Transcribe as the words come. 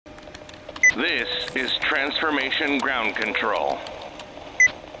This is Transformation Ground Control,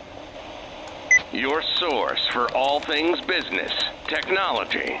 your source for all things business,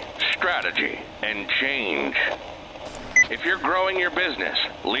 technology, strategy, and change. If you're growing your business,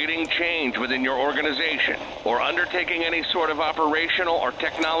 leading change within your organization, or undertaking any sort of operational or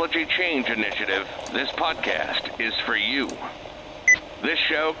technology change initiative, this podcast is for you. This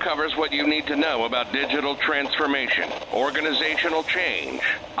show covers what you need to know about digital transformation, organizational change,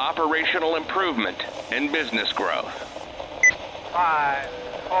 operational improvement, and business growth. 5,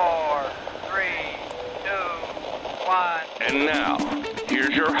 4, 3, 2, 1. And now,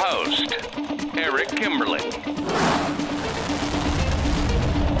 here's your host, Eric Kimberling.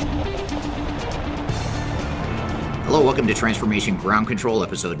 Hello, welcome to Transformation Ground Control,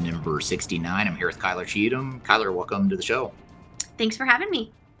 episode number 69. I'm here with Kyler Cheatham. Kyler, welcome to the show. Thanks for having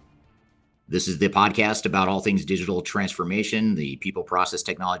me. This is the podcast about all things digital transformation, the people, process,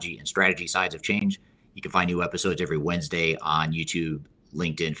 technology, and strategy sides of change. You can find new episodes every Wednesday on YouTube,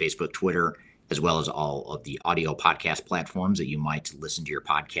 LinkedIn, Facebook, Twitter, as well as all of the audio podcast platforms that you might listen to your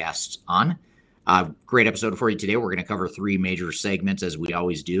podcasts on. Great episode for you today. We're going to cover three major segments as we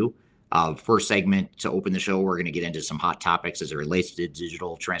always do. First segment to open the show, we're going to get into some hot topics as it relates to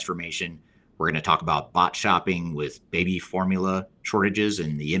digital transformation. We're going to talk about bot shopping with baby formula shortages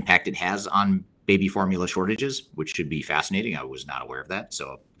and the impact it has on baby formula shortages, which should be fascinating. I was not aware of that,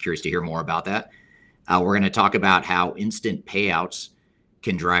 so curious to hear more about that. We're going to talk about how instant payouts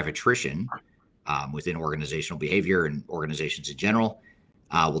can drive attrition within organizational behavior and organizations in general.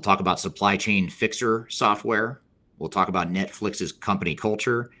 We'll talk about supply chain fixer software. We'll talk about Netflix's company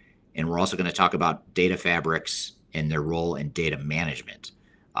culture. And we're also going to talk about data fabrics and their role in data management.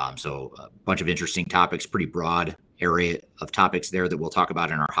 So a bunch of interesting topics, pretty broad area of topics there that we'll talk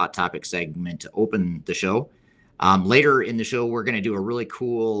about in our hot topic segment to open the show. Later in the show, we're going to do a really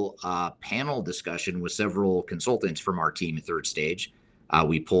cool panel discussion with several consultants from our team at Third Stage.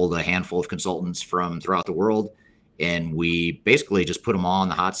 We pulled a handful of consultants from throughout the world, and we basically just put them all on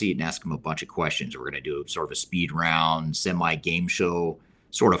the hot seat and ask them a bunch of questions. We're going to do sort of a speed round, semi-game show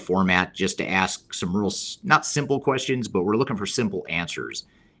sort of format just to ask some real, not simple questions, but we're looking for simple answers.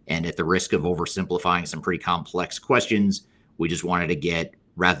 And at the risk of oversimplifying some pretty complex questions, we just wanted to get,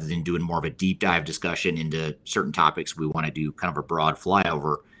 rather than doing more of a deep dive discussion into certain topics, we want to do kind of a broad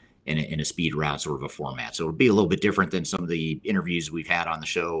flyover in a speed round sort of a format. So it'll be a little bit different than some of the interviews we've had on the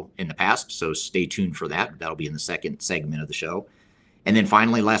show in the past. So stay tuned for that. That'll be in the second segment of the show. And then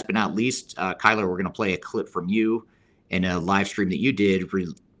finally, last but not least, Kyler, we're going to play a clip from you in a live stream that you did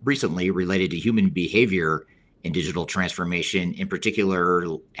recently related to human behavior and digital transformation, in particular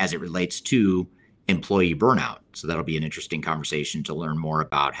as it relates to employee burnout. So that'll be an interesting conversation to learn more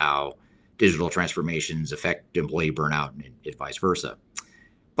about how digital transformations affect employee burnout and vice versa.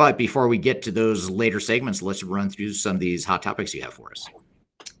 But before we get to those later segments, let's run through some of these hot topics you have for us.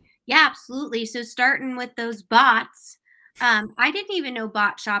 Yeah, absolutely. So starting with those bots, I didn't even know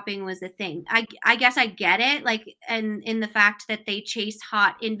bot shopping was a thing. I guess I get it, like, and in the fact that they chase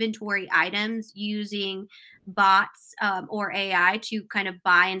hot inventory items using bots or AI to kind of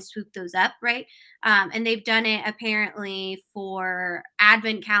buy and swoop those up, right? And they've done it apparently for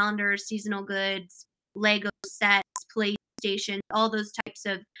advent calendars, seasonal goods, Lego sets, PlayStation, all those types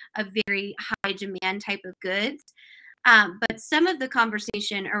of very high demand type of goods. But some of the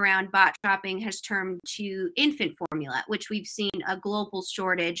conversation around bot shopping has turned to infant formula, which we've seen a global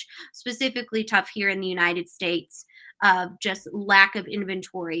shortage, specifically tough here in the United States, of just lack of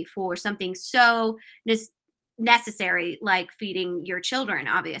inventory for something so necessary like feeding your children,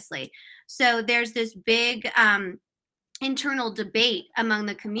 obviously. So there's this big internal debate among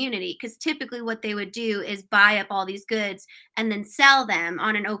the community, because typically what they would do is buy up all these goods and then sell them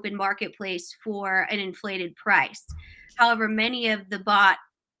on an open marketplace for an inflated price. However, many of the bot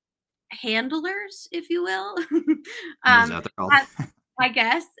handlers, if you will, Is that called? I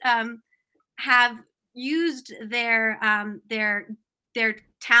guess, have used their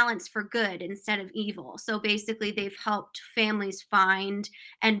talents for good instead of evil. So basically, they've helped families find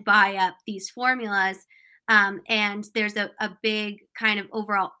and buy up these formulas. And there's a big kind of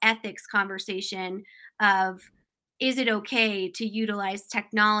overall ethics conversation of, is it okay to utilize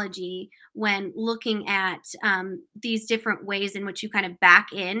technology when looking at these different ways in which you kind of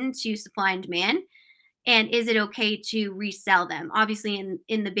back into supply and demand? And is it okay to resell them? Obviously,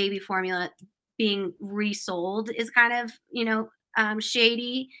 in the baby formula, being resold is kind of,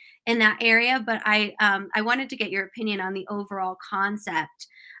 shady in that area. But I wanted to get your opinion on the overall concept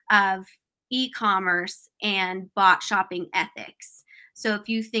of e-commerce and bot shopping ethics. So if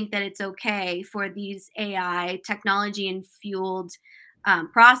you think that it's okay for these AI technology and fueled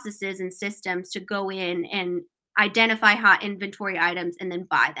processes and systems to go in and identify hot inventory items and then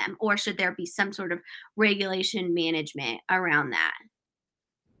buy them? Or should there be some sort of regulation management around that?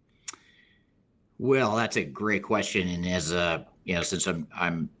 Well, that's a great question. And as since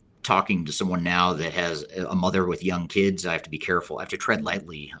I'm talking to someone now that has a mother with young kids, I have to be careful. I have to tread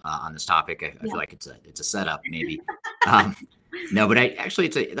lightly on this topic. I Yeah. feel like it's a setup, maybe. Um, no, but I actually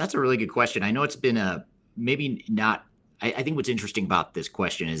that's a really good question. I know it's been a maybe not. I think what's interesting about this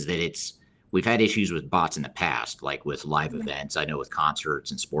question is that we've had issues with bots in the past, like with live Mhm. events. I know with concerts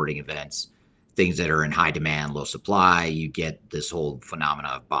and sporting events, things that are in high demand, low supply, you get this whole phenomena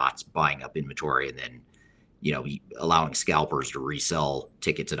of bots buying up inventory and then allowing scalpers to resell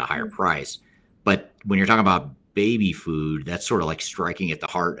tickets at a higher Mhm. price. But when you're talking about baby food, that's sort of like striking at the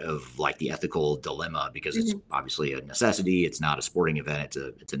heart of like the ethical dilemma because it's Mhm. obviously a necessity. It's not a sporting event.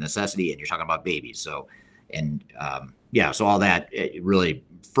 It's a necessity, and you're talking about babies. So, and yeah, so all that it really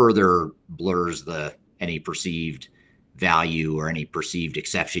further blurs the any perceived value or any perceived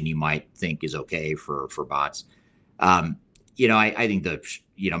exception you might think is okay for bots. Um, I think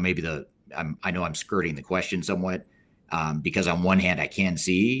maybe I know I'm skirting the question somewhat because on one hand I can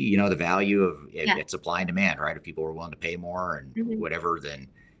see the value of Yeah. it's supply and demand, right? If people are willing to pay more and Mhm. whatever, then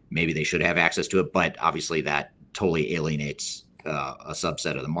maybe they should have access to it. But obviously that totally alienates a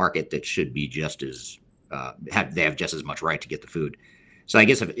subset of the market that should be just as they have just as much right to get the food. So I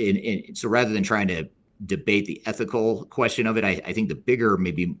guess so rather than trying to debate the ethical question of it, I think the bigger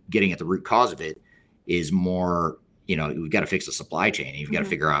maybe getting at the root cause of it is more we've got to fix the supply chain and you've got to Mhm.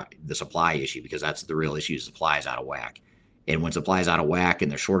 figure out the supply issue because that's the real issue. Supply is out of whack. And when supply is out of whack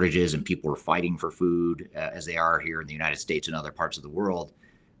and there's shortages and people are fighting for food as they are here in the United States and other parts of the world,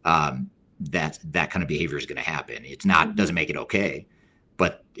 um, that kind of behavior is going to happen. It's not Mhm. doesn't make it okay,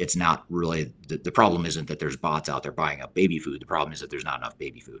 but it's not really the problem isn't that there's bots out there buying up baby food. The problem is that there's not enough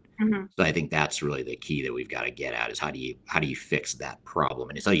baby food. Mhm. So I think that's really the key that we've got to get at is how do you fix that problem?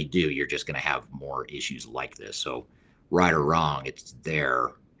 And until you do, you're just going to have more issues like this. So right or wrong, it's there.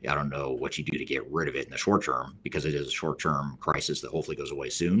 I don't know what you do to get rid of it in the short term because it is a short term crisis that hopefully goes away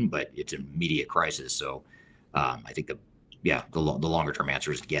soon, but it's an immediate crisis. So I think the longer term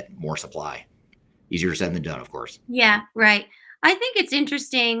answer is to get more supply. Easier said than done, of course. Yeah, right. I think it's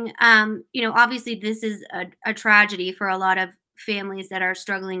interesting. Obviously, this is a tragedy for a lot of families that are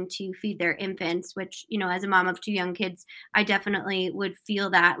struggling to feed their infants, which, as a mom of two young kids, I definitely would feel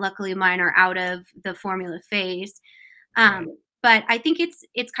that. Luckily, mine are out of the formula phase. Right. But I think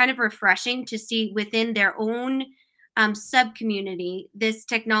it's kind of refreshing to see within their own sub community, this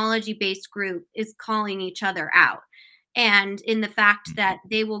technology based group is calling each other out. And in the fact Mhm. that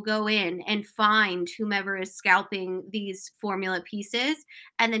they will go in and find whomever is scalping these formula pieces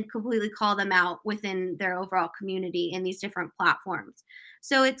and then completely call them out within their overall community in these different platforms.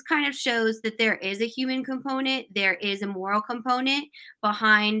 So it kind of shows that there is a human component, there is a moral component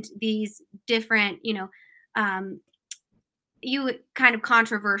behind these different, um, you kind of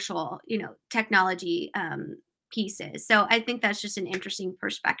controversial, technology pieces. So I think that's just an interesting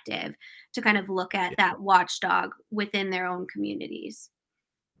perspective to kind of look at that watchdog within their own communities.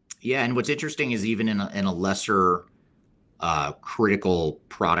 Yeah, and what's interesting is even in a lesser critical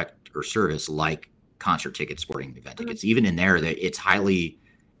product or service like concert tickets, sporting event Mhm. tickets, even in there, that it's highly,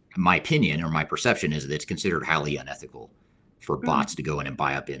 my opinion or my perception is that it's considered highly unethical for bots Mhm. to go in and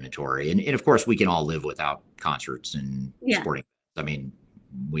buy up inventory. And of course, we can all live without concerts and Yeah. sporting. I mean,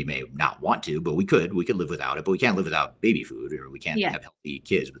 we may not want to, but we could live without it. But we can't live without baby food, or we can't Yeah. have healthy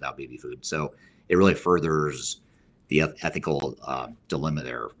kids without baby food. So it really furthers the ethical dilemma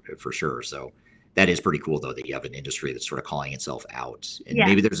there for sure. So that is pretty cool, though, that you have an industry that's sort of calling itself out. And Yeah.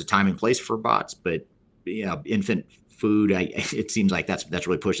 maybe there's a time and place for bots, but infant food, it seems like that's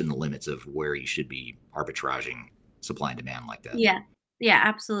really pushing the limits of where you should be arbitraging supply and demand like that. Yeah. Yeah,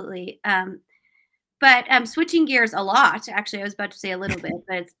 absolutely. But, switching gears a lot, actually, I was about to say a little bit,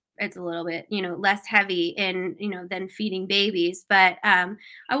 but it's a little bit, less heavy in, than feeding babies. But, I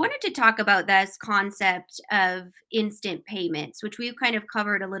wanted to talk about this concept of instant payments, which we've kind of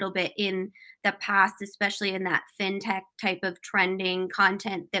covered a little bit in the past, especially in that fintech type of trending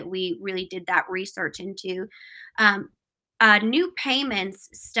content that we really did that research into. Um, a new payments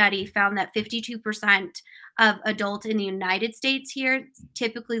study found that 52% of adults in the United States here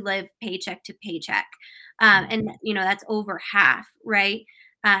typically live paycheck to paycheck. And, Mhm. that's over half, right?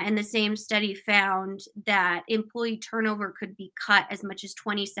 And the same study found that employee turnover could be cut as much as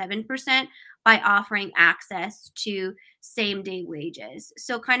 27% by offering access to same day wages.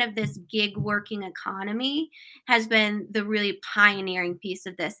 So, kind of this gig working economy has been the really pioneering piece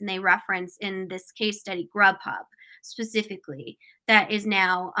of this. And they reference in this case study Grubhub. specifically that is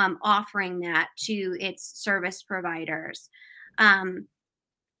now offering that to its service providers. Um,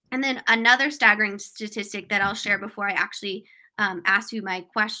 and then another staggering statistic that I'll share before I actually ask you my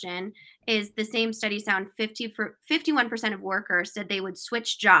question is the same study found 51% of workers said they would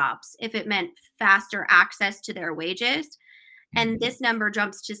switch jobs if it meant faster access to their wages. And Mhm. this number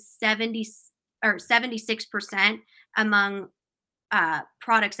jumps to 70 or 76% among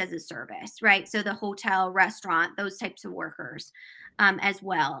products as a service, right? So the hotel, restaurant, those types of workers as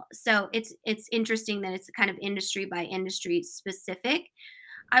well. So it's interesting that it's kind of industry by industry specific.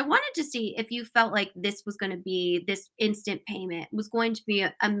 I wanted to see if you felt like this was going to be this instant payment was going to be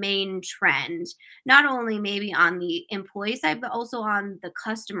a main trend, not only maybe on the employee side, but also on the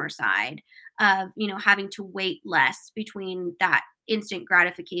customer side of, having to wait less between that instant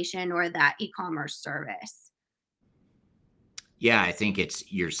gratification or that e-commerce service. Yeah, I think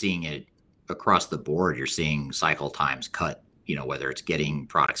you're seeing it across the board. You're seeing cycle times cut, whether it's getting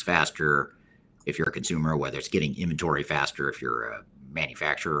products faster if you're a consumer, whether it's getting inventory faster if you're a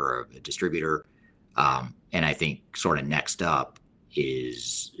manufacturer or a distributor. And I think sort of next up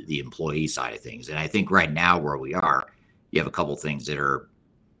is the employee side of things. And I think right now where we are, you have a couple things that are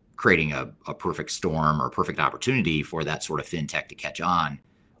creating a perfect storm or a perfect opportunity for that sort of fintech to catch on,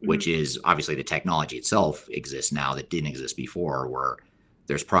 which Mhm. is obviously the technology itself exists now that didn't exist before, where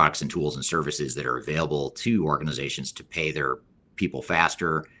there's products and tools and services that are available to organizations to pay their people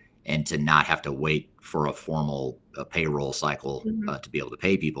faster and to not have to wait for a formal payroll cycle Mhm. to be able to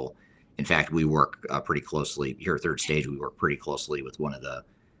pay people. In fact, we work pretty closely here at Third Stage. We work pretty closely with one of the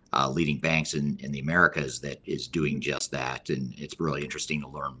leading banks in the Americas that is doing Mhm. just that, and it's really interesting to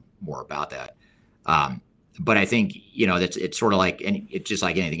learn more about that. Um, but I think that's it's sort of like, and it's just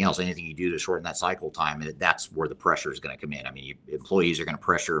like anything else. Anything you do to shorten that cycle time, that's where the pressure is going to come in. I mean, employees are going to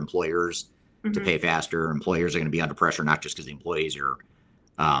pressure employers to Mhm. pay faster. Employers are going to be under pressure not just because the employees are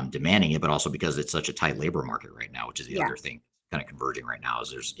demanding it, but also because it's such a tight labor market right now, which is the Yeah. other thing kind of converging right now.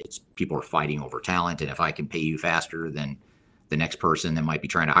 Is it's people are fighting over talent, and if I can pay you faster than the next person that might be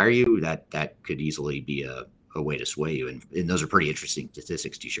trying to hire you, that could easily be a way to sway you. And those are pretty interesting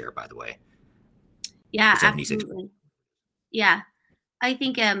statistics to share, by the way. Yeah, The 76. absolutely. Yeah. I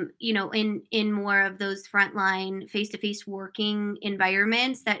think in more of those frontline face-to-face working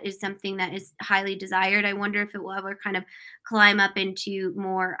environments, that is something that is highly desired. I wonder if it will ever kind of climb up into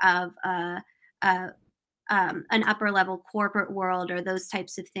more of a an upper level corporate world or those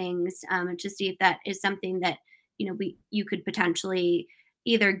types of things, to see if that is something that you could potentially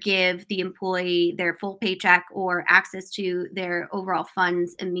either give the employee their full paycheck or access to their overall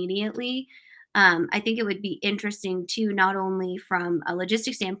funds immediately. I think it would be interesting too, not only from a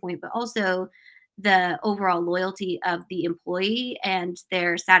logistics standpoint, but also the overall loyalty of the employee and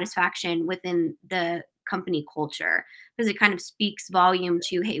their satisfaction within the company culture, because it kind of speaks volume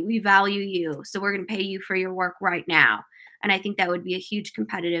to, hey, we value you, so we're going to pay you for your work right now. And I think that would be a huge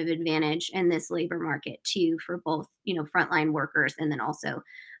competitive advantage in this labor market too, for both frontline workers and then also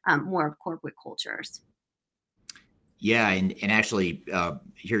more of corporate cultures. Yeah, and actually,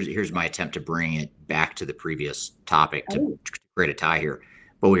 here's my attempt to bring it back to the previous topic to Oh. create a tie here.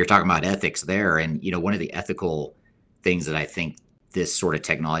 But we were talking about ethics there, and one of the ethical things that I think this sort of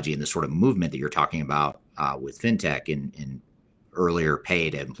technology and this sort of movement that you're talking about with fintech and earlier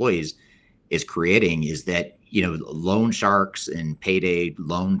paid employees is creating is that loan sharks and payday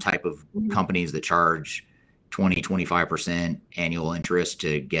loan type of Mhm. companies that charge 20-25% annual interest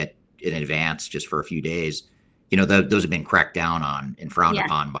to get in advance just for a few days, those have been cracked down on and frowned Yeah.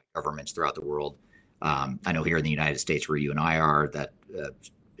 upon by governments throughout the world. I know here in the United States, where you and I are, that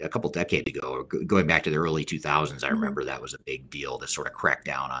a couple decades ago, going back to the early 2000s, I Mhm. remember that was a big deal to sort of crack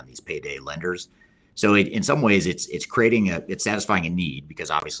down on these payday lenders. So in some ways, it's satisfying a need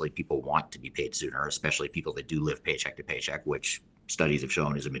because obviously people want to be paid sooner, especially people that do live paycheck to paycheck, which studies have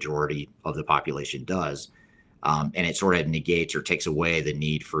shown is a majority of the population does. And it sort of negates or takes away the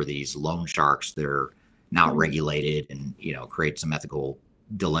need for these loan sharks that are not Mhm. regulated and create some ethical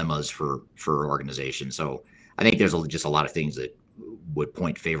dilemmas for organizations. So I think there's just a lot of things that would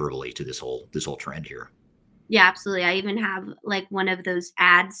point favorably to this whole trend here. Yeah, absolutely. I even have like one of those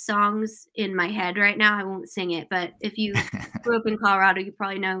ad songs in my head right now. I won't sing it, but if you grew up in Colorado, you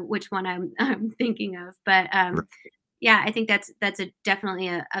probably know which one I'm thinking of. But yeah, I think that's a definitely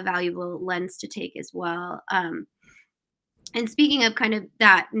a valuable lens to take as well. And speaking of kind of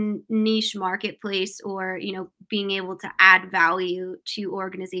that niche marketplace, or being able to add value to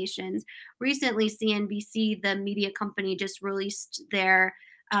organizations, recently CNBC, the media company, just released their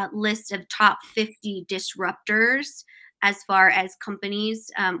list of top 50 disruptors as far as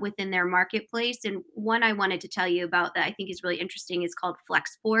companies within their marketplace. And one I wanted to tell you about that I think is really interesting is called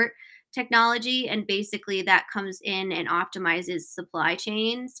Flexport technology. And basically, that comes in and optimizes supply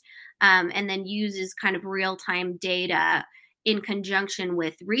chains and then uses kind of real time data in conjunction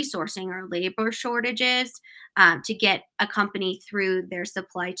with resourcing or labor shortages to get a company through their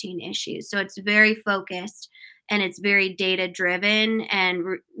supply chain issues. So it's very focused and it's very data driven and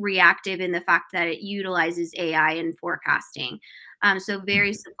reactive in the fact that it utilizes AI in forecasting. So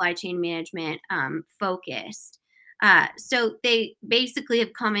very supply chain management focused. So they basically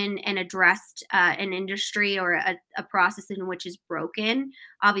have come in and addressed an industry or a process in which is broken.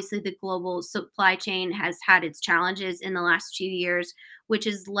 Obviously, the global supply chain has had its challenges in the last 2 years, which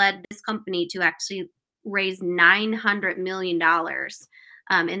has led this company to actually raise $900 million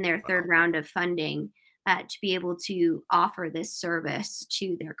in their third round of funding to be able to offer this service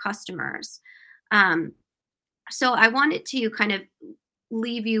to their customers. Um, so I wanted to kind of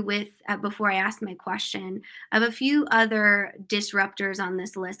leave you with before I ask my question of a few other disruptors on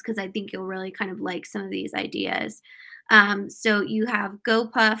this list because I think you'll really kind of like some of these ideas. So you have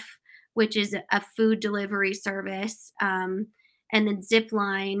GoPuff, which is a food delivery service, and then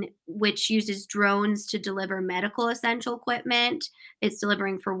Zipline, which uses drones to deliver medical essential equipment. It's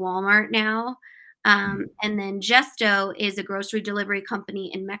delivering for Walmart now. And then Gesto is a grocery delivery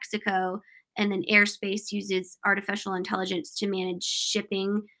company in Mexico, and then Airspace uses artificial intelligence to manage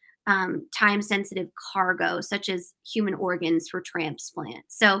shipping time sensitive cargo, such as human organs for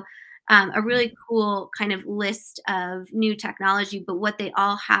transplants. So, a really cool kind of list of new technology, but what they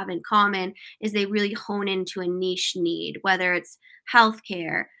all have in common is they really hone into a niche need, whether it's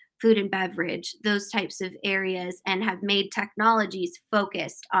healthcare, food and beverage, those types of areas, and have made technologies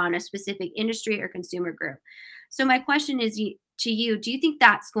focused on a specific industry or consumer group. So, my question is to you, do you think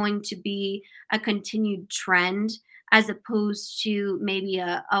that's going to be a continued trend as opposed to maybe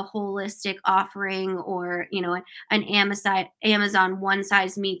a holistic offering or an Amazon one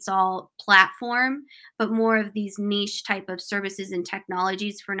size meets all platform, but more of these niche type of services and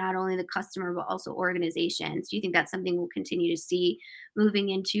technologies for not only the customer but also organizations? Do you think that's something we'll continue to see moving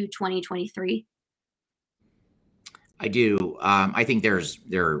into 2023? I do. I think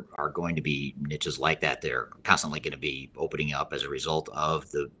there are going to be niches like that. They're constantly going to be opening up as a result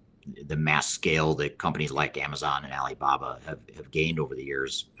of the mass scale that companies like Amazon and Alibaba have gained over the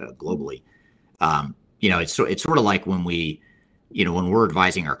years globally. It's sort of like when we're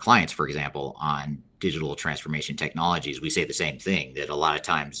advising our clients, for example, on digital transformation technologies, we say the same thing, that a lot of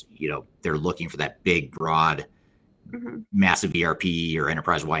times, they're looking for that big, broad, Hmm. massive ERP or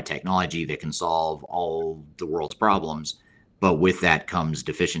enterprise-wide technology that can solve all the world's problems. But with that comes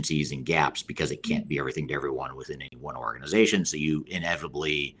deficiencies and gaps because it can't be everything to everyone within any one organization. So you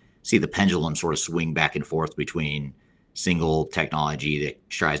inevitably see the pendulum sort of swing back and forth between single technology that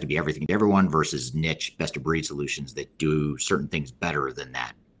tries to be everything to everyone versus niche best of breed solutions that do certain things better than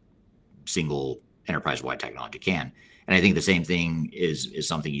that single enterprise-wide technology can. And I think the same thing is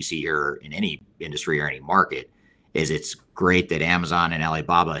something you see here in any industry or any market. Is it's great that Amazon and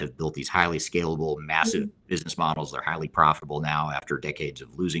Alibaba have built these highly scalable, massive business models. They're highly profitable now after decades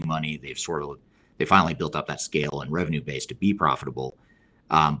of losing money. They finally built up that scale and revenue base to be profitable.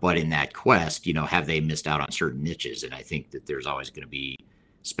 But in that quest, have they missed out on certain niches? And I think that there's always going to be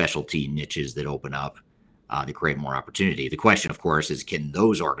specialty niches that open up to create more opportunity. The question, of course, is can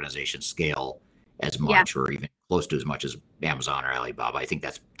those organizations scale as Yeah. much or even close to as much as Amazon or Alibaba? I think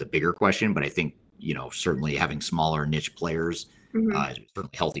that's the bigger question. But I think certainly having smaller niche players Mhm. is certainly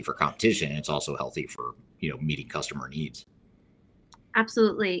healthy for competition. It's also healthy for meeting customer needs.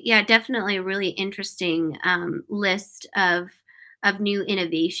 Absolutely. Yeah, definitely a really interesting list of new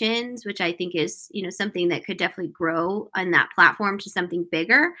innovations, which I think is, something that could definitely grow on that platform to something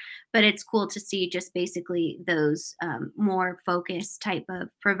bigger. But it's cool to see just basically those more focused type of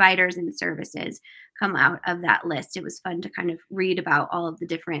providers and services come out of that list. It was fun to kind of read about all of the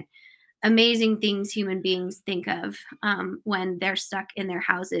different amazing things human beings think of when they're stuck in their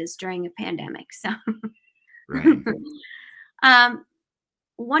houses during a pandemic. So, Right. um,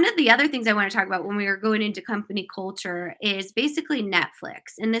 one of the other things I want to talk about when we were going into company culture is basically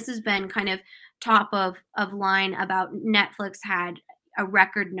Netflix. And this has been kind of top of line about Netflix had a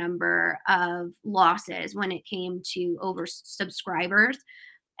record number of losses when it came to over subscribers.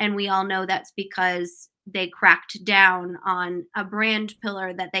 And we all know that's because they cracked down on a brand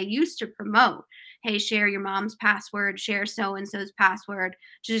pillar that they used to promote. Hey, share your mom's password, share so and so's password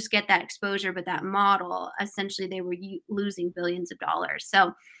to just get that exposure. But that model, essentially, they were losing billions of dollars.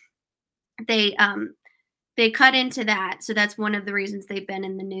 So they they cut into that. So that's one of the reasons they've been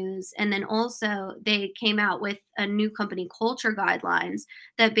in the news. And then also they came out with a new company culture guidelines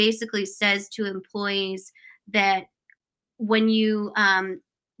that basically says to employees that when you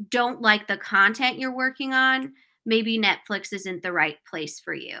don't like the content you're working on, maybe Netflix isn't the right place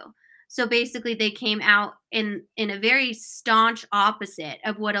for you. So basically they came out in a very staunch opposite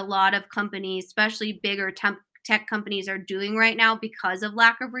of what a lot of companies, especially bigger tech companies, are doing right now because of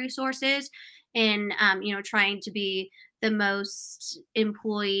lack of resources, and trying to be the most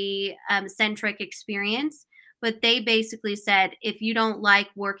employee centric experience. But they basically said, if you don't like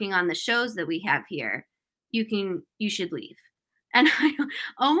working on the shows that we have here, you should leave. And I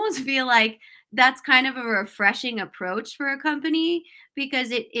almost feel like that's kind of a refreshing approach for a company,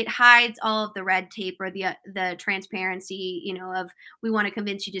 because it hides all of the red tape or the transparency, of, we want to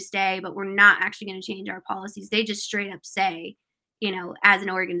convince you to stay, but we're not actually going to change our policies. They just straight up say, as an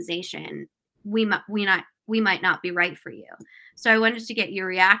organization, we might not be right for you. So I wanted to get your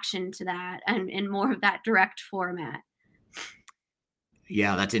reaction to that, and in more of that direct format.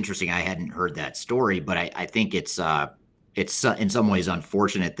 Yeah, that's interesting. I hadn't heard that story, but I think it's in some ways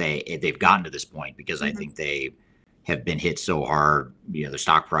unfortunate they've gotten to this point, because I Mhm, think they have been hit so hard. The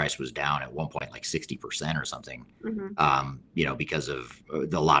stock price was down at one point like 60% or something. mhm, Because of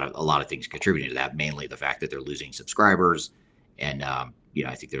a lot of things contributing to that, mainly the fact that they're losing subscribers, and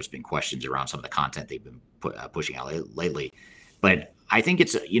I think there's been questions around some of the content they've been pushing out lately. But I think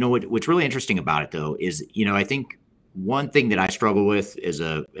it's what's really interesting about it though is I think one thing that I struggle with as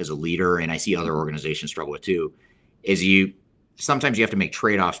a leader, and I see other organizations struggle with too, is sometimes you have to make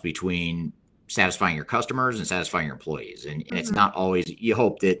trade-offs between satisfying your customers and satisfying your employees. And it's mhm. not always, you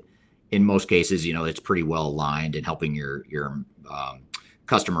hope that in most cases, it's pretty well aligned, and helping your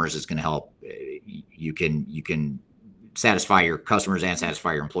customers is going to help. You can satisfy your customers and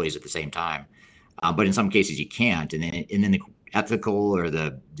satisfy your employees at the same time. But in some cases you can't. And then the ethical, or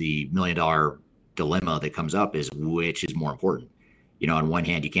the $1 million dilemma that comes up is, which is more important. On one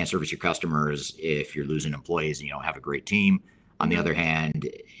hand, you can't service your customers if you're losing employees and you don't have a great team. On the Mhm. other hand,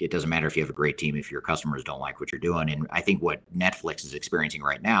 it doesn't matter if you have a great team if your customers don't like what you're doing. And I think what Netflix is experiencing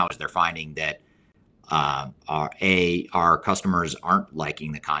right now is they're finding that our customers aren't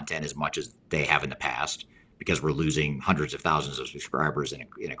liking the content as much as they have in the past, because we're losing hundreds of thousands of subscribers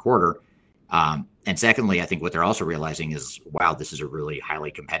in a quarter. And secondly, I think what they're also realizing is, wow, this is a really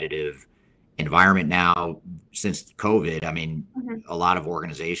highly competitive environment now since COVID. I mean, Mhm. a lot of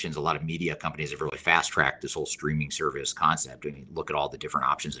organizations, a lot of media companies have really fast tracked this whole streaming service concept. I mean, look at all the different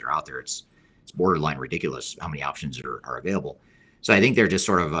options that are out there. It's borderline ridiculous how many options are available. So I think they're just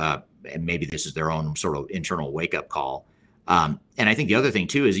sort of, and maybe this is their own sort of internal wake up call. And I think the other thing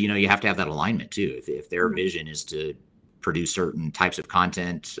too is, you have to have that alignment too. If their Mhm. vision is to produce certain types of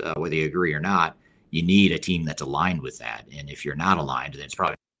content, whether you agree or not, you need a team that's aligned with that. And if you're not aligned, then it's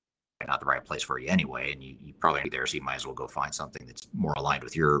probably not the right place for you anyway. And you probably be there, so you might as well go find something that's more aligned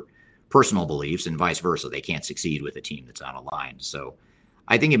with your personal beliefs, and vice versa. They can't succeed with a team that's not aligned. So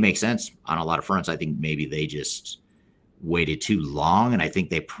I think it makes sense on a lot of fronts. I think maybe they just waited too long, and I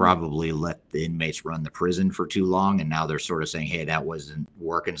think they probably let the inmates run the prison for too long, and now they're sort of saying, hey, that wasn't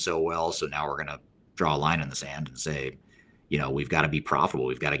working so well, so now we're going to draw a line in the sand and say, we've got to be profitable,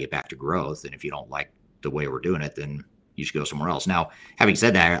 we've got to get back to growth, and if you don't like the way we're doing it, then you should go somewhere else. Now, having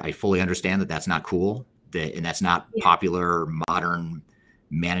said that, I fully understand that that's not cool, and that's not Yeah. popular modern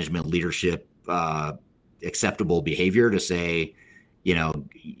management leadership acceptable behavior to say, you know,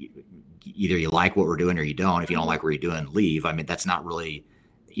 either you like what we're doing or you don't. If you don't Mhm. like what you're doing, leave. I mean, that's not really,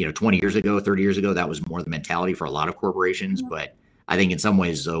 20 years ago, 30 years ago, that was more the mentality for a lot of corporations. Mhm. But I think in some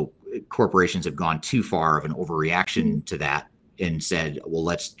ways, though, corporations have gone too far of an Mhm. overreaction to that, and said, well,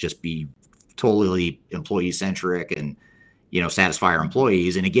 let's just be totally employee centric and, satisfy our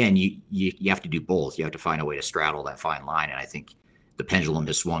employees. And again, you have to do both. You have to find a way to straddle that fine line. And I think the pendulum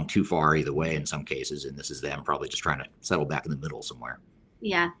has swung too far either way in some cases. And this is them probably just trying to settle back in the middle somewhere.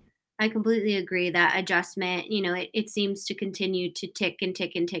 Yeah, I completely agree that adjustment, it seems to continue to tick and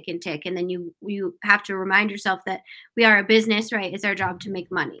tick and tick and tick. And then you have to remind yourself that we are a business, right? It's our job to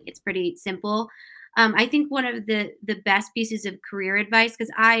make money. It's pretty simple. I think one of the best pieces of career advice,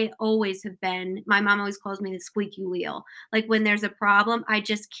 because I always have been, my mom always calls me the squeaky wheel. Like when there's a problem, I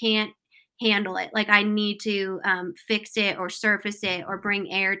just can't handle it. Like I need to fix it or surface it or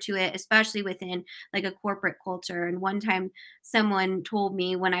bring air to it, especially within like a corporate culture. And one time someone told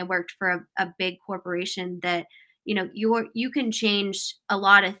me when I worked for a big corporation that you can change a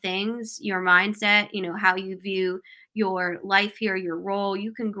lot of things, your mindset, how you view your life here, your role,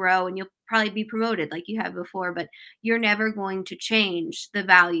 you can grow and you'll probably be promoted like you have before, but you're never going to change the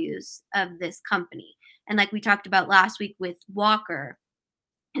values of this company. And like we talked about last week with Walker,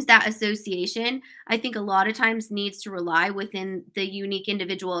 is that association, I think a lot of times needs to rely within the unique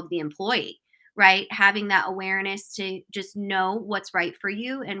individual of the employee, right? Having that awareness to just know what's right for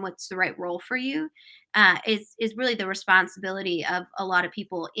you and what's the right role for you is really the responsibility of a lot of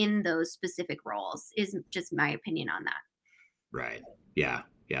people in those specific roles. Is just my opinion on that. Right. Yeah.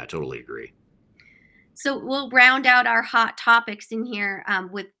 Yeah. I totally agree. So we'll round out our hot topics in here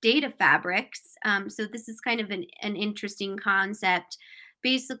with data fabrics. So this is kind of an interesting concept.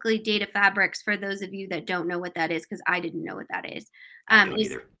 Basically, data fabrics, for those of you that don't know what that is, because I didn't know what that I don't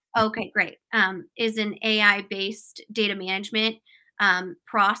is either. okay, great. Is an AI-based data management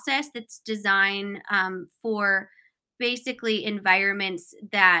process that's designed for basically environments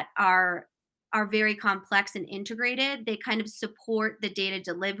that are very complex and integrated. They kind of support the data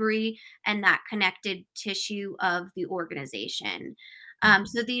delivery and that connected tissue of the organization.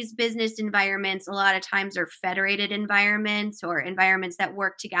 So these business environments, a lot of times, are federated environments or environments that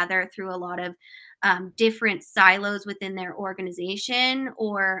work together through a lot of different silos within their organization,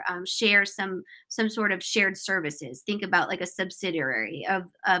 or share some sort of shared services. Think about like a subsidiary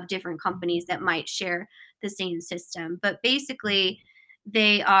of different companies that might share the same system. But basically,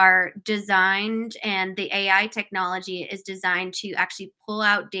 they are designed, and the AI technology is designed to actually pull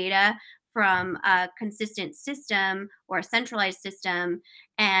out data from a consistent system or a centralized system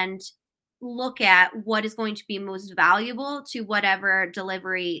and look at what is going to be most valuable to whatever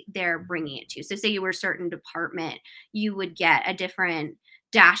delivery they're bringing it to. So, say you were a certain department, you would get a different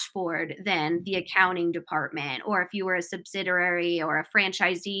dashboard than the accounting department, or if you were a subsidiary or a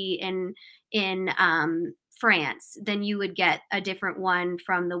franchisee in France, then you would get a different one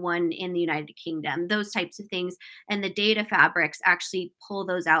from the one in the United Kingdom. Those types of things, and the data fabrics actually pull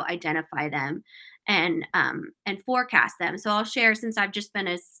those out, identify them, and forecast them. So I'll share, since I've just been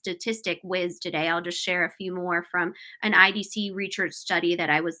a statistic whiz today, I'll just share a few more from an IDC research study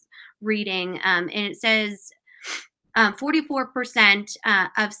that I was reading, and it says 44%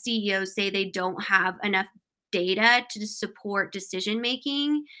 of CEOs say they don't have enough data to support decision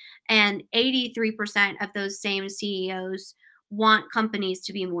making, and 83% of those same CEOs want companies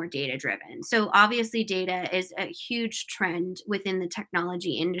to be more data driven. So obviously, data is a huge trend within the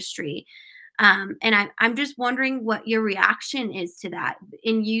technology industry. And I'm just wondering what your reaction is to that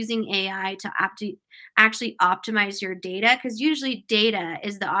in using AI to actually optimize your data, because usually data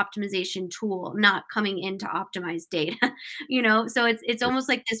is the optimization tool, not coming in to optimize data. So it's almost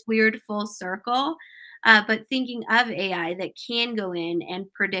like this weird full circle. But thinking of AI that can go in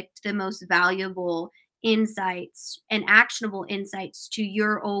and predict the most valuable insights and actionable insights to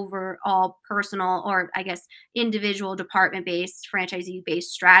your overall personal, or I guess individual department based, franchisee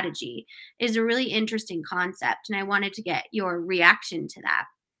based strategy is a really interesting concept. And I wanted to get your reaction to that.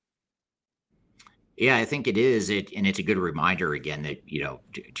 Yeah, I think it is. And it's a good reminder again that,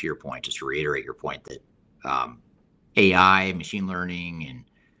 to your point, just to reiterate your point that AI, machine learning, and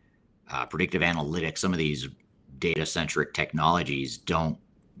predictive analytics, some of these data centric technologies don't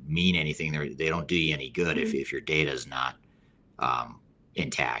mean anything. They don't do you any good if your data is not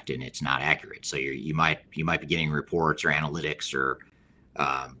intact and it's not accurate. So you might be getting reports or analytics or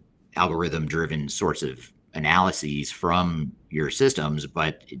algorithm driven sorts of analyses from your systems,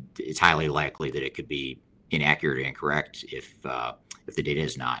 but it's highly likely that it could be inaccurate or incorrect if the data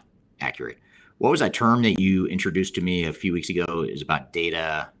is not accurate. What was that term that you introduced to me a few weeks ago? Is about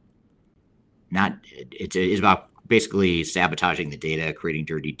data. It's about basically sabotaging the data, creating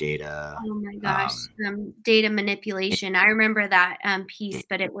dirty data. Oh my gosh, data manipulation. I remember that piece,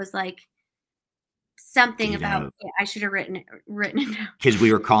 but it was like something about, yeah, I should have written it down. Because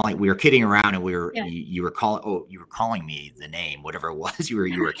we were kidding around, and Yeah. you were calling me the name, whatever it was. You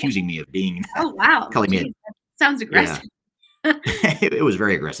were accusing me of being. Oh wow, calling geez, me. that sounds aggressive. Yeah. It was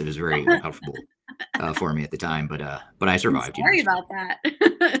very aggressive. It was very uncomfortable for me at the time, but I survived. Sorry about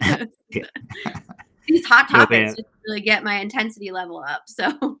that. Yeah. These hot No, topics just really get my intensity level up.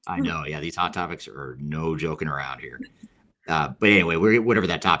 So I know. Yeah, these hot topics are no joking around here. But anyway, whatever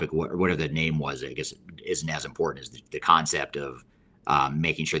that topic, whatever the name was, I guess isn't as important as the concept of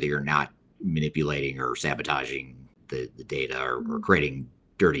making sure that you're not manipulating or sabotaging the data or creating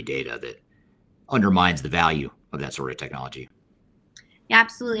dirty data that undermines the value of that sort of technology. yeah,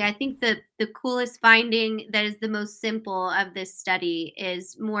 absolutely. I think the coolest finding that is the most simple of this study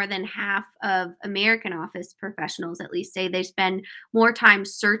is more than half of American office professionals, at least, say they spend more time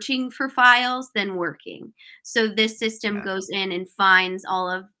searching for files than working. So this system Yeah. goes in and finds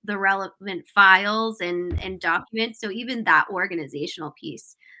all of the relevant files and documents. So even that organizational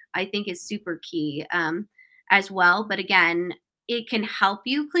piece, I think, is super key as well. But again, it can help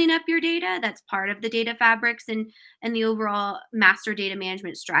you clean up your data. That's part of the data fabrics and the overall master data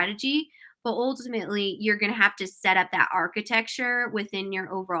management strategy. But ultimately, you're going to have to set up that architecture within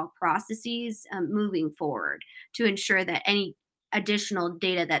your overall processes moving forward to ensure that any additional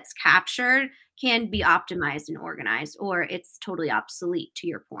data that's captured can be optimized and organized, or it's totally obsolete, to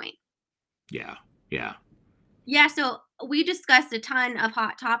your point. Yeah. Yeah. Yeah, so we discussed a ton of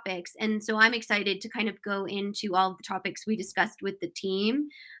hot topics, and so I'm excited to kind of go into all of the topics we discussed with the team,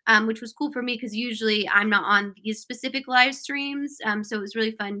 which was cool for me because usually I'm not on these specific live streams. So it was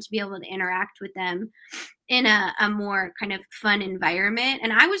really fun to be able to interact with them in a more kind of fun environment.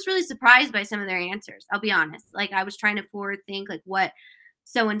 And I was really surprised by some of their answers. I'll be honest. Like I was trying to forward think like what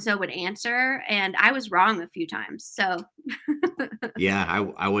so and so would answer, and I was wrong a few times. So Yeah,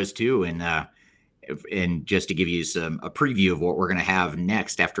 I was too. And just to give you a preview of what we're going to have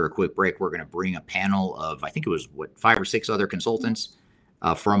next after a quick break, we're going to bring a panel of, I think it was 5 or 6 other consultants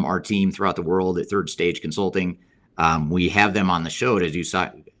from our team throughout the world at Third Stage Consulting. We have them on the show to do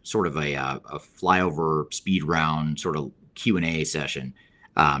sort of a flyover speed round sort of Q&A session.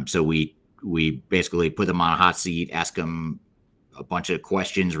 So we basically put them on a hot seat, ask them a bunch of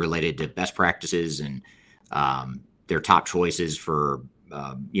questions related to best practices and their top choices for,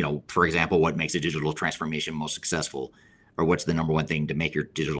 for example, what makes a digital transformation most successful, or what's the number one thing to make your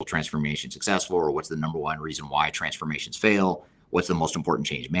digital transformation successful, or what's the number one reason why transformations fail, what's the most important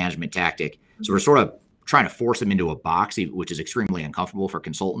change management tactic. So we're sort of trying to force them into a box, which is extremely uncomfortable for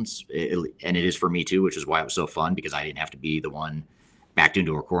consultants. And it is for me too, which is why it was so fun, because I didn't have to be the one backed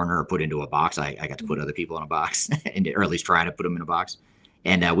into a corner or put into a box. I got to put other people in a box, or at least try to put them in a box.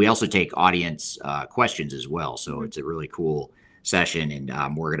 And we also take audience questions as well. So it's a really cool session. And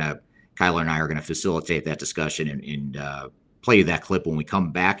Kyler and I are going to facilitate that discussion and play you that clip when we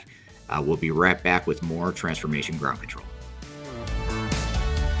come back. We'll be right back with more Transformation Ground Control.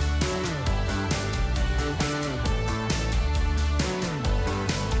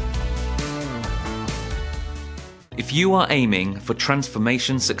 If you are aiming for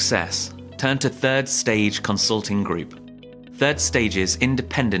transformation success, turn to Third Stage Consulting Group. Third Stage's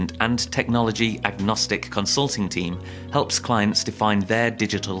independent and technology-agnostic consulting team helps clients define their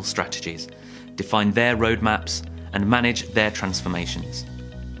digital strategies, define their roadmaps, and manage their transformations.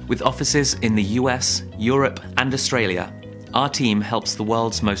 With offices in the US, Europe, and Australia, our team helps the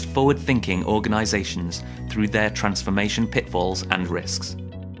world's most forward-thinking organizations through their transformation pitfalls and risks.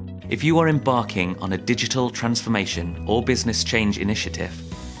 If you are embarking on a digital transformation or business change initiative,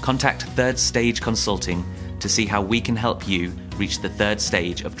 contact Third Stage Consulting to see how we can help you reach the third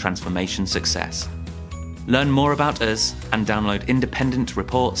stage of transformation success. Learn more about us and download independent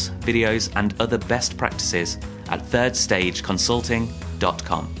reports, videos, and other best practices at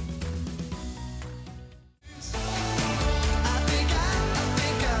thirdstageconsulting.com.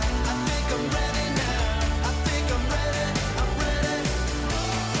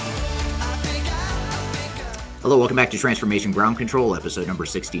 Hello, welcome back to Transformation Ground Control, episode number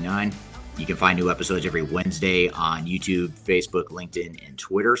 69. You can find new episodes every Wednesday on YouTube, Facebook, LinkedIn, and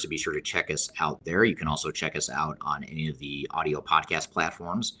Twitter, so be sure to check us out there. You can also check us out on any of the audio podcast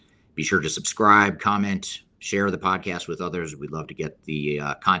platforms. Be sure to subscribe, comment, share the podcast with others. We'd love to get the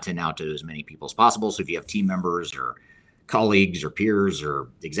content out to as many people as possible. So if you have team members or colleagues or peers or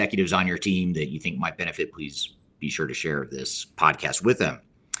executives on your team that you think might benefit, please be sure to share this podcast with them.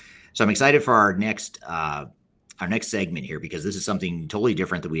 So I'm excited for our next segment here, because this is something totally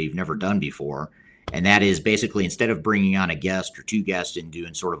different that we've never done before. And that is basically, instead of bringing on a guest or two guests and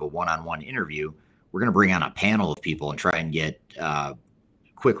doing sort of a one-on-one interview, we're going to bring on a panel of people and try and get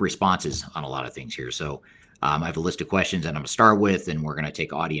quick responses on a lot of things here. So I have a list of questions that I'm going to start with, and we're going to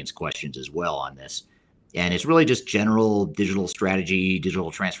take audience questions as well on this. And it's really just general digital strategy, digital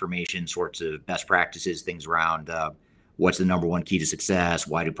transformation sorts of best practices, things around what's the number one key to success,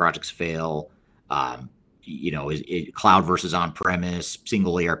 why do projects fail, is it cloud versus on-premise,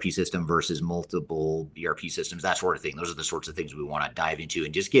 single ERP system versus multiple ERP systems, that sort of thing. Those are the sorts of things we want to dive into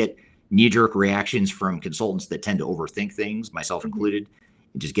and just get knee-jerk reactions from consultants that tend to overthink things, myself included,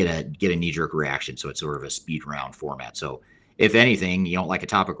 and just get a knee-jerk reaction. So it's sort of a speed round format. So if anything, you don't like a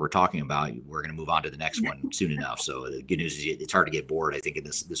topic we're talking about, we're going to move on to the next one soon enough. So the good news is it's hard to get bored, I think, in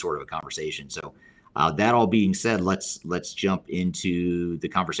this sort of a conversation. So that all being said, let's jump into the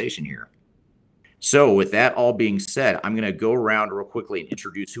conversation here. So with that all being said, I'm going to go around real quickly and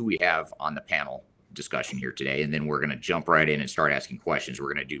introduce who we have on the panel discussion here today. And then we're going to jump right in and start asking questions.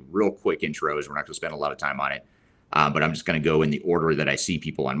 We're going to do real quick intros. We're not going to spend a lot of time on it, but I'm just going to go in the order that I see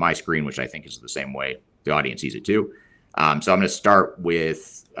people on my screen, which I think is the same way the audience sees it too. So I'm going to start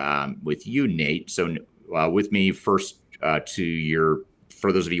with you, Nate. So with me first,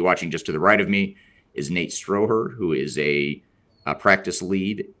 for those of you watching just to the right of me, is Nate Stroher, who is a practice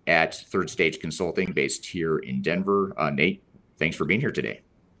lead at Third Stage Consulting based here in Denver. Nate, thanks for being here today.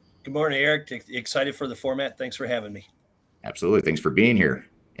 Good morning, Eric. Excited for the format. Thanks for having me. Absolutely. Thanks for being here.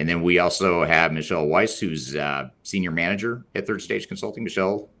 And then we also have Michelle Weiss, who's senior manager at Third Stage Consulting.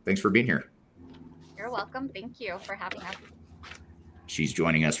 Michelle, thanks for being here. You're welcome. Thank you for having us. She's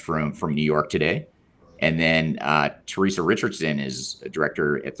joining us from New York today. And then Teresa Richardson is a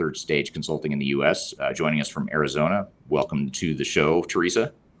director at Third Stage Consulting in the U.S., joining us from Arizona. Welcome to the show,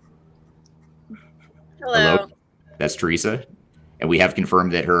 Teresa. Hello. That's Teresa. And we have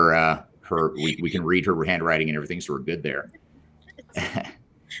confirmed that we can read her handwriting and everything, so we're good there.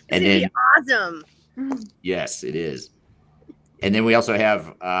 And then awesome. Yes, it is. And then we also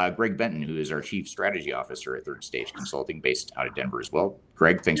have Greg Benton, who is our Chief Strategy Officer at Third Stage Consulting, based out of Denver as well.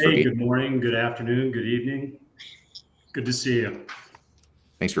 Greg, thanks for being here. Good morning, good afternoon, good evening. Good to see you.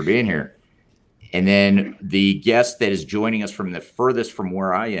 Thanks for being here. And then the guest that is joining us from the furthest from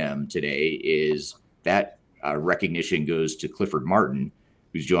where I am today is that recognition goes to Clifford Martin,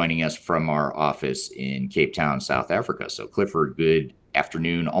 who's joining us from our office in Cape Town, South Africa. So Clifford, good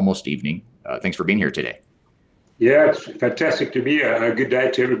afternoon, almost evening. Thanks for being here today. Yeah, it's fantastic to be here. A good day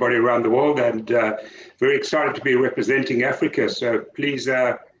to everybody around the world, and very excited to be representing Africa. So please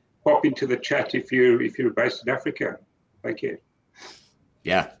pop into the chat if you're based in Africa. Thank you.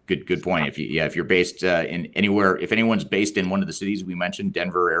 Yeah, good point. If you're based in anywhere, if anyone's based in one of the cities we mentioned,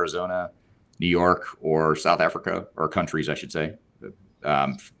 Denver, Arizona, New York, or South Africa, or countries, I should say,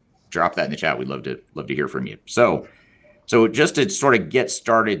 drop that in the chat. We'd love to hear from you. So just to sort of get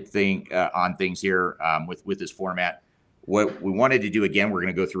started on things here with this format, what we wanted to do, again, we're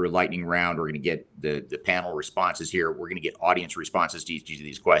going to go through a lightning round. We're going to get the panel responses here. We're going to get audience responses to each of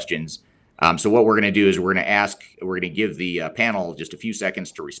these questions. So what we're going to do is we're going to give the panel just a few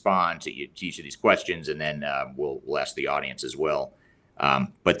seconds to respond to each of these questions, and then we'll ask the audience as well.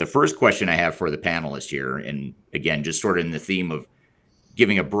 But the first question I have for the panelists here, and again, just sort of in the theme of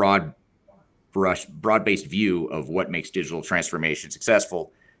giving a broad-based view of what makes digital transformation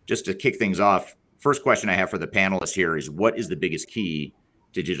successful. Just to kick things off, first question I have for the panelists here is, what is the biggest key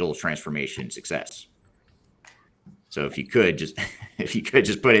to digital transformation success? So if you could just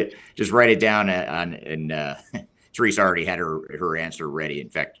write it down and Teresa already had her answer ready. In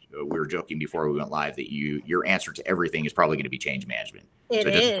fact, we were joking before we went live that your answer to everything is probably going to be change management.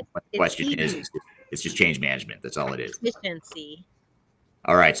 The question is, it's just change management. That's all it is. Efficiency.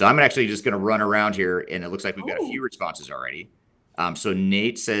 All right, so I'm actually just going to run around here, and it looks like we've got a few responses already. So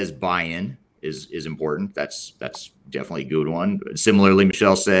Nate says buy-in is important. That's definitely a good one. Similarly,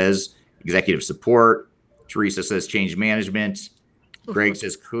 Michelle says executive support. Teresa says change management. Greg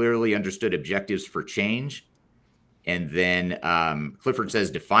says clearly understood objectives for change. And then Clifford says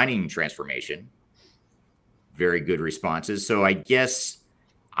defining transformation. Very good responses. So I guess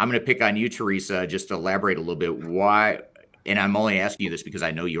I'm going to pick on you, Teresa, just to elaborate a little bit why. And I'm only asking you this because I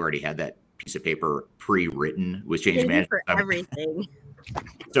know you already had that piece of paper pre-written with change management. For everything.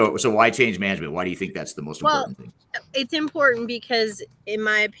 So why change management? Why do you think that's the most important thing? It's important because, in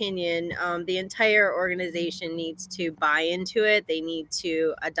my opinion, the entire organization needs to buy into it. They need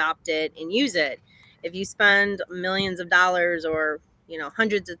to adopt it and use it. If you spend millions of dollars or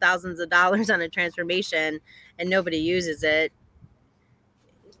hundreds of thousands of dollars on a transformation and nobody uses it,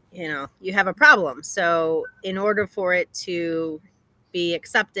 you have a problem. So in order for it to be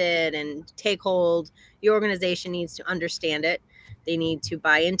accepted and take hold, your organization needs to understand it. They need to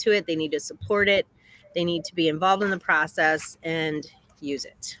buy into it. They need to support it. They need to be involved in the process and use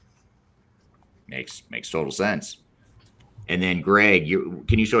it. Makes total sense. And then Greg,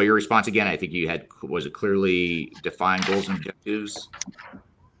 can you show your response again? I think you had, was it clearly defined goals and objectives?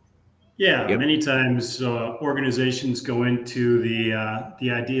 Yeah, yep. Many times organizations go into the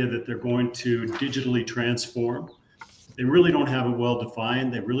idea that they're going to digitally transform. They really don't have it well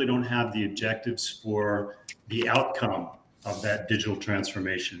defined. They really don't have the objectives for the outcome of that digital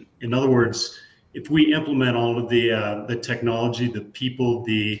transformation. In other words, if we implement all of the technology, the people,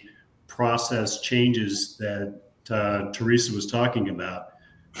 the process changes that Teresa was talking about,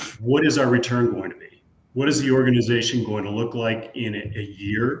 what is our return going to be? What is the organization going to look like in a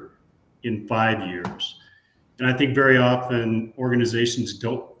year? In 5 years? And I think very often organizations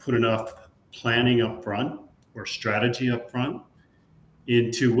don't put enough planning up front or strategy up front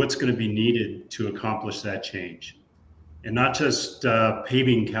into what's going to be needed to accomplish that change. And not just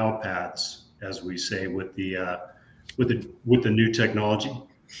paving cow paths, as we say, with the new technology,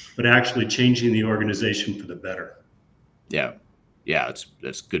 but actually changing the organization for the better. Yeah. Yeah,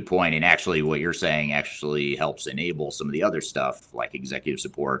 that's a good point. And actually, what you're saying actually helps enable some of the other stuff like executive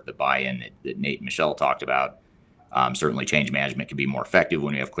support, the buy-in that Nate and Michelle talked about. Certainly, change management can be more effective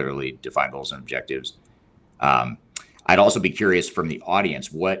when we have clearly defined goals and objectives. I'd also be curious from the audience,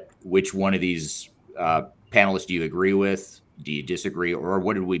 which one of these panelists do you agree with? Do you disagree? Or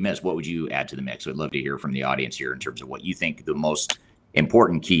what did we miss? What would you add to the mix? I'd love to hear from the audience here in terms of what you think the most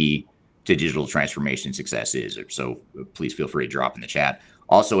important key to digital transformation success is. So please feel free to drop in the chat.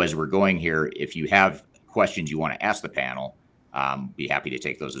 Also, as we're going here, if you have questions you want to ask the panel, be happy to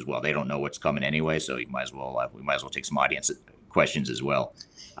take those as well. They don't know what's coming anyway, so we might as well take some audience questions as well.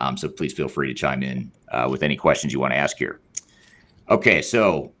 So please feel free to chime in with any questions you want to ask here. Okay,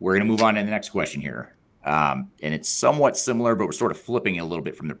 so we're going to move on to the next question here. And it's somewhat similar, but we're sort of flipping it a little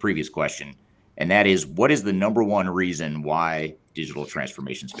bit from the previous question. And that is, what is the number one reason why digital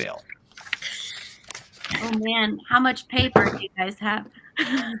transformations fail? Oh man, how much paper do you guys have?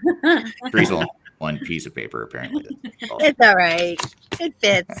 Tree's only one piece of paper, apparently. It's all right. It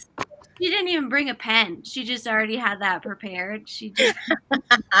fits. She didn't even bring a pen. She just already had that prepared. She just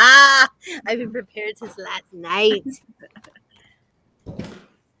I've been prepared since last night. all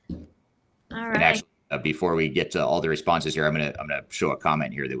And right. actually, before we get to all the responses here, I'm gonna show a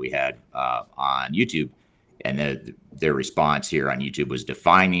comment here that we had on YouTube, and their response here on YouTube was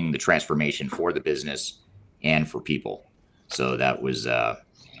defining the transformation for the business and for people. So that was an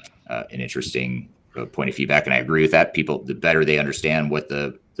interesting point of feedback, and I agree with that. People, the better they understand what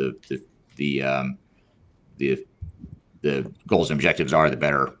the goals and objectives are, the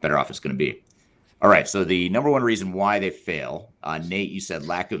better off it's going to be. All right. So the number one reason why they fail, Nate, you said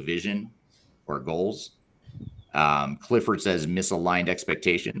lack of vision or goals. Clifford says misaligned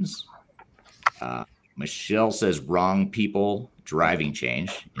expectations. Michelle says wrong people driving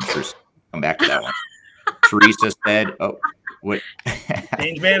change. Interesting. Come back to that one. Teresa said, "Oh, what?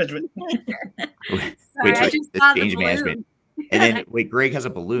 Change management." Wait, change management. And then wait, Greg has a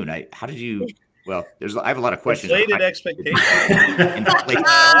balloon. How did you? Well, I have a lot of questions. Inflated expectations.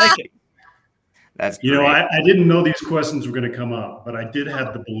 I like it. That's great. I didn't know these questions were going to come up, but I did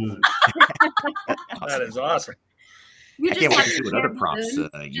have the balloon. That is awesome. You I can't wait to see what other props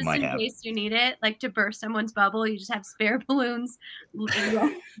you might have. Just in case you need it, like to burst someone's bubble, you just have spare balloons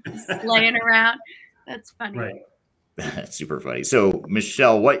laying around. That's funny. Right. That's super funny. So,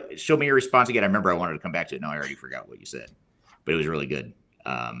 Michelle, show me your response again. I remember I wanted to come back to it. No, I already forgot what you said, but it was really good.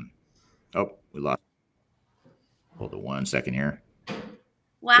 We lost. Hold on 1 second here.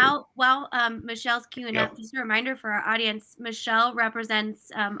 While Michelle's queuing up, just a reminder for our audience, Michelle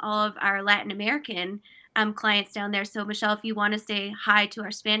represents all of our Latin American clients down there. So Michelle, if you want to say hi to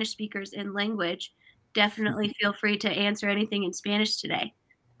our Spanish speakers in language, definitely feel free to answer anything in Spanish today.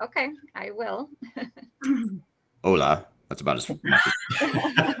 Okay, I will. Hola. That's about as much.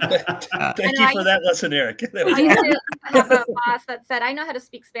 Thank you for that lesson, Eric. I used to have a boss that said, I know how to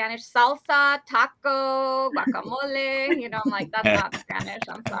speak Spanish. Salsa, taco, guacamole. I'm like, that's not Spanish.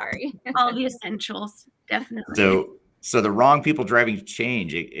 I'm sorry. All the essentials, definitely. So the wrong people driving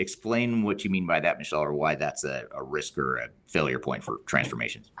change. Explain what you mean by that, Michelle, or why that's a risk or a failure point for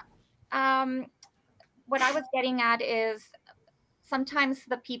transformations. What I was getting at is sometimes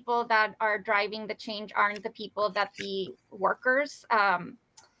the people that are driving the change aren't the people that the workers,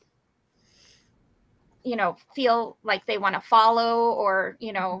 feel like they want to follow or,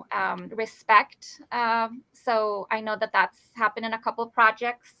 respect. So I know that that's happened in a couple of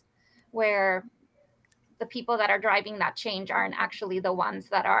projects where the people that are driving that change aren't actually the ones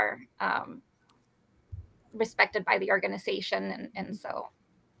that are respected by the organization. And so.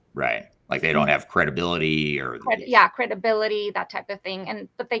 Right. Like they don't have credibility or. Credibility, that type of thing.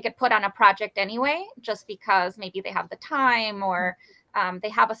 But they get put on a project anyway, just because maybe they have the time or they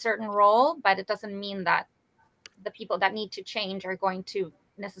have a certain role, but it doesn't mean that the people that need to change are going to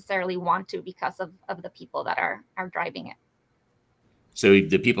necessarily want to because of the people that are driving it. So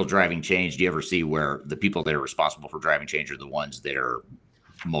the people driving change, do you ever see where the people that are responsible for driving change are the ones that are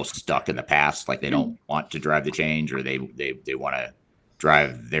most stuck in the past? Like they don't want to drive the change, or they want to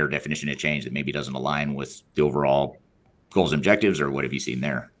drive their definition of change that maybe doesn't align with the overall goals and objectives, or what have you seen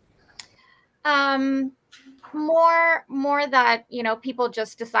there? More that, people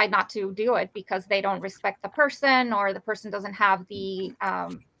just decide not to do it because they don't respect the person, or the person doesn't have the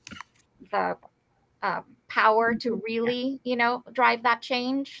power to really, drive that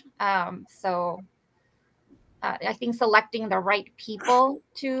change. So I think selecting the right people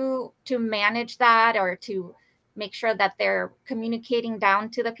to manage that, or to make sure that they're communicating down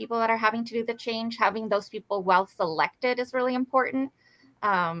to the people that are having to do the change, having those people well selected is really important.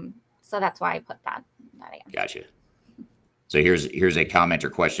 So that's why I put that answer. Gotcha. So here's a comment or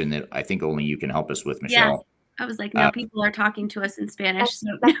question that I think only you can help us with, Michelle. I was like, no, people are talking to us in Spanish. So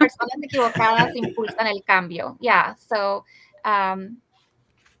Las personas equivocadas impulsan el cambio. Yeah. So,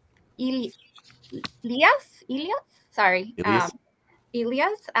 Elias, sorry.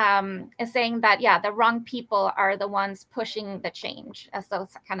 Elias is saying that, the wrong people are the ones pushing the change. So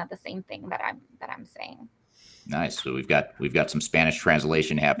it's kind of the same thing that I'm saying. Nice. So we've got some Spanish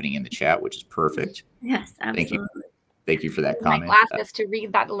translation happening in the chat, which is perfect. Yes, absolutely. Thank you for that comment. My glasses to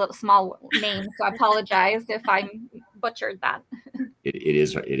read that little small name, so I apologize if I butchered that. It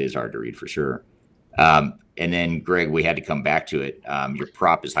is hard to read for sure. And then, Greg, we had to come back to it. Your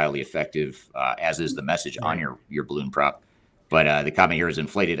prop is highly effective, as is the message on your balloon prop. But the comment here is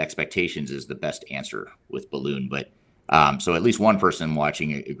inflated expectations is the best answer with balloon. But so at least one person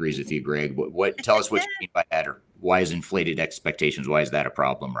watching agrees with you, Greg. Tell us what you mean by that, or why is inflated expectations? Why is that a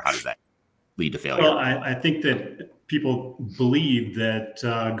problem, or how does that lead to failure? Well, I think that people believe that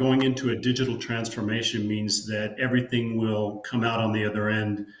going into a digital transformation means that everything will come out on the other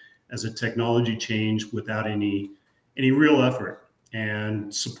end as a technology change without any real effort,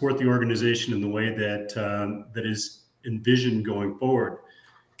 and support the organization in the way that is envisioned going forward.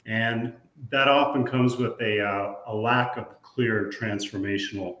 And that often comes with a lack of clear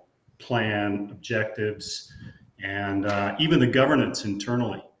transformational plan, objectives, and even the governance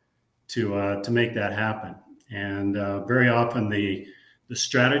internally to make that happen. And very often the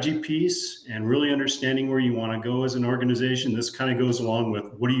strategy piece and really understanding where you want to go as an organization, this kind of goes along with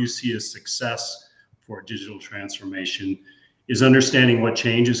what do you see as success for digital transformation, is understanding what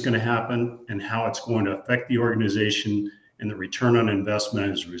change is going to happen and how it's going to affect the organization and the return on investment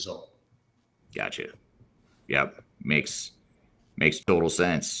as a result. Gotcha. Yep. Makes total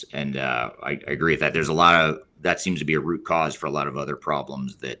sense. And I agree with that. There's a lot of, that seems to be a root cause for a lot of other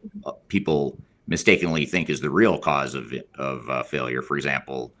problems that people mistakenly think is the real cause of failure. For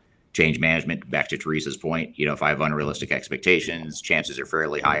example, change management, back to Teresa's point, if I have unrealistic expectations, chances are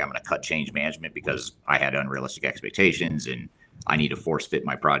fairly high I'm going to cut change management because I had unrealistic expectations and I need to force fit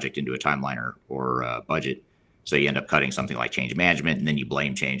my project into a timeline or budget. So you end up cutting something like change management, and then you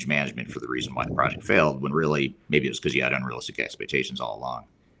blame change management for the reason why the project failed, when really maybe it was because you had unrealistic expectations all along.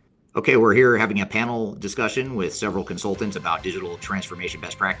 Okay, we're here having a panel discussion with several consultants about digital transformation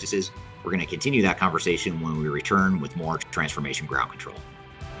best practices. We're going to continue that conversation when we return with more Transformation Ground Control.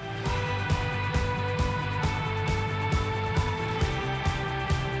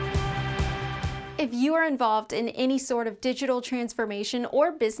 If you are involved in any sort of digital transformation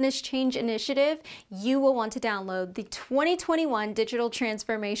or business change initiative, you will want to download the 2021 Digital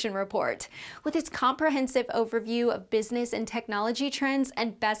Transformation Report. With its comprehensive overview of business and technology trends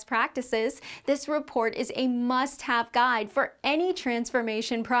and best practices, this report is a must-have guide for any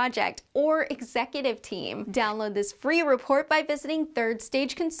transformation project or executive team. Download this free report by visiting Third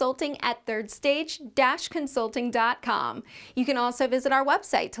Stage Consulting at thirdstage-consulting.com. You can also visit our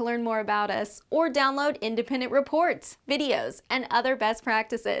website to learn more about us, or download independent reports, videos, and other best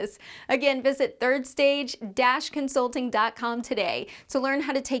practices. Again, visit thirdstage-consulting.com today to learn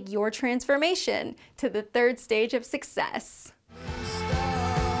how to take your transformation to the third stage of success.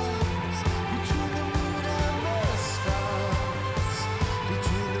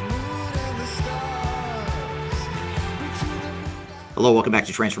 Hello, welcome back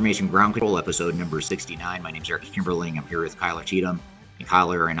to Transformation Ground Control, episode number 69. My name is Eric Kimberling. I'm here with Kyler Cheatham. And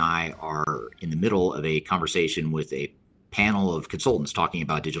Kyler and I are in the middle of a conversation with a panel of consultants talking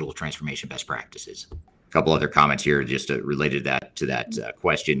about digital transformation best practices. A couple other comments here just related to that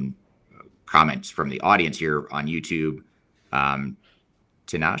question. Comments from the audience here on YouTube. Tanash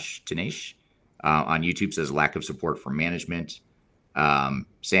on YouTube says lack of support from management.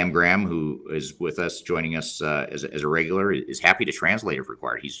 Sam Graham, who is with us, joining us as a regular, is happy to translate if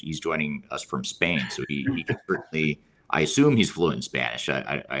required. He's joining us from Spain, so he can certainly. I assume he's fluent in Spanish.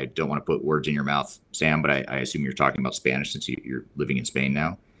 I don't want to put words in your mouth, Sam, but I assume you're talking about Spanish since you're living in Spain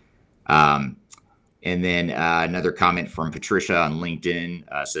now. And then another comment from Patricia on LinkedIn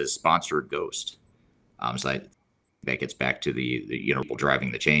says sponsored ghost. So that gets back to the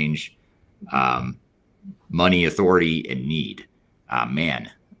driving the change. Money, authority, and need.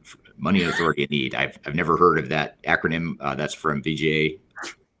 Money, authority, and need. I've never heard of that acronym. That's from Vijay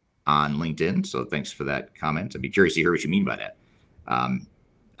on LinkedIn. So thanks for that comment. I'd be curious to hear what you mean by that.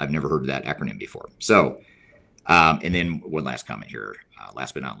 I've never heard of that acronym before. So, and then one last comment here,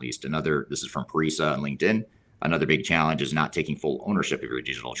 last but not least, this is from Parisa on LinkedIn. Another big challenge is not taking full ownership of your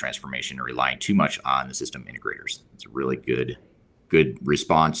digital transformation or relying too much on the system integrators. It's a really good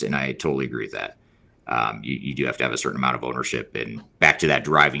response. And I totally agree with that. You do have to have a certain amount of ownership, and back to that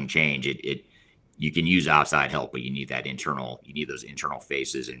driving change. you can use outside help, but you need those internal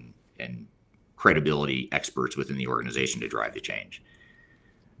faces and credibility experts within the organization to drive the change.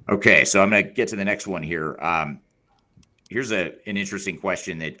 Okay, so I'm going to get to the next one here. Here's an interesting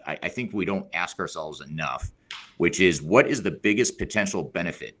question that I think we don't ask ourselves enough, which is, what is the biggest potential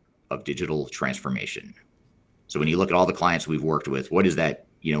benefit of digital transformation? So when you look at all the clients we've worked with, what is that,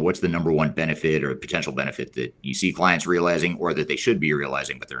 what's the number one benefit or potential benefit that you see clients realizing, or that they should be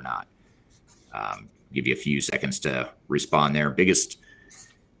realizing, but they're not? Give you a few seconds to respond there. Biggest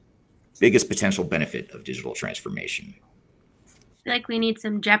potential benefit of digital transformation. I feel like we need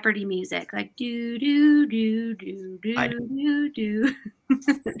some Jeopardy music, like do do do do do do.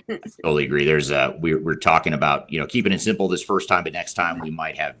 Totally agree. There's we're talking about keeping it simple this first time, but next time we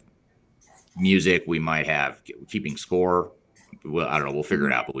might have music. We might have keeping score. Well, I don't know. We'll figure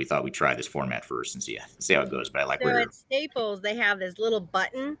it out. But we thought we'd try this format first and see how it goes. But I like where at Staples they have this little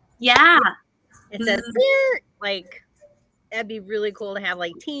button. Yeah, it says like that'd be really cool to have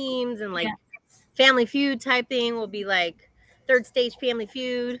like teams and like Family Feud type thing. Will be like Third Stage Family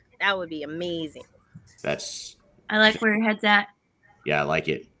Feud. That would be amazing. I like where your head's at. Yeah, I like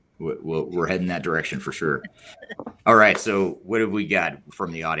it. We're heading that direction for sure. All right. So what have we got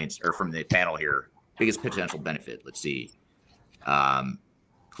from the audience or from the panel here? Biggest potential benefit. Let's see.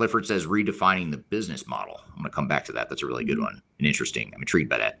 Clifford says redefining the business model. I'm going to come back to that. That's a really good one and interesting. I'm intrigued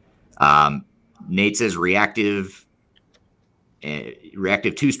by that. Nate says reactive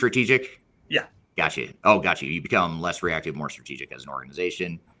to strategic. Yeah. Gotcha. Oh, gotcha. You become less reactive, more strategic as an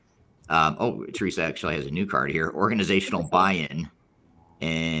organization. Teresa actually has a new card here. Organizational buy-in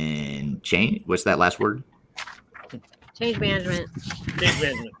and change. What's that last word? Change management.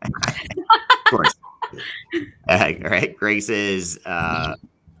 Of course. All right. Greg says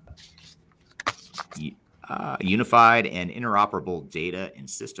unified and interoperable data and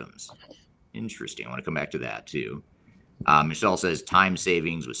systems. Interesting. I want to come back to that too. Michelle says time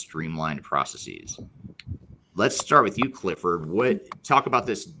savings with streamlined processes. Let's start with you, Clifford. Talk about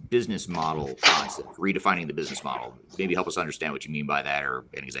this business model concept, redefining the business model. Maybe help us understand what you mean by that, or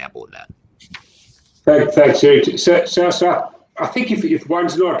an example of that. Thanks, Eric. So I think if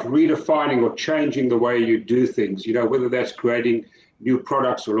one's not redefining or changing the way you do things, whether that's creating new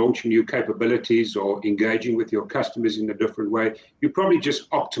products or launching new capabilities or engaging with your customers in a different way, you're probably just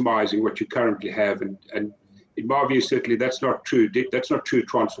optimizing what you currently have. And in my view, certainly that's not true. That's not true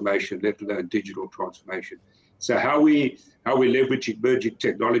transformation, let alone digital transformation. So how we leverage emerging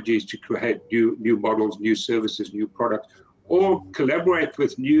technologies to create new models, new services, new products, or collaborate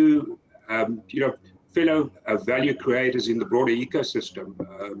with new fellow value creators in the broader ecosystem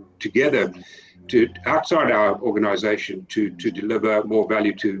together to outside our organization to deliver more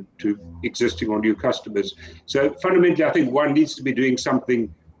value to existing or new customers. So fundamentally, I think one needs to be doing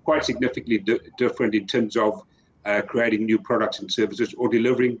something quite significantly different in terms of creating new products and services, or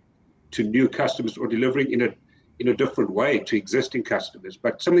delivering to new customers, or delivering in a different way to existing customers.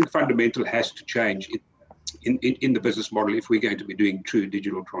 But something fundamental has to change in the business model if we're going to be doing true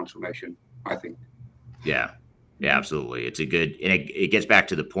digital transformation, I think. Yeah, absolutely. It's and it gets back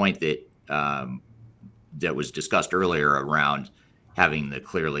to the point that that was discussed earlier around having the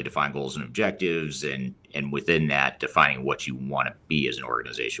clearly defined goals and objectives, and within that, defining what you want to be as an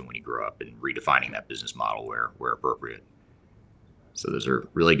organization when you grow up, and redefining that business model where appropriate. So those are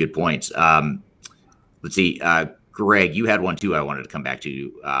really good points. Let's see, Greg, you had one too. I wanted to come back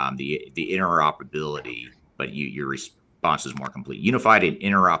to the interoperability, but your response is more complete. Unified and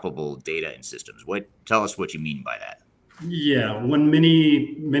interoperable data and systems. Tell us what you mean by that. Yeah, when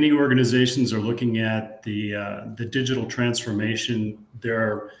many organizations are looking at the digital transformation,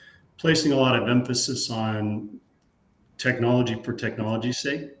 they're placing a lot of emphasis on technology for technology's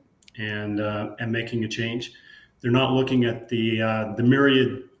sake and making a change. They're not looking at the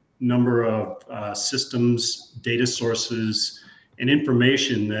myriad number of systems, data sources, and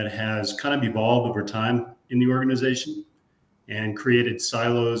information that has kind of evolved over time in the organization and created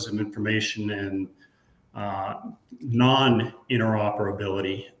silos of information and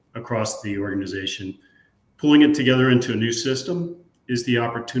non-interoperability across the organization. Pulling it together into a new system is the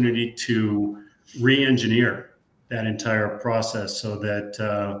opportunity to re-engineer that entire process so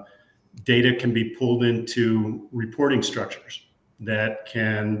that data can be pulled into reporting structures that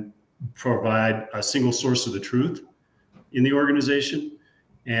can provide a single source of the truth in the organization.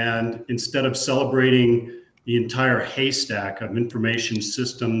 And instead of celebrating the entire haystack of information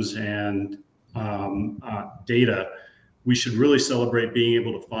systems and data, we should really celebrate being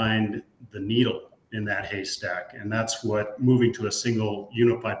able to find the needle in that haystack. And that's what moving to a single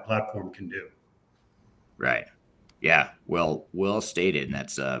unified platform can do. Right. Yeah. Well stated.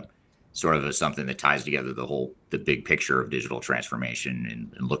 And sort of as something that ties together the big picture of digital transformation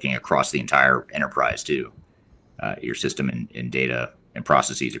and looking across the entire enterprise too, your system and data and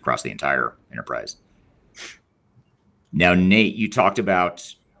processes across the entire enterprise. Now, Nate, you talked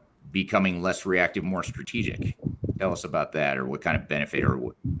about becoming less reactive, more strategic. Tell us about that, or what kind of benefit,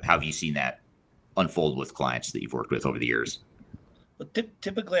 or how have you seen that unfold with clients that you've worked with over the years? Well,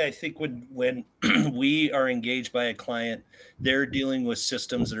 typically, I think when we are engaged by a client, they're dealing with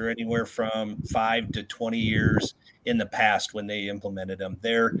systems that are anywhere from 5 to 20 years in the past when they implemented them.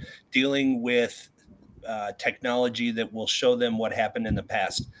 They're dealing with technology that will show them what happened in the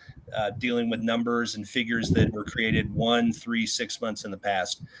past, dealing with numbers and figures that were created 1, 3, 6 months in the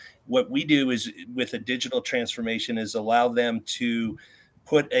past. What we do is with a digital transformation is allow them to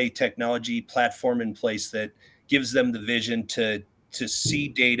put a technology platform in place that gives them the vision to see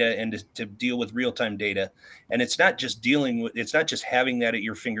data and to deal with real-time data. And it's not just having that at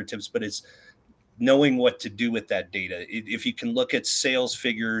your fingertips, but it's knowing what to do with that data. If you can look at sales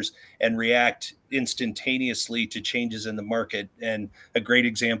figures and react instantaneously to changes in the market. And a great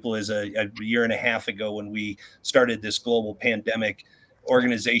example is a year and a half ago when we started this global pandemic,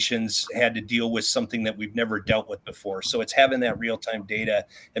 organizations had to deal with something that we've never dealt with before. So it's having that real-time data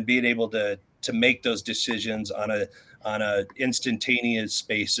and being able to make those decisions on a instantaneous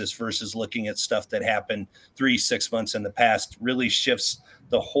basis versus looking at stuff that happened 3-6 months in the past really shifts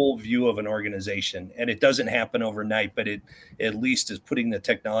the whole view of an organization. And it doesn't happen overnight, but it at least is putting the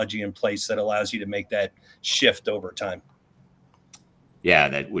technology in place that allows you to make that shift over time.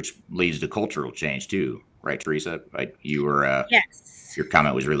 Yeah, which leads to cultural change too, right, Teresa? Right? You were yes. Your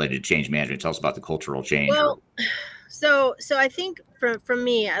comment was related to change management. Tell us about the cultural change. Well, so I think from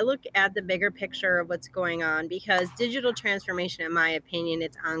me, I look at the bigger picture of what's going on, because digital transformation, in my opinion,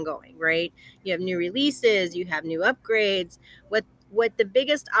 it's ongoing, right? You have new releases, you have new upgrades. What the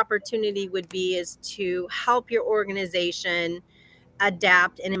biggest opportunity would be is to help your organization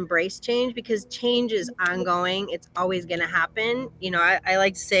adapt and embrace change, because change is ongoing. It's always going to happen. I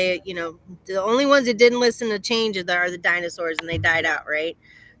like to say, the only ones that didn't listen to change are the dinosaurs, and they died out, right?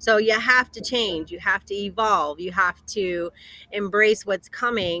 So you have to change, you have to evolve, you have to embrace what's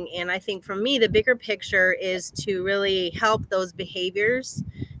coming. And I think for me, the bigger picture is to really help those behaviors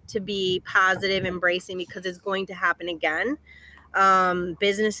to be positive, embracing, because it's going to happen again.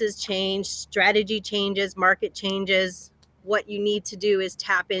 Businesses change, strategy changes, market changes. What you need to do is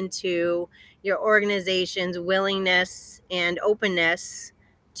tap into your organization's willingness and openness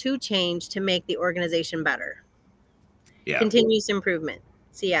to change to make the organization better. Yeah. Continuous improvement.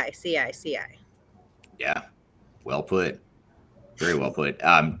 CI. Yeah. Well put. Very well put.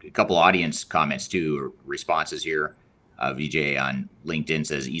 A couple audience comments too, or responses here. VJ on LinkedIn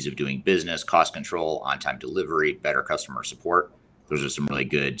says ease of doing business, cost control, on-time delivery, better customer support. Those are some really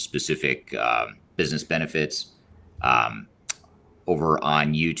good specific business benefits. Over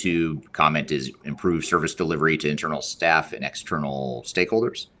on YouTube, comment is improve service delivery to internal staff and external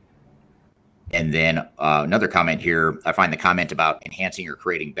stakeholders. And then another comment here, I find the comment about enhancing or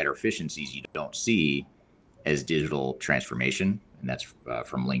creating better efficiencies you don't see as digital transformation, and that's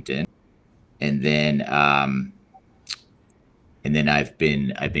from LinkedIn. And then I've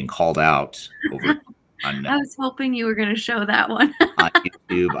been called out over on. I was hoping you were going to show that one. On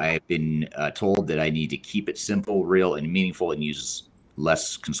YouTube, I have been told that I need to keep it simple, real, and meaningful, and use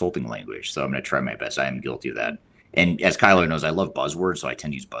less consulting language. So I'm going to try my best. I am guilty of that. And as Kyler knows, I love buzzwords, so I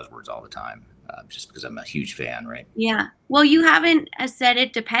tend to use buzzwords all the time, just because I'm a huge fan, right? Yeah. Well, you haven't said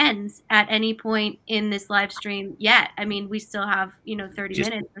it depends at any point in this live stream yet. I mean, we still have 30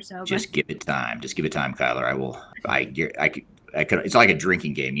 minutes or so. Just give it time. Just give it time, Kyler. I will. I could. It's like a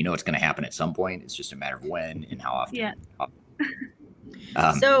drinking game. It's going to happen at some point. It's just a matter of when and how often. Yeah.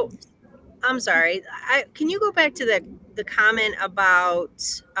 So, I'm sorry. Can you go back to the comment about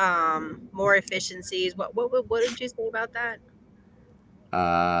more efficiencies? What did you say about that?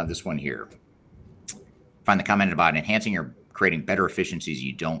 This one here. Find the comment about enhancing or creating better efficiencies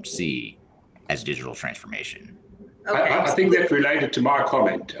you don't see as digital transformation. Okay. I think that's related to my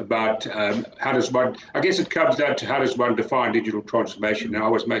comment about how does one, I guess it comes down to how does one define digital transformation. And I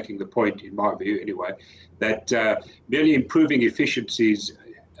was making the point, in my view anyway, that merely improving efficiencies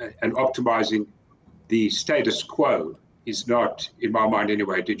and optimizing the status quo is not, in my mind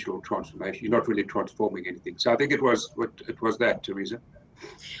anyway, digital transformation. You're not really transforming anything. So I think it was that, Teresa.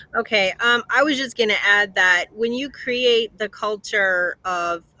 Okay. I was just going to add that when you create the culture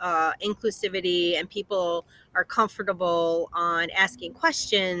of inclusivity and people are comfortable on asking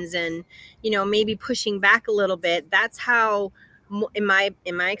questions and, maybe pushing back a little bit, that's how, in my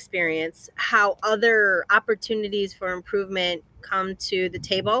experience, how other opportunities for improvement come to the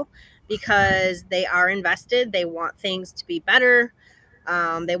table. because they are invested. They want things to be better.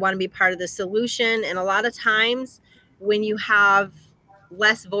 They want to be part of the solution. And a lot of times when you have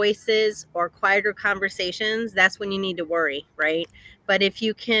less voices or quieter conversations, that's when you need to worry, right? But if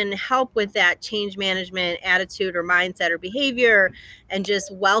you can help with that change management attitude or mindset or behavior and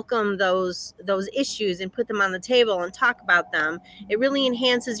just welcome those issues and put them on the table and talk about them, it really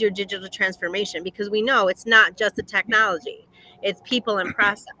enhances your digital transformation, because we know it's not just the technology, it's people and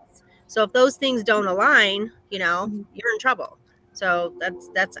process. So if those things don't align, you're in trouble. So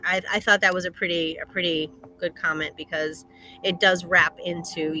I thought that was a pretty good comment, because it does wrap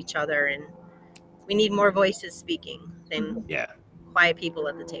into each other, and we need more voices speaking than quiet people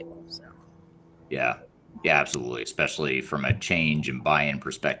at the table. So yeah, absolutely, especially from a change and buy-in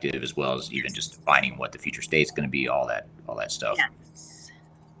perspective, as well as even just defining what the future state's going to be, all that stuff. Yes.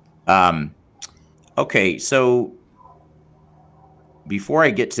 Okay, so before I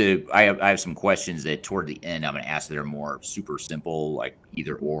get to, I have some questions that toward the end I'm going to ask that are more super simple, like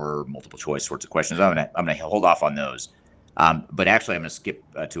either or, multiple choice sorts of questions. I'm going to hold off on those. But actually, I'm going to skip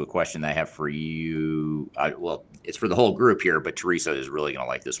to a question that I have for you. Well, it's for the whole group here, but Teresa is really going to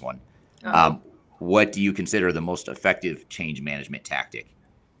like this one. What do you consider the most effective change management tactic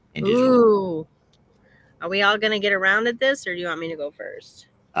in digital? Ooh. Are we all going to get around at this, or do you want me to go first?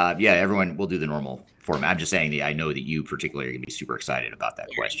 Yeah, everyone will do the normal format. I'm just saying that I know that you particularly are going to be super excited about that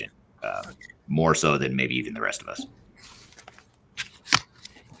question, more so than maybe even the rest of us.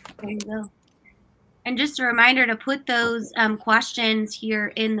 There you go. And just a reminder to put those questions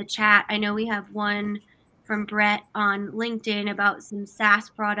here in the chat. I know we have one from Brett on LinkedIn about some SaaS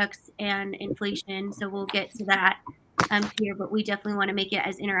products and inflation, so we'll get to that here, but we definitely want to make it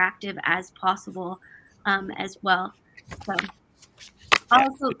as interactive as possible as well. So I'll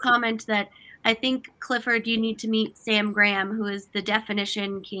also comment that I think, Clifford, you need to meet Sam Graham, who is the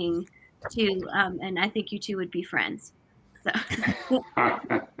definition king, too, and I think you two would be friends. So.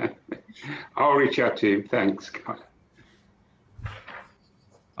 I'll reach out to him. Thanks.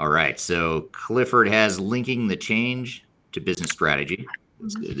 All right. So Clifford has linking the change to business strategy.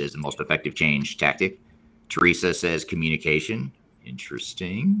 It is the most effective change tactic. Teresa says communication.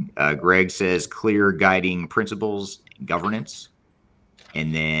 Interesting. Greg says clear guiding principles, governance.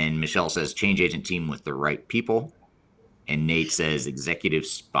 And then Michelle says change agent team with the right people. And Nate says executive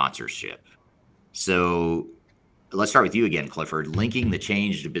sponsorship. So let's start with you again, Clifford. Linking the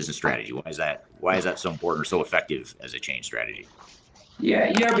change to business strategy. Why is that so important or so effective as a change strategy?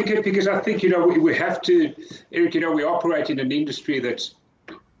 Yeah, because I think, we have to, Eric, we operate in an industry that's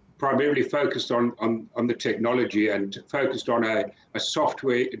primarily focused on the technology and focused on a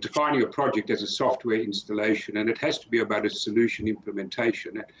software, defining a project as a software installation. And it has to be about a solution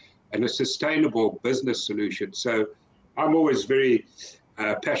implementation and a sustainable business solution. So I'm always very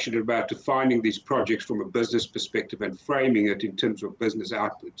passionate about defining these projects from a business perspective and framing it in terms of business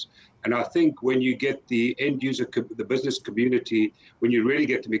outputs. And I think when you get the end user, the business community, when you really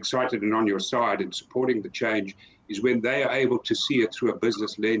get them excited and on your side and supporting the change, is when they are able to see it through a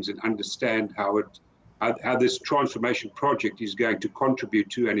business lens and understand how this transformation project is going to contribute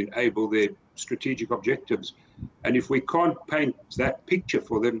to and enable their strategic objectives. And if we can't paint that picture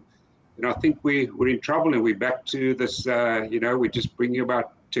for them, then I think we're in trouble, and we're back to this, we're just bringing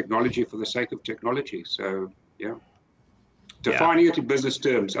about technology for the sake of technology. So, defining it in business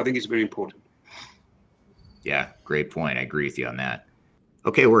terms, I think is very important. Yeah, great point. I agree with you on that.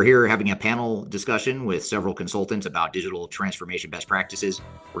 Okay, we're here having a panel discussion with several consultants about digital transformation best practices.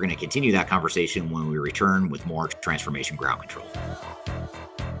 We're going to continue that conversation when we return with more Transformation Ground Control.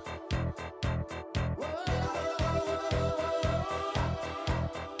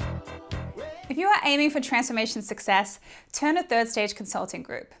 If you are aiming for transformation success, turn to Third Stage Consulting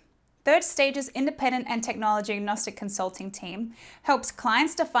Group. Third Stage's independent and technology agnostic consulting team helps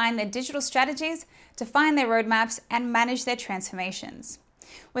clients define their digital strategies, define their roadmaps, and manage their transformations.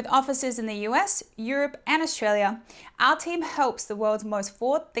 With offices in the US, Europe, and Australia, our team helps the world's most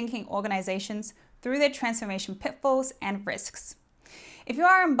forward-thinking organizations through their transformation pitfalls and risks. If you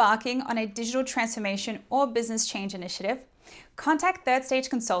are embarking on a digital transformation or business change initiative, contact Third Stage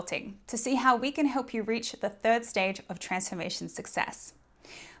Consulting to see how we can help you reach the third stage of transformation success.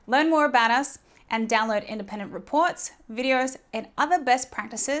 Learn more about us and download independent reports, videos, and other best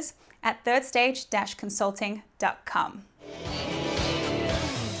practices at thirdstage-consulting.com.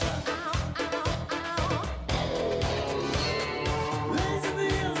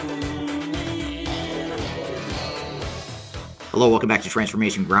 Hello, welcome back to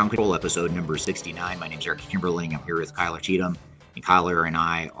Transformation Ground Control, episode number 69. My name is Eric Kimberling. I'm here with Kyler Cheatham, and Kyler and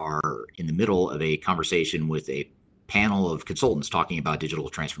I are in the middle of a conversation with a panel of consultants talking about digital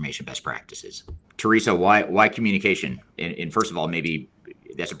transformation best practices. Teresa, why communication? And first of all, maybe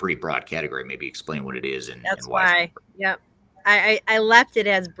that's a pretty broad category. Maybe explain what it is and why. Yep. I left it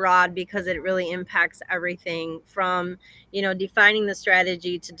as broad because it really impacts everything from, defining the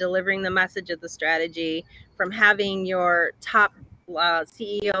strategy to delivering the message of the strategy, from having your top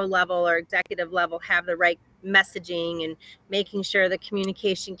CEO level or executive level have the right messaging and making sure the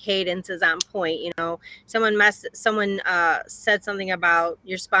communication cadence is on point. Someone said something about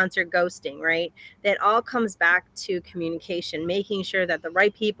your sponsor ghosting, right? That all comes back to communication, making sure that the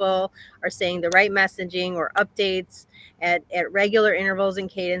right people are saying the right messaging or updates at regular intervals and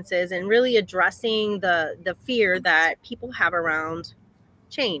cadences, and really addressing the fear that people have around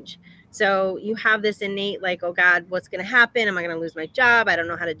change. So you have this innate, like, oh God, what's going to happen? Am I going to lose my job? I don't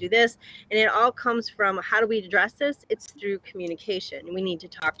know how to do this. And it all comes from, how do we address this? It's through communication. We need to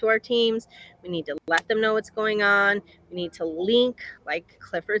talk to our teams. We need to let them know what's going on. We need to link, like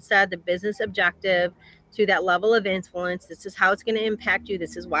Clifford said, the business objective to that level of influence. This is how it's going to impact you.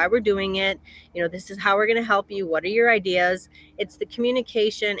 This is why we're doing it. This is how we're going to help you. What are your ideas? It's the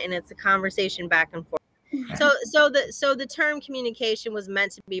communication, and it's the conversation back and forth. So the term communication was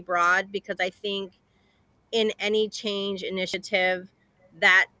meant to be broad, because I think in any change initiative,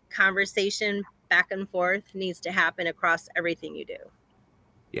 that conversation back and forth needs to happen across everything you do.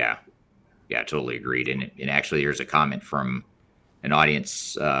 Yeah, totally agreed. And actually, here's a comment from an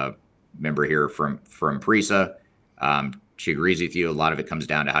audience member here from Prisa. She agrees with you. A lot of it comes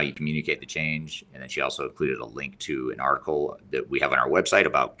down to how you communicate the change. And then she also included a link to an article that we have on our website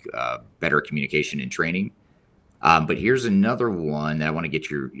about better communication and training. But here's another one that I want to get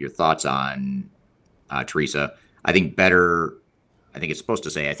your thoughts on, Teresa. I think it's supposed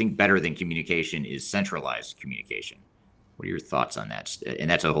to say, I think better than communication is centralized communication. What are your thoughts on that? And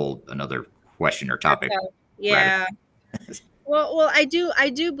that's another question or topic. Yeah. Well, I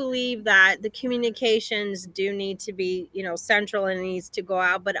do believe that the communications do need to be, central, and it needs to go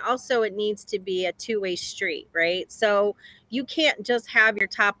out, but also it needs to be a two-way street, right? So you can't just have your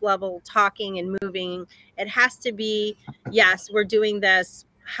top level talking and moving. It has to be, yes, we're doing this.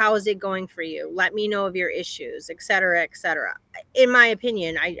 How is it going for you? Let me know of your issues, et cetera, et cetera. In my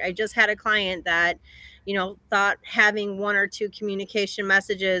opinion, I just had a client that, thought having one or two communication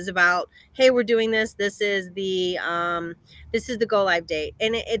messages about, hey, we're doing this. This is the go live date,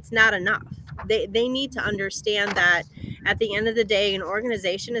 and it's not enough. They need to understand that at the end of the day, an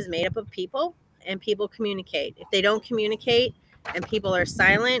organization is made up of people, and people communicate. If they don't communicate and people are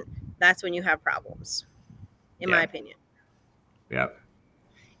silent, that's when you have problems, in my opinion. Yeah.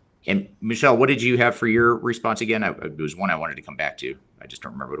 And Michelle, what did you have for your response again? It was one I wanted to come back to. I just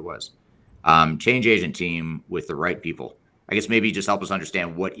don't remember what it was. Change agent team with the right people. I guess maybe just help us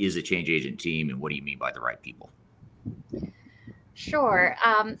understand, what is a change agent team and what do you mean by the right people? Sure.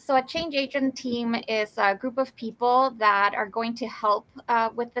 So a change agent team is a group of people that are going to help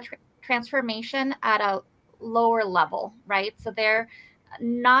with the transformation at a lower level, right? So they're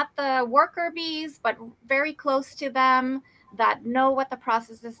not the worker bees, but very close to them, that know what the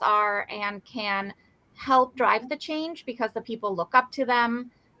processes are and can help drive the change because the people look up to them.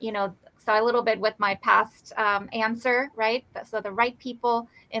 So a little bit with my past answer, right? So the right people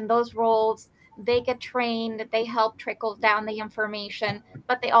in those roles, they get trained, they help trickle down the information,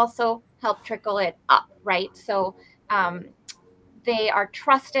 but they also help trickle it up, right? So they are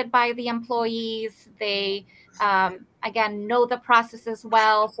trusted by the employees. They, again, know the processes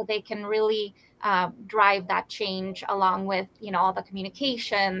well, so they can really drive that change along with, all the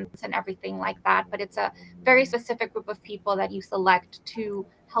communications and everything like that. But it's a very specific group of people that you select to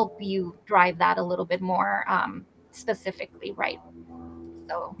help you drive that a little bit more specifically, right?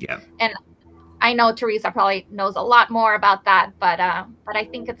 So, yeah. And I know Teresa probably knows a lot more about that, but I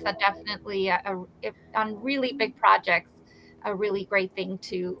think it's definitely on really big projects, a really great thing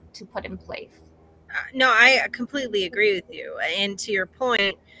to put in place. No, I completely agree with you. And to your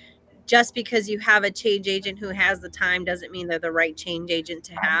point, just because you have a change agent who has the time doesn't mean they're the right change agent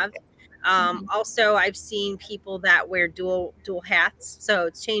to have. Also, I've seen people that wear dual hats. So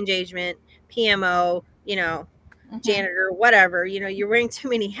it's change agent, PMO, janitor, whatever. You're wearing too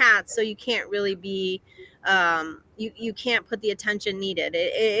many hats, so you can't really be, you can't put the attention needed.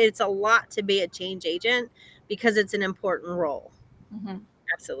 It's a lot to be a change agent because it's an important role. Mm-hmm.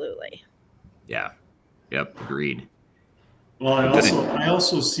 Absolutely. Yeah. Yep. Agreed. Well, I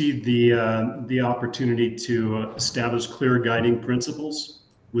also see the opportunity to establish clear guiding principles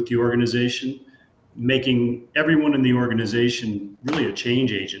with the organization, making everyone in the organization really a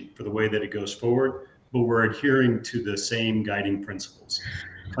change agent for the way that it goes forward. but we're adhering to the same guiding principles.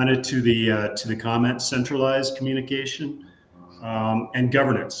 Kind of to the comment, centralized communication and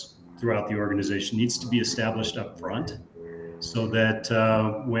governance throughout the organization needs to be established up front, so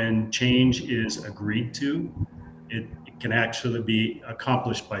that when change is agreed to, it can actually be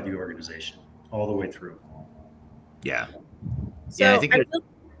accomplished by the organization all the way through. Yeah. So yeah, I think.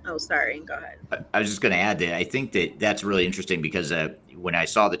 Oh, sorry. Go ahead. I was just going to add that I think that that's really interesting because when I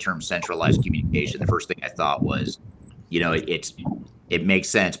saw the term centralized communication, the first thing I thought was, it makes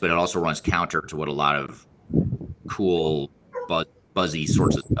sense, but it also runs counter to what a lot of cool, buzzy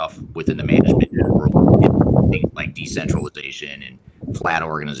sorts of stuff within the management world, things like decentralization and flat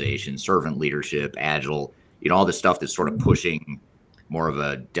organization, servant leadership, agile, all this stuff that's sort of pushing more of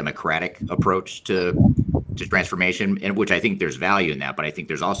a democratic approach to transformation, and which I think there's value in that, but I think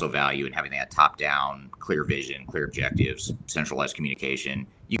there's also value in having that top-down, clear vision, clear objectives, centralized communication.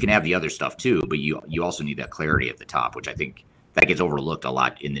 You can have the other stuff too, but you also need that clarity at the top, which I think that gets overlooked a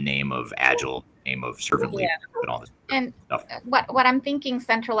lot in the name of agile, name of servant leadership, and all this And stuff. what I'm thinking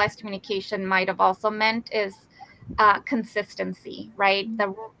centralized communication might have also meant is consistency, right?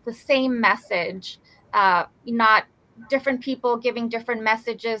 The same message, not different people giving different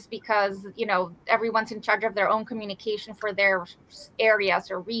messages because everyone's in charge of their own communication for their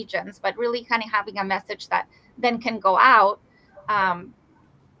areas or regions, but really kind of having a message that then can go out,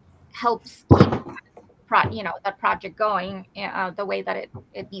 helps keep that project going the way that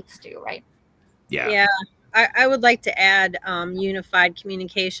it needs to, right? Yeah. I would like to add unified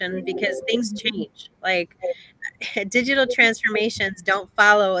communication, because things change. Like, digital transformations don't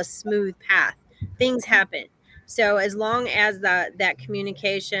follow a smooth path. Things happen. So as long as that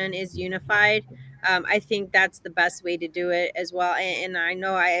communication is unified, I think that's the best way to do it as well. And I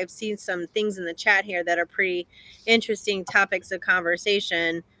know I have seen some things in the chat here that are pretty interesting topics of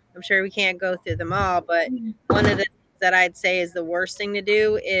conversation. I'm sure we can't go through them all, but one of the things that I'd say is the worst thing to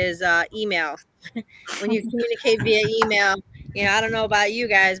do is email. When you communicate via email, I don't know about you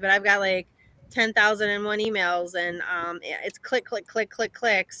guys, but I've got like 10,001 emails, and it's click, click, click, click,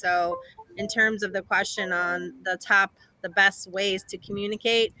 click. So in terms of the question on the best ways to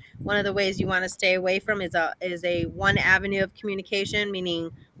communicate, one of the ways you want to stay away from is a one avenue of communication, meaning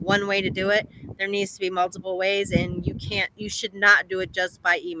one way to do it. There needs to be multiple ways, and you should not do it just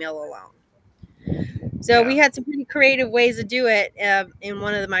by email alone. So we had some pretty creative ways to do it in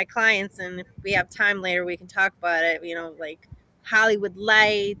one of my clients, and if we have time later, we can talk about it. Like Hollywood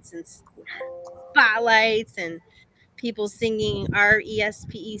lights and spotlights and people singing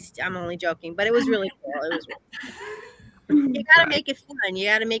RESPE. I'm only joking, but it was really cool. It was you got to make it fun. You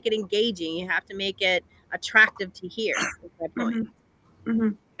got to make it engaging. You have to make it attractive to hear. That's my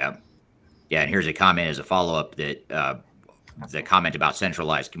point. Yeah. And here's a comment as a follow-up that the comment about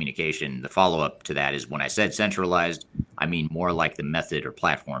centralized communication, the follow-up to that is, when I said centralized, I mean more like the method or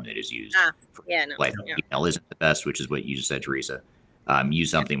platform that is used. Email isn't the best, which is what you just said, Teresa.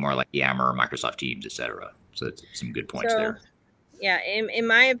 Use something more like Yammer or Microsoft Teams, etc. So it's some good points there. Yeah, in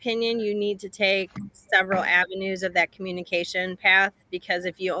my opinion, you need to take several avenues of that communication path, because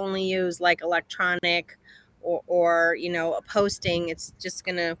if you only use like electronic or a posting, it's just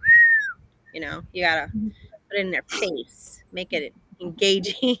gonna, you gotta put it in their face, make it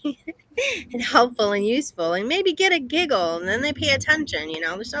engaging and helpful and useful, and maybe get a giggle, and then they pay attention.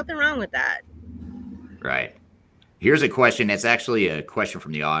 There's nothing wrong with that. Right. Here's a question. It's actually a question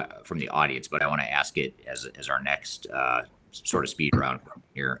from the audience, but I want to ask it as our next sort of speed round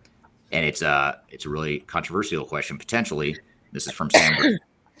here, and it's a really controversial question potentially. This is from Sam.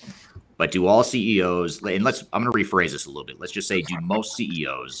 But do all CEOs, and I'm going to rephrase this a little bit. Let's just say, do most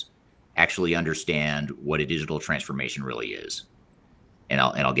CEOs actually understand what a digital transformation really is? And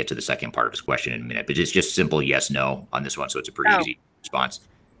I'll get to the second part of his question in a minute, but it's just simple yes, no on this one. So it's a pretty easy response.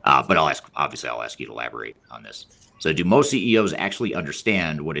 But I'll ask you to elaborate on this. So do most CEOs actually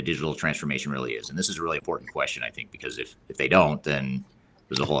understand what a digital transformation really is? And this is a really important question, I think, because if they don't, then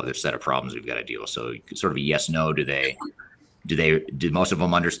there's a whole other set of problems we've got to deal with. So sort of a yes, no, do most of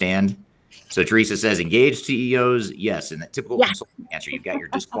them understand? So Teresa says engaged CEOs, yes. And the typical consulting answer, you've got your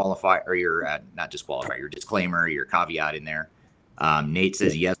disqualifier, or your not disqualifier, your disclaimer, your caveat in there. Nate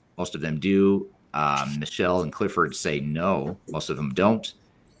says yes, most of them do. Michelle and Clifford say no, most of them don't.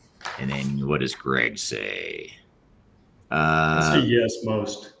 And then what does Greg say? I say yes,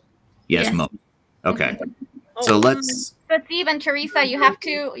 most. Yes, most. Okay. So let's. But Steve and Teresa, you have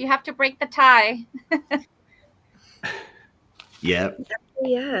to break the tie. Yeah.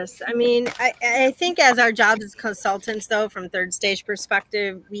 Yes. I mean, I think as our jobs as consultants, though, from Third Stage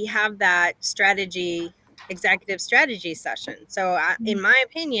perspective, we have that executive strategy session. So in my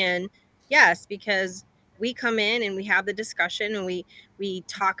opinion, Yes, because we come in and we have the discussion and we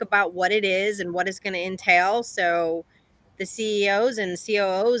talk about what it is and what it's going to entail. So the CEOs and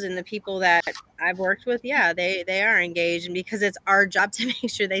COOs and the people that I've worked with, yeah, they are engaged, and because it's our job to make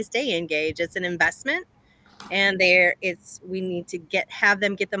sure they stay engaged. It's an investment, and we need to have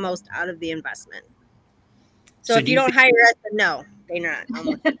them get the most out of the investment. So if you don't hire us, then no, they're not.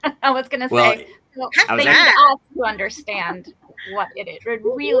 I was going to say, well, they need us to understand what it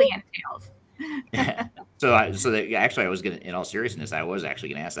really entails. Actually, I was going to, in all seriousness, I was actually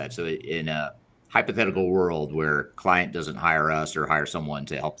going to ask that. So in a hypothetical world where client doesn't hire us or hire someone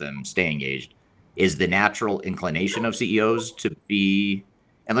to help them stay engaged, is the natural inclination of CEOs to be,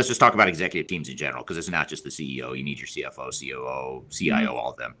 and let's just talk about executive teams in general, because it's not just the CEO. You need your CFO, COO, CIO,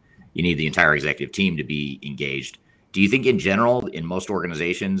 all of them. You need the entire executive team to be engaged. Do you think in general, in most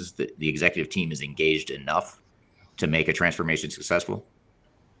organizations, the executive team is engaged enough to make a transformation successful?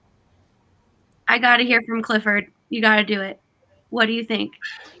 I got to hear from Clifford. You got to do it. What do you think?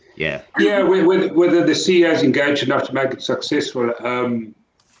 Yeah. Yeah, whether the CEO is engaged enough to make it successful,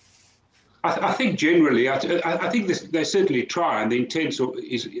 I think generally, I think they certainly try, and the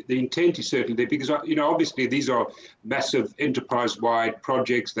intent is certainly there, because obviously these are massive enterprise-wide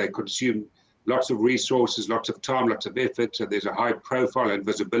projects. They consume lots of resources, lots of time, lots of effort. So there's a high profile and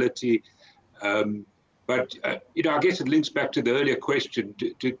visibility. But I guess it links back to the earlier question: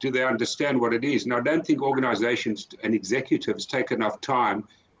 do they understand what it is? And I don't think organizations and executives take enough time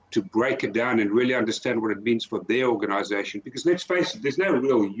to break it down and really understand what it means for their organization. Because let's face it, there's no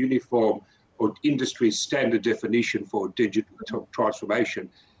real uniform or industry standard definition for digital transformation.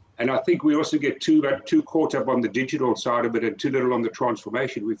 And I think we also get too caught up on the digital side of it and too little on the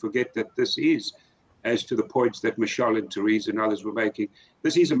transformation. We forget that this is, as to the points that Michelle and Therese and others were making,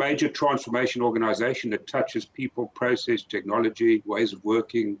 this is a major transformation organization that touches people, process, technology, ways of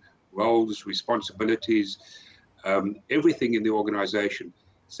working, roles, responsibilities, everything in the organization.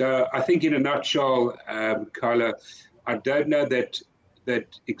 So I think in a nutshell, Carla, I don't know that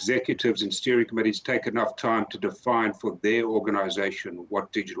executives and steering committees take enough time to define for their organization what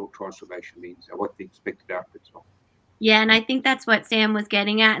digital transformation means and what the expected outputs are. Yeah, and I think that's what Sam was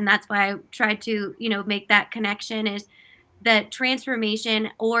getting at, and that's why I tried to, make that connection, is that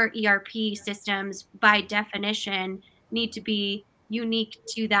transformation or ERP systems by definition need to be unique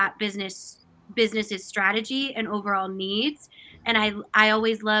to that business's strategy and overall needs. And I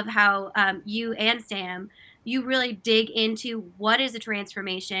always love how you and Sam, you really dig into what is a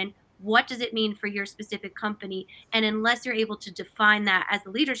transformation, what does it mean for your specific company, and unless you're able to define that as a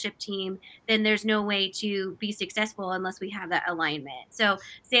leadership team, then there's no way to be successful unless we have that alignment. So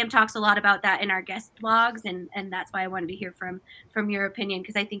Sam talks a lot about that in our guest blogs, and that's why I wanted to hear from your opinion,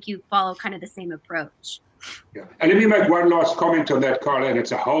 because I think you follow kind of the same approach. Yeah. And let me make one last comment on that, Carla, and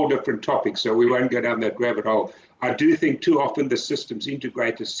it's a whole different topic, so we won't go down that rabbit hole. I do think too often the systems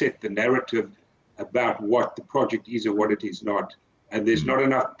integrators set the narrative about what the project is or what it is not, and there's not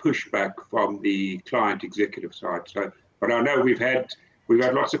enough pushback from the client executive side. So, but I know we've had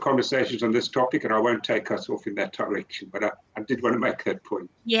lots of conversations on this topic, and I won't take us off in that direction, but I did want to make that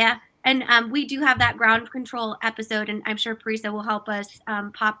point. Yeah. And we do have that ground control episode, and I'm sure Parisa will help us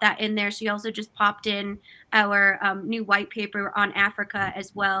pop that in there. She also just popped in our new white paper on Africa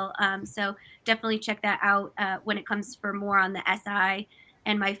as well. So definitely check that out when it comes for more on the SI.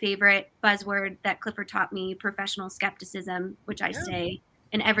 And my favorite buzzword that Clifford taught me, professional skepticism, which I say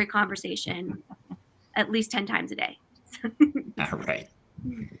in every conversation at least 10 times a day. All right.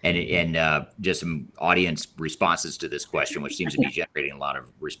 And just some audience responses to this question, which seems to be generating a lot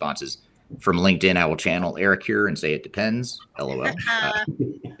of responses. From LinkedIn, I will channel Eric here and say it depends. LOL.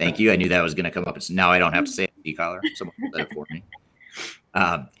 Thank you. I knew that was going to come up. Now I don't have to say it, Collar. Someone said it for me.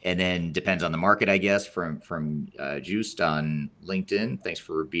 And then depends on the market, I guess, from Juiced on LinkedIn. Thanks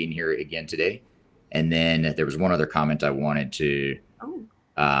for being here again today. And then there was one other comment I wanted to.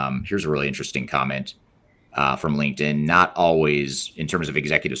 Here's a really interesting comment. From LinkedIn, not always, in terms of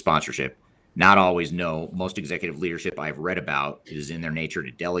executive sponsorship, not always no. Most executive leadership I've read about is in their nature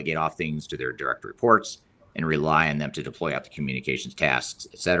to delegate off things to their direct reports and rely on them to deploy out the communications tasks,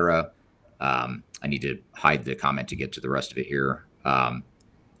 etc. I need to hide the comment to get to the rest of it here.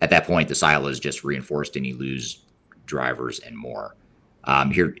 At that point, the silo is just reinforced and you lose drivers and more.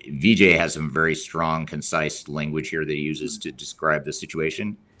 Here, VJ has some very strong, concise language here that he uses to describe the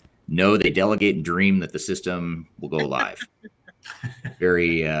situation. No, they delegate and dream that the system will go live.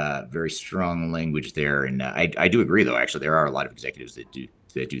 Very, very strong language there. And I do agree, though. Actually, there are a lot of executives that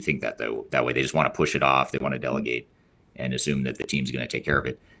do think that way. They just want to push it off. They want to delegate and assume that the team's going to take care of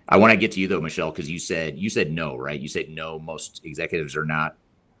it. I want to get to you, though, Michelle, because you said no, right? You said no. Most executives are not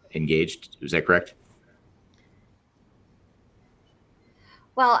engaged. Is that correct?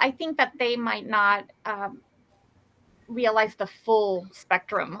 Well, I think that they might not realize the full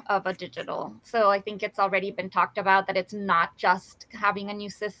spectrum of a digital. So I think it's already been talked about that it's not just having a new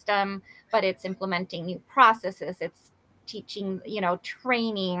system, but it's implementing new processes. It's teaching,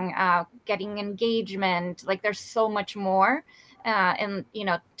 training, getting engagement. Like there's so much more. And,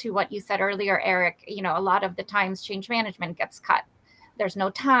 to what you said earlier, Eric, a lot of the times change management gets cut. There's no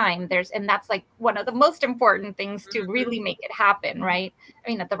time. And that's like one of the most important things to really make it happen, right? I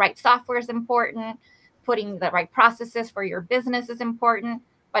mean, the right software is important. Putting the right processes for your business is important.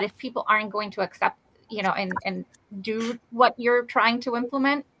 But if people aren't going to accept, and do what you're trying to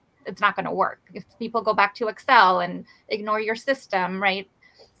implement, it's not going to work. If people go back to Excel and ignore your system, right?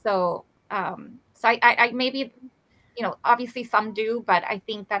 So, I maybe, obviously some do, but I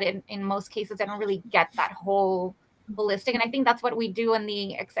think that in most cases, they don't really get that whole holistic. And I think that's what we do in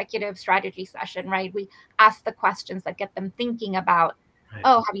the executive strategy session, right? We ask the questions that get them thinking about, right.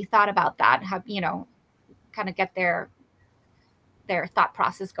 Oh, have you thought about that? Have, kind of get their thought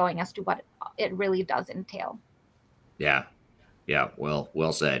process going as to what it really does entail. Yeah.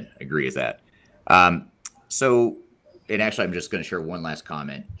 Well said. Agree with that. So, and actually, I'm just going to share one last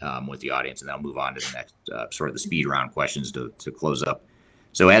comment with the audience, and then I'll move on to the next sort of the speed round questions to close up.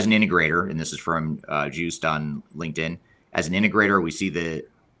 So, as an integrator, and this is from Juiced on LinkedIn, as an integrator,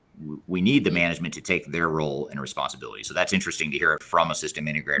 we need the management to take their role and responsibility. So that's interesting to hear it from a system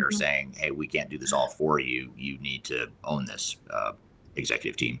integrator saying, hey, we can't do this all for you. You need to own this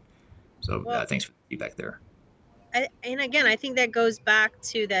executive team. So thanks for the feedback there. And again, I think that goes back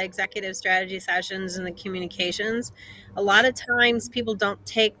to the executive strategy sessions and the communications. A lot of times people don't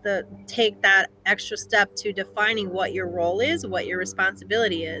take that extra step to defining what your role is, what your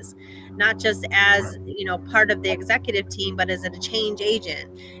responsibility is, not just as, part of the executive team, but as a change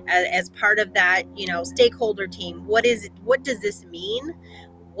agent, as part of that, stakeholder team. What does this mean?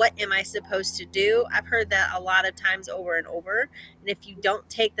 What am I supposed to do? I've heard that a lot of times over and over. And if you don't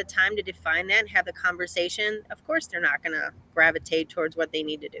take the time to define that and have the conversation, of course, they're not going to gravitate towards what they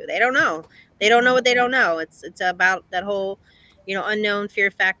need to do. They don't know. They don't know what they don't know. It's about that whole, unknown,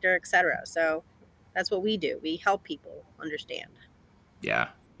 fear factor, etc. So that's what we do. We help people understand. Yeah,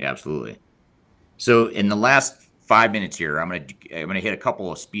 absolutely. So in the last 5 minutes here, I'm gonna hit a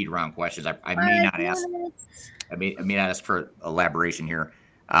couple of speed round questions. I may not ask. I may not ask for elaboration here.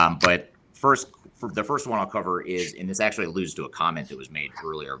 But the first one I'll cover is, and this actually alludes to a comment that was made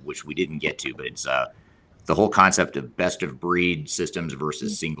earlier, which we didn't get to, but it's the whole concept of best of breed systems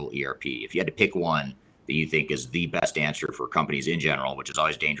versus single ERP. If you had to pick one that you think is the best answer for companies in general, which is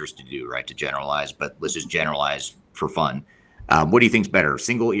always dangerous to do, right? To generalize, but let's just generalize for fun. What do you think is better,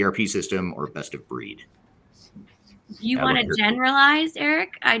 single ERP system or best of breed? You want to generalize,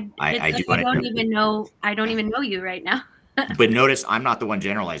 Eric? I do. I don't even know you right now. But notice I'm not the one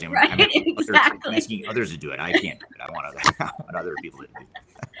generalizing. Right, exactly. I'm asking others to do it. I can't do it. I want other people to do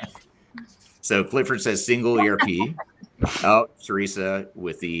it. So Clifford says single ERP. Oh, Teresa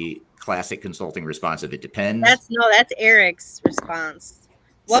with the classic consulting response of it depends. That's Eric's response.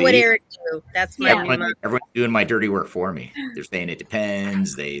 What would Eric do? That's my everyone's doing my dirty work for me. They're saying it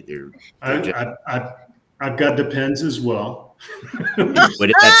depends. I've got depends as well. What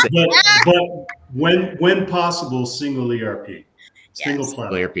did that say? But when possible, single ERP, single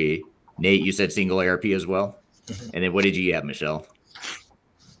platform. ERP. Nate, you said single ERP as well. And then what did you have, Michelle?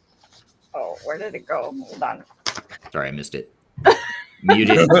 Oh, where did it go? Hold on. Sorry, I missed it.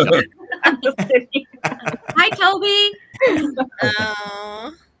 Muted. I'm just kidding. Hi, Toby.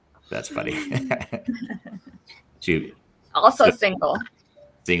 Oh. That's funny. Also single.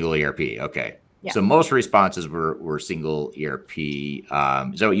 Single ERP. Okay. Yeah. So most responses were single ERP. Is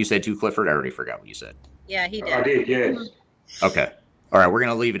that what you said too, Clifford? I already forgot what you said. Yeah, he did. I did, yes. Okay. All right. We're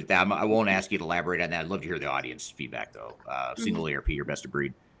going to leave it at that. I won't ask you to elaborate on that. I'd love to hear the audience feedback, though. Single ERP, your best of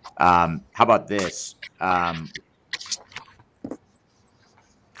breed. How about this?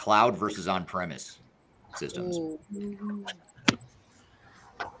 Cloud versus on-premise systems.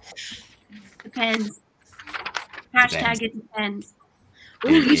 Depends. Hashtag it depends. Ooh,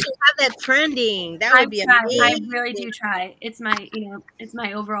 you should have that trending. That would be amazing. I really do try. It's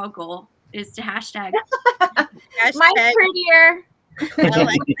my overall goal is to hashtag. Mine's prettier. I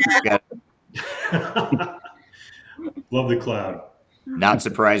like that. Love the cloud. Not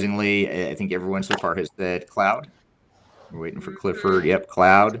surprisingly, I think everyone so far has said cloud. We're waiting for Clifford. Yep,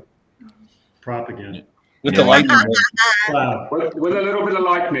 cloud. Prop again. With the lightning. Cloud. With a little bit of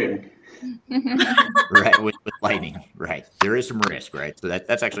lightning. Right, with lightning. Right. There is some risk, right? So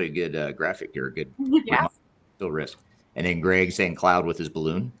that's actually a good graphic here. Good. Yeah. Still risk. And then Greg saying cloud with his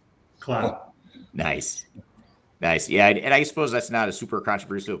balloon. Cloud. Nice. Yeah, and I suppose that's not a super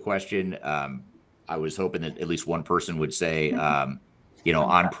controversial question. I was hoping that at least one person would say,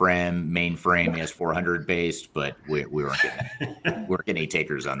 on-prem mainframe AS400 based, but we weren't getting any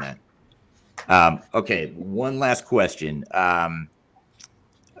takers on that. Okay, one last question.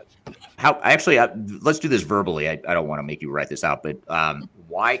 Let's do this verbally. I don't want to make you write this out, but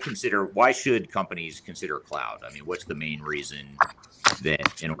why should companies consider cloud? I mean, what's the main reason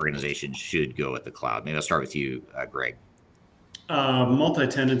that an organization should go with the cloud? Maybe I'll start with you, Greg.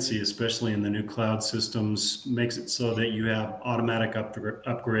 Multi-tenancy, especially in the new cloud systems, makes it so that you have automatic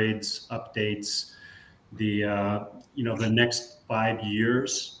upgrades, updates. The next 5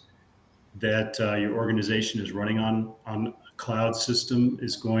 years that your organization is running on a cloud system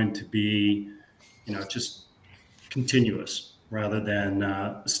is going to be, just continuous rather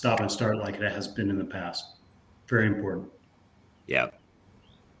than stop and start like it has been in the past. Very important. Yeah,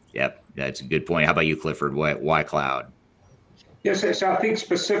 that's a good point. How about you, Clifford? Why cloud? Yes, so I think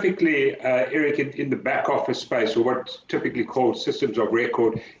specifically, Eric, in the back office space, or what's typically called systems of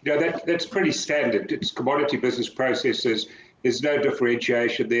record, that's pretty standard. It's commodity business processes. There's no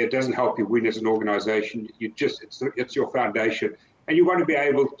differentiation there. It doesn't help you win as an organization. It's your foundation, and you want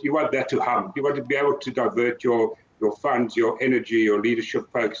that to hum. You want to be able to divert your funds, your energy, your leadership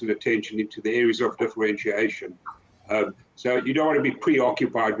focus and attention into the areas of differentiation. So you don't want to be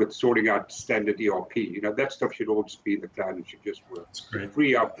preoccupied with sorting out standard ERP. That stuff should all just be in the cloud and should just work.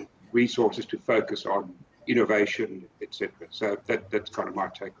 Free up resources to focus on innovation, etc. So that's kind of my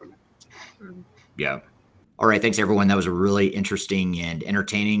take on it. Yeah. All right. Thanks, everyone. That was a really interesting and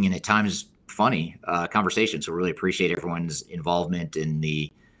entertaining and at times funny conversation. So really appreciate everyone's involvement in the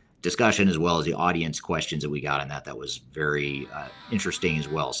discussion as well as the audience questions that we got on that. That was very interesting as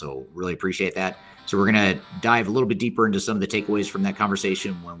well. So really appreciate that. So we're going to dive a little bit deeper into some of the takeaways from that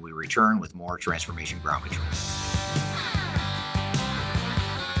conversation when we return with more Transformation Ground Control.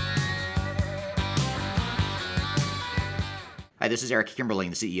 Hi, this is Eric Kimberling,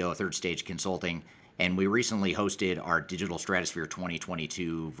 the CEO of Third Stage Consulting, and we recently hosted our Digital Stratosphere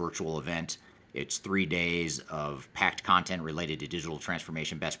 2022 virtual event. It's 3 days of packed content related to digital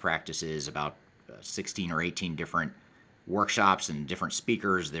transformation best practices, about 16 or 18 different workshops and different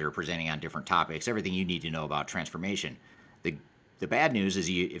speakers that are presenting on different topics, everything you need to know about transformation. The bad news is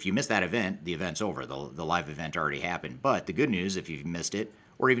if you miss that event, the event's over. The live event already happened. But the good news, if you've missed it,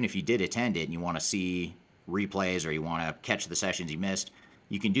 or even if you did attend it and you want to see replays or you want to catch the sessions you missed,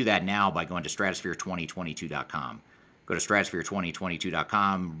 you can do that now by going to stratosphere2022.com. Go to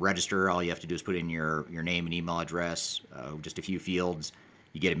stratosphere2022.com, register. All you have to do is put in your name and email address, just a few fields.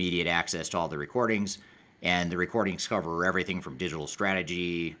 You get immediate access to all the recordings. And the recordings cover everything from digital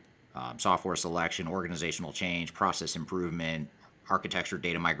strategy, software selection, organizational change, process improvement, architecture,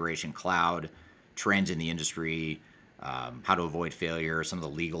 data migration, cloud, trends in the industry, how to avoid failure, some of the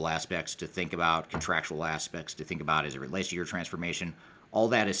legal aspects to think about, contractual aspects to think about as it relates to your transformation. All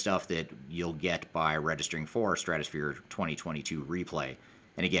that is stuff that you'll get by registering for Stratosphere 2022 replay.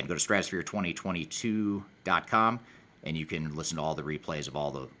 And again, go to stratosphere2022.com and you can listen to all the replays of all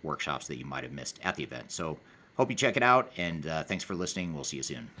the workshops that you might have missed at the event. So hope you check it out, and thanks for listening. We'll see you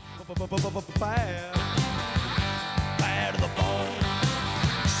soon. Bad to the bone.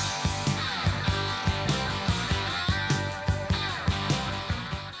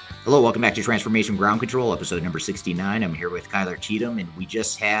 Hello, welcome back to Transformation Ground Control, episode number 69. I'm here with Kyler Cheatham, and we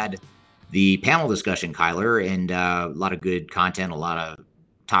just had the panel discussion, Kyler, and a lot of good content, a lot of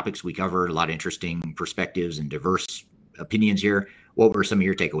topics we covered, a lot of interesting perspectives and diverse opinions here. What were some of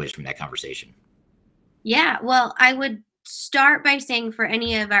your takeaways from that conversation? Yeah, well, I would start by saying for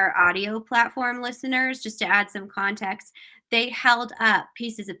any of our audio platform listeners, just to add some context, they held up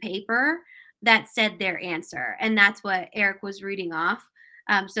pieces of paper that said their answer, and that's what Eric was reading off.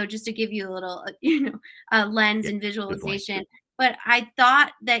 So just to give you a little, lens and visualization. But I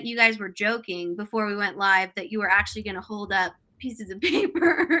thought that you guys were joking before we went live that you were actually going to hold up pieces of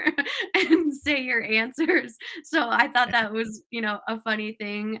paper and say your answers. So I thought that was, a funny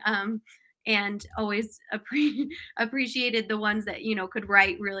thing. And always appreciated the ones that, could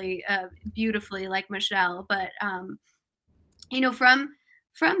write really beautifully like Michelle. But,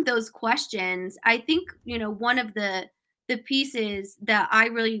 from those questions, I think, one of the pieces that I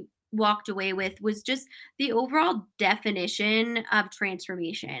really walked away with was just the overall definition of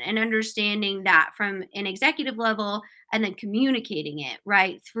transformation and understanding that from an executive level and then communicating it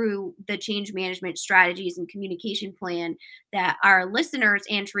right through the change management strategies and communication plan that our listeners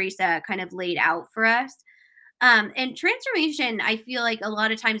and Teresa kind of laid out for us. And transformation, I feel like a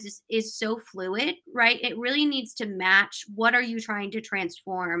lot of times is so fluid, right? It really needs to match what are you trying to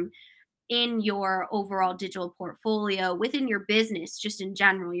transform in your overall digital portfolio, within your business, just in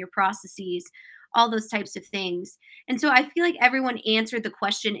general, your processes, all those types of things. And so I feel like everyone answered the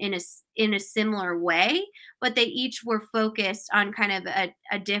question in a similar way, but they each were focused on kind of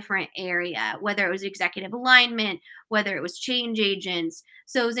a different area, whether it was executive alignment, whether it was change agents.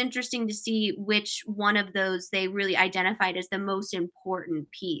 So it was interesting to see which one of those they really identified as the most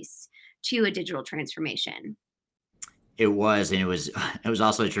important piece to a digital transformation. It was, and it was it was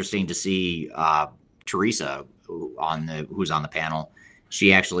also interesting to see Teresa who's on the panel.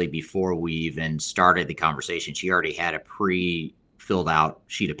 She actually, before we even started the conversation, she already had a pre-filled out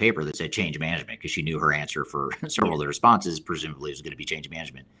sheet of paper that said change management, because she knew her answer for several of the responses presumably was going to be change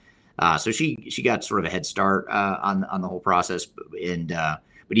management. So she got sort of a head start on the whole process, and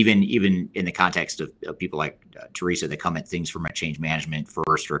but even in the context of people like Teresa that come at things from a change management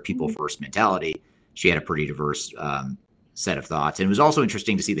first or a people first mentality, she had a pretty diverse set of thoughts. And it was also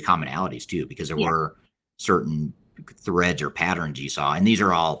interesting to see the commonalities too, because there were certain threads or patterns you saw. And these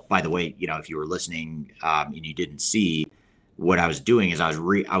are all, by the way, if you were listening and you didn't see, what I was doing is I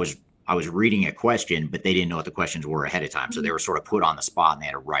was reading a question, but they didn't know what the questions were ahead of time. So they were sort of put on the spot and they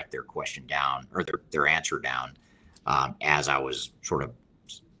had to write their question down, or their answer down, as I was sort of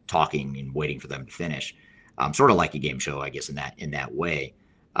talking and waiting for them to finish. Sort of like a game show, I guess, in that way.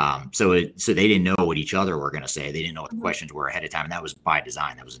 So they didn't know what each other were going to say. They didn't know what the questions were ahead of time. And that was by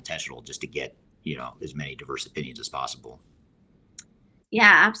design. That was intentional, just to get, as many diverse opinions as possible.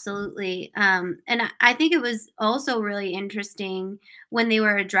 Yeah, absolutely. And I think it was also really interesting when they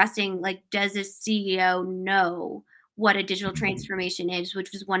were addressing, like, does a CEO know what a digital transformation is,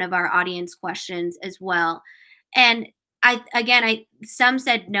 which was one of our audience questions as well. And some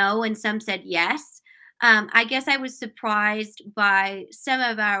said no and some said yes. I guess I was surprised by some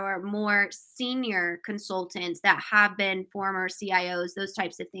of our more senior consultants that have been former CIOs, those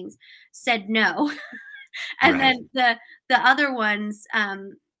types of things, said no. And Right. then the other ones,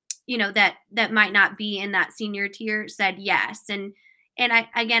 that might not be in that senior tier said yes. And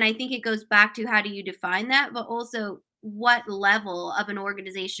I think it goes back to, how do you define that, but also what level of an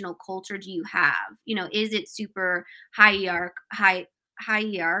organizational culture do you have? Is it super hierarchical?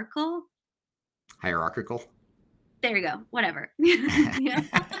 Hierarchical. There you go. Whatever. Yeah.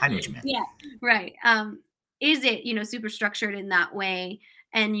 I know what you meant. Yeah, right. Is it, super structured in that way,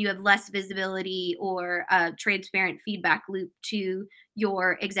 and you have less visibility or a transparent feedback loop to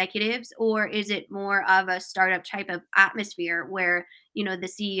your executives, or is it more of a startup type of atmosphere where, the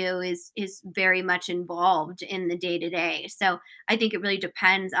CEO is very much involved in the day to day? So I think it really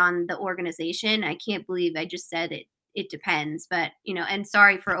depends on the organization. I can't believe I just said it. It depends, but and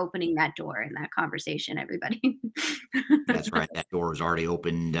sorry for opening that door in that conversation, everybody. That's right. That door was already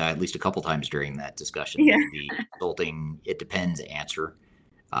opened at least a couple times during that discussion. Yeah. The consulting "it depends" answer,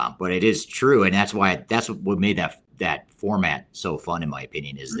 but it is true, and that's what made that format so fun, in my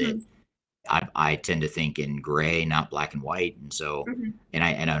opinion, is that I tend to think in gray, not black and white, and so and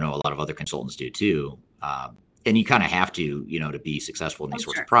I know a lot of other consultants do too. And you kind of have to, to be successful in these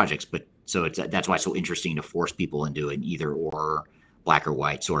sorts of projects. But so that's why it's so interesting to force people into an either or, black or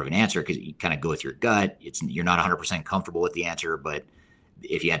white sort of an answer, because you kind of go with your gut. You're not 100% comfortable with the answer, but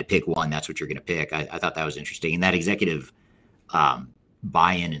if you had to pick one, that's what you're going to pick. I thought that was interesting. And that executive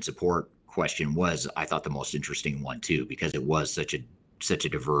buy-in and support question was, I thought, the most interesting one too, because it was such a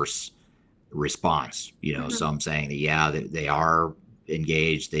diverse response. Some saying that they are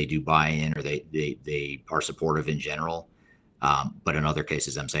engaged, they do buy in, or they are supportive in general, but in other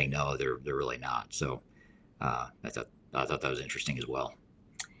cases I'm saying no, they're really not. So I thought that was interesting as well.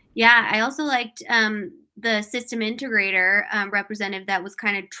 Yeah, I also liked the system integrator representative that was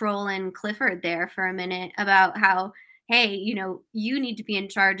kind of trolling Clifford there for a minute about how, hey, you need to be in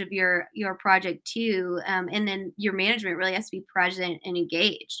charge of your project too, and then your management really has to be present and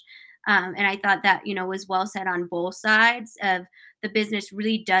engaged. And I thought that was well said on both sides of the business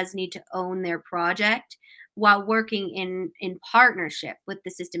really does need to own their project while working in partnership with the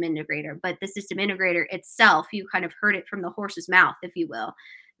system integrator. But the system integrator itself, you kind of heard it from the horse's mouth, if you will,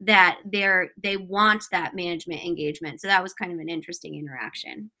 that they want that management engagement. So that was kind of an interesting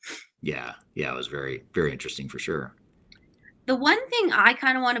interaction. Yeah, it was very, very interesting for sure. The one thing I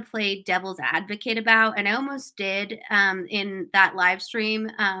kind of want to play devil's advocate about, and I almost did in that live stream,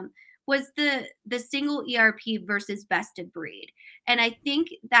 was the single ERP versus best of breed. And I think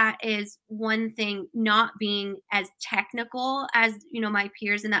that is one thing, not being as technical as, my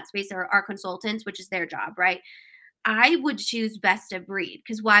peers in that space are our consultants, which is their job, right? I would choose best of breed,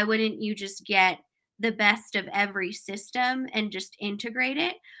 because why wouldn't you just get the best of every system and just integrate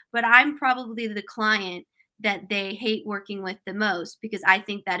it? But I'm probably the client that they hate working with the most, because I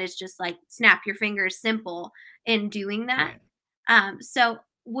think that is just like snap your fingers simple in doing that. So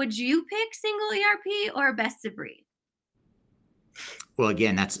would you pick single ERP or best of breed? Well,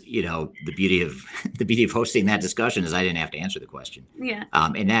 again, that's, the beauty of hosting that discussion is I didn't have to answer the question. Yeah.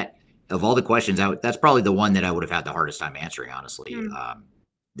 And that, of all the questions, that's probably the one that I would have had the hardest time answering, honestly.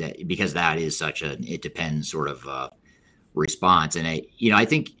 Because that is such it depends sort of response. And I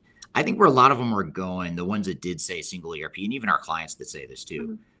think where a lot of them are going, the ones that did say single ERP, and even our clients that say this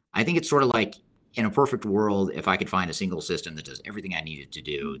too, I think it's sort of like, in a perfect world, if I could find a single system that does everything I needed to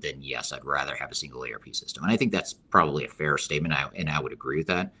do, then yes, I'd rather have a single ERP system. And I think that's probably a fair statement, and I would agree with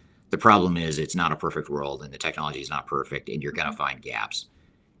that. The problem is it's not a perfect world, and the technology is not perfect, and you're going to find gaps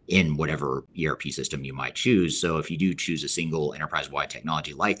in whatever ERP system you might choose. So if you do choose a single enterprise-wide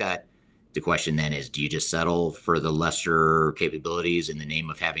technology like that, the question then is, do you just settle for the lesser capabilities in the name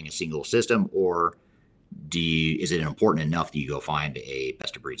of having a single system, or is it important enough that you go find a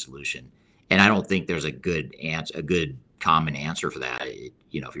best-of-breed solution? And I don't think there's a good common answer for that.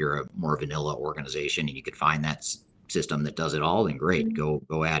 If you're a more vanilla organization and you could find that system that does it all, then great,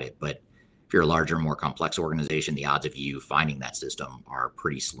 go at it. But if you're a larger, more complex organization, the odds of you finding that system are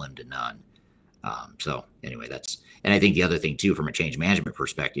pretty slim to none. So anyway, and I think the other thing too, from a change management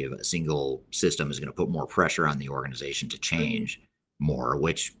perspective, a single system is going to put more pressure on the organization to change more,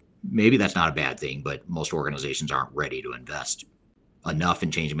 which maybe that's not a bad thing, but most organizations aren't ready to invest enough in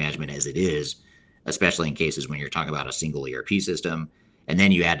change management as it is, especially in cases when you're talking about a single ERP system. And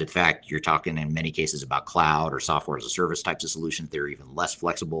then you add to the fact you're talking in many cases about cloud or software as a service types of solutions. They're even less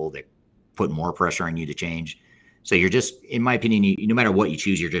flexible. They put more pressure on you to change. So you're just, in my opinion, no matter what you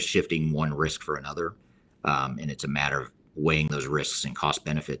choose, you're just shifting one risk for another. And it's a matter of weighing those risks and cost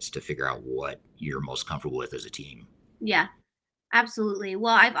benefits to figure out what you're most comfortable with as a team. Yeah, absolutely.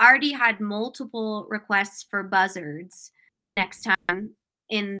 Well, I've already had multiple requests for buzzards next time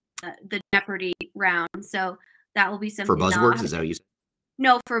in the Jeopardy round. So that will be something. For buzzwords, is that what you said?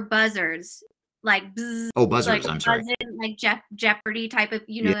 No, for buzzards. Like bzz, oh, buzzwords, like I'm sorry. Buzzing, like Jeopardy type of,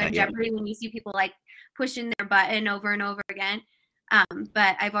 Jeopardy when you see people like pushing their button over and over again.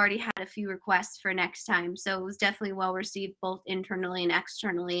 But I've already had a few requests for next time. So it was definitely well received both internally and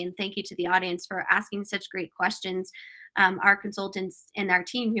externally. And thank you to the audience for asking such great questions. Our consultants and our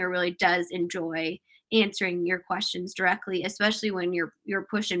team here really does enjoy answering your questions directly, especially when you're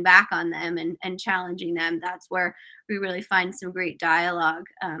pushing back on them and challenging them. That's where we really find some great dialogue.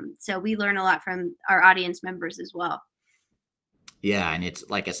 So we learn a lot from our audience members as well. Yeah, and it's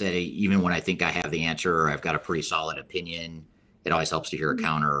like I said, even when I think I have the answer or I've got a pretty solid opinion, it always helps to hear a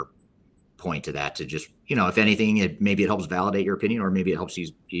counter point to that, to just, if anything, maybe it helps validate your opinion, or maybe it helps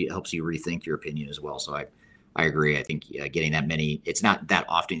you rethink your opinion as well. So I agree. I think getting that many, it's not that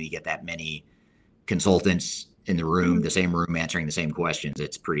often you get that many consultants in the room, the same room, answering the same questions.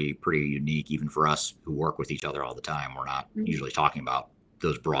 It's pretty unique, even for us who work with each other all the time. We're not usually talking about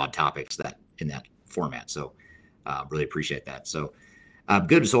those broad topics that in that format. So really appreciate that. So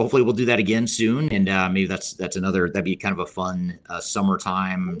good. So hopefully we'll do that again soon. And maybe that'd be kind of a fun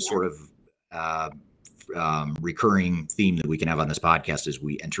summertime sort of recurring theme that we can have on this podcast as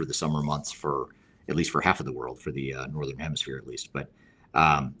we enter the summer months, for at least for half of the world, for the Northern Hemisphere at least. But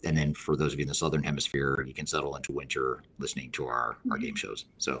and then for those of you in the Southern Hemisphere, you can settle into winter listening to our game shows.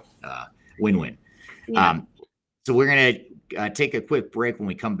 So win-win. Yeah. So we're going to take a quick break. When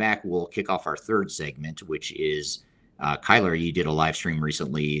we come back, we'll kick off our third segment, which is Kyler, you did a live stream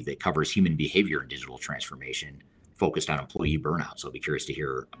recently that covers human behavior and digital transformation focused on employee burnout. So I'll be curious to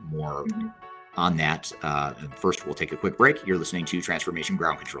hear more on that. And first, we'll take a quick break. You're listening to Transformation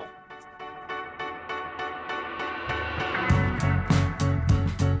Ground Control.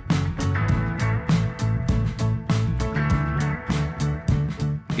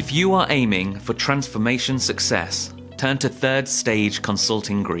 If you are aiming for transformation success, turn to Third Stage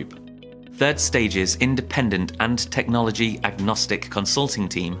Consulting Group. Third Stage's independent and technology-agnostic consulting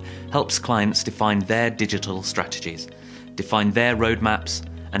team helps clients define their digital strategies, define their roadmaps,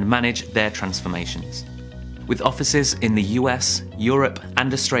 and manage their transformations. With offices in the US, Europe,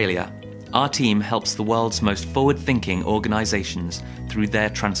 and Australia, our team helps the world's most forward-thinking organizations through their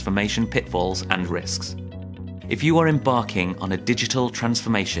transformation pitfalls and risks. If you are embarking on a digital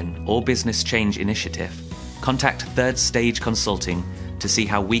transformation or business change initiative, contact Third Stage Consulting to see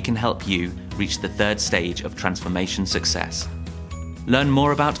how we can help you reach the third stage of transformation success. Learn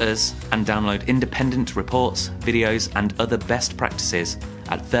more about us and download independent reports, videos, and other best practices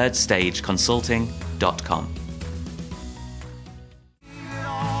at thirdstageconsulting.com.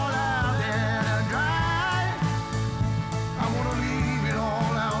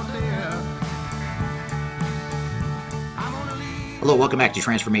 Hello, welcome back to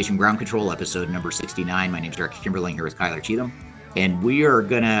Transformation Ground Control, episode number 69. My name is Eric Kimberling here with Kyler Cheatham, and we are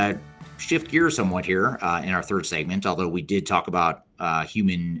going to shift gears somewhat here in our third segment, although we did talk about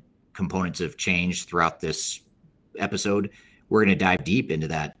human components of change throughout this episode. We're going to dive deep into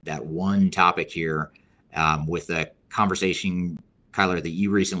that one topic here with a conversation, Kyler, that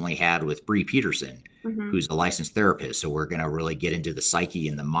you recently had with Bree Peterson, who's a licensed therapist. So we're going to really get into the psyche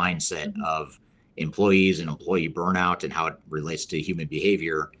and the mindset of employees and employee burnout and how it relates to human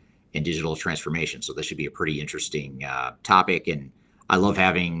behavior and digital transformation. So this should be a pretty interesting topic. And I love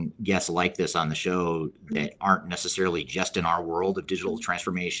having guests like this on the show that aren't necessarily just in our world of digital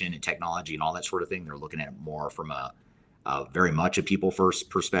transformation and technology and all that sort of thing. They're looking at it more from a very much a people first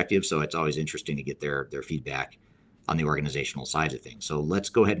perspective. So it's always interesting to get their feedback on the organizational side of things. So let's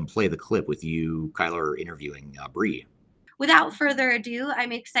go ahead and play the clip with you, Kyler, interviewing Bree. Without further ado,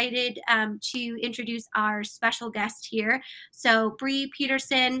 I'm excited to introduce our special guest here. So Bree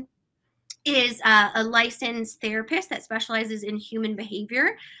Peterson is a licensed therapist that specializes in human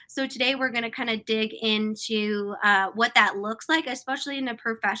behavior. So today we're going to kind of dig into what that looks like, especially in a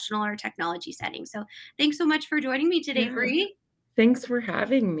professional or technology setting. So thanks so much for joining me today, Bree. Thanks for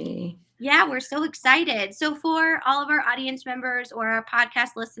having me. Yeah, we're so excited. So for all of our audience members or our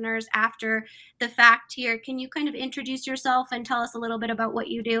podcast listeners after the fact here, can you kind of introduce yourself and tell us a little bit about what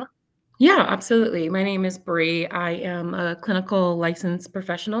you do? Yeah, absolutely. My name is Bree. I am a clinical licensed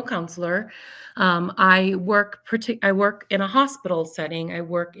professional counselor. I work in a hospital setting. I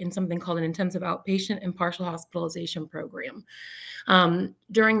work in something called an intensive outpatient and partial hospitalization program.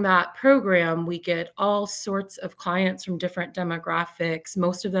 During that program, we get all sorts of clients from different demographics.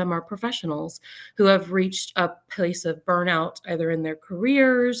 Most of them are professionals who have reached a place of burnout, either in their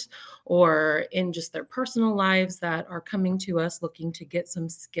careers or in just their personal lives, that are coming to us looking to get some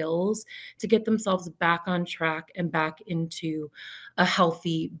skills to get themselves back on track and back into a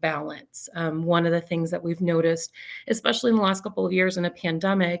healthy balance. One of the things that we've noticed, especially in the last couple of years in a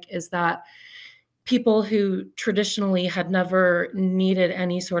pandemic, is that people who traditionally had never needed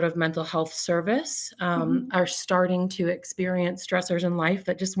any sort of mental health service are starting to experience stressors in life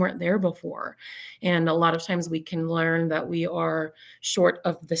that just weren't there before. And a lot of times we can learn that we are short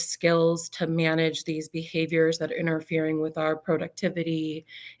of the skills to manage these behaviors that are interfering with our productivity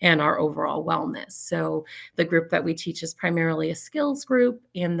and our overall wellness. So the group that we teach is primarily a skills group.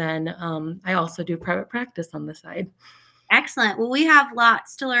 And then I also do private practice on the side. Excellent. Well, we have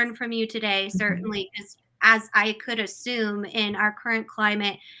lots to learn from you today, certainly, because as I could assume in our current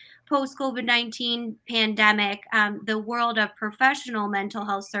climate, post-COVID-19 pandemic, the world of professional mental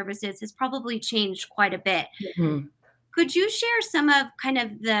health services has probably changed quite a bit. Could you share some of kind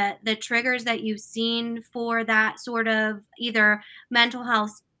of the triggers that you've seen for that sort of either mental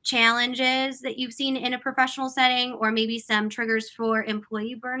health challenges that you've seen in a professional setting, or maybe some triggers for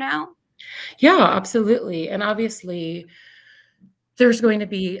employee burnout? Yeah, absolutely. And obviously, there's going to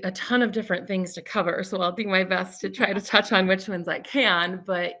be a ton of different things to cover. So I'll do my best to try to touch on which ones I can.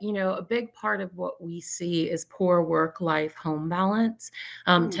 But, a big part of what we see is poor work-life home balance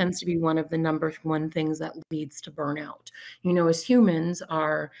tends to be one of the number one things that leads to burnout. As humans,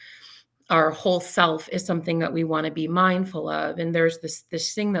 our whole self is something that we want to be mindful of. And there's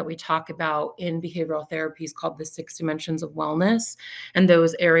this thing that we talk about in behavioral therapies called the 6 dimensions of wellness. And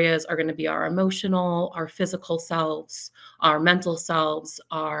those areas are going to be our emotional, our physical selves, our mental selves,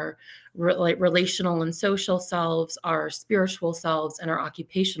 our relational and social selves, our spiritual selves, and our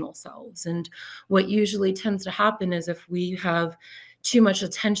occupational selves. And what usually tends to happen is if we have too much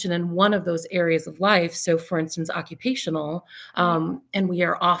attention in one of those areas of life, so for instance, occupational, and we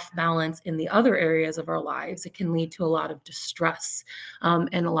are off balance in the other areas of our lives, it can lead to a lot of distress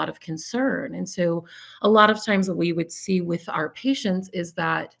and a lot of concern. And so a lot of times what we would see with our patients is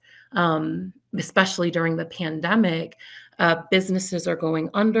that, especially during the pandemic, businesses are going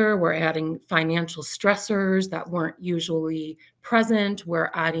under. We're adding financial stressors that weren't usually present.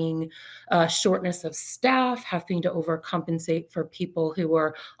 We're adding shortness of staff, having to overcompensate for people who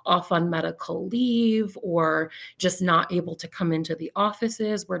are off on medical leave or just not able to come into the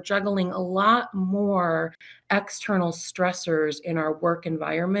offices. We're juggling a lot more external stressors in our work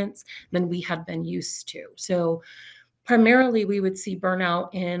environments than we had been used to. So primarily, we would see burnout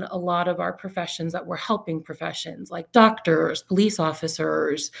in a lot of our professions that we're helping professions like doctors, police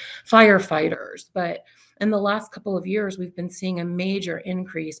officers, firefighters. But in the last couple of years, we've been seeing a major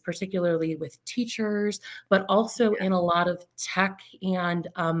increase, particularly with teachers, but also in a lot of tech and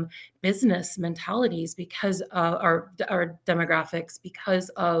business mentalities because our demographics, because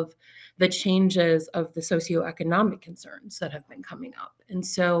of the changes of the socioeconomic concerns that have been coming up. And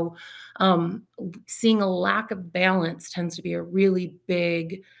so seeing a lack of balance tends to be a really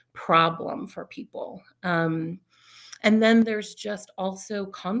big problem for people. And then there's just also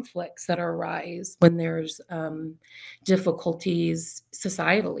conflicts that arise when there's difficulties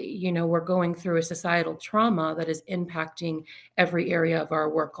societally. You know, we're going through a societal trauma that is impacting every area of our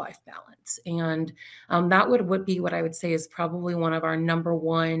work-life balance. And that would be what I would say is probably one of our number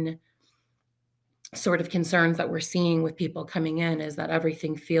one sort of concerns that we're seeing with people coming in, is that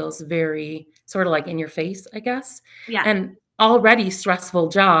everything feels very sort of like in your face, I guess. Yeah. And already stressful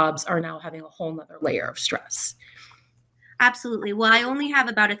jobs are now having a whole nother layer of stress. Absolutely. Well, I only have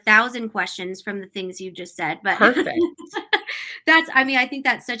about 1,000 questions from the things you just said, but Perfect. I think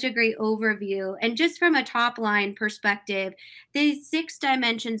that's such a great overview. And just from a top line perspective, these 6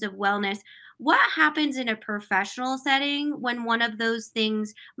 dimensions of wellness, what happens in a professional setting when one of those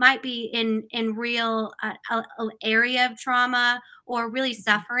things might be in real area of trauma or really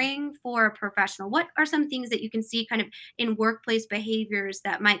suffering for a professional? What are some things that you can see kind of in workplace behaviors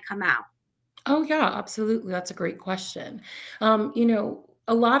that might come out? Oh, yeah, absolutely. That's a great question.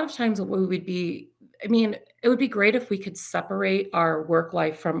 A lot of times what we would be, I mean, it would be great if we could separate our work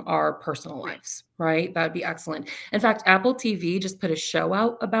life from our personal lives, right? That would be excellent. In fact, Apple TV just put a show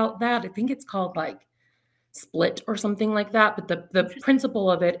out about that. I think it's called like Split or something like that. But the principle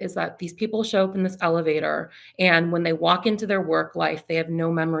of it is that these people show up in this elevator, and when they walk into their work life, they have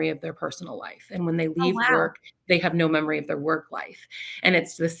no memory of their personal life. And when they leave wow. work, they have no memory of their work life. And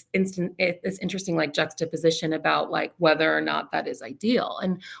it's this interesting like juxtaposition about like whether or not that is ideal.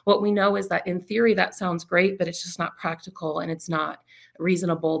 And what we know is that in theory, that sounds great, but it's just not practical, and it's not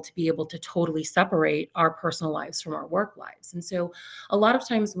reasonable to be able to totally separate our personal lives from our work lives. And so a lot of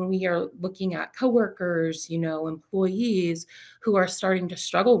times when we are looking at coworkers, employees who are starting to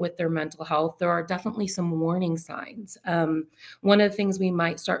struggle with their mental health, there are definitely some warning signs. One of the things we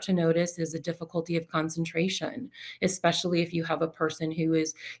might start to notice is a difficulty of concentration, especially if you have a person who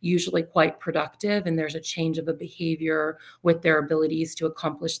is usually quite productive and there's a change of a behavior with their abilities to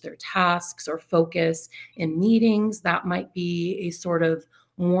accomplish their tasks or focus in meetings. That might be a sort of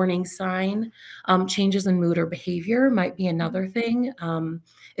warning sign. Changes in mood or behavior might be another thing,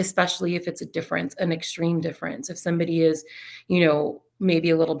 especially if it's an extreme difference. If somebody is,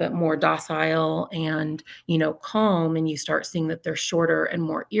 maybe a little bit more docile and, calm, and you start seeing that they're shorter and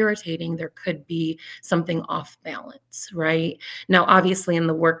more irritating, there could be something off balance, right? Now, obviously in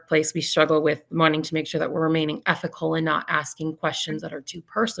the workplace, we struggle with wanting to make sure that we're remaining ethical and not asking questions that are too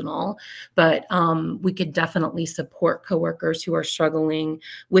personal, but we could definitely support coworkers who are struggling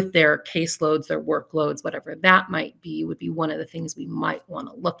with their caseloads, their workloads, whatever that might be, would be one of the things we might want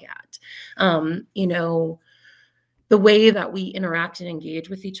to look at. The way that we interact and engage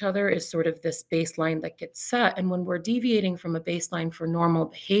with each other is sort of this baseline that gets set. And when we're deviating from a baseline for normal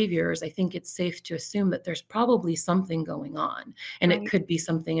behaviors, I think it's safe to assume that there's probably something going on, and Right. it could be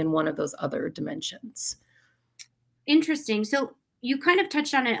something in one of those other dimensions. Interesting. So you kind of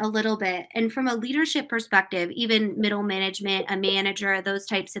touched on it a little bit. And from a leadership perspective, even middle management, a manager, those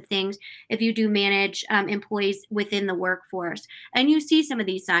types of things, if you do manage employees within the workforce and you see some of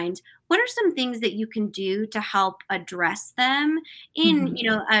these signs, what are some things that you can do to help address them in,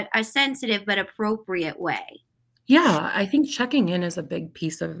 a sensitive but appropriate way? Yeah, I think checking in is a big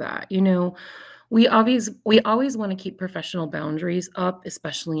piece of that. We always want to keep professional boundaries up,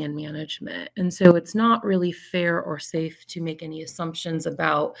 especially in management. And so it's not really fair or safe to make any assumptions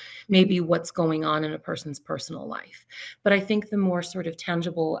about maybe what's going on in a person's personal life. But I think the more sort of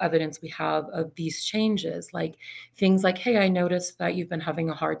tangible evidence we have of these changes, like things like, hey, I noticed that you've been having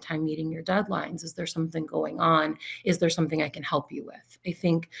a hard time meeting your deadlines. Is there something going on? Is there something I can help you with? I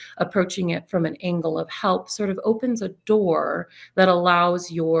think approaching it from an angle of help sort of opens a door that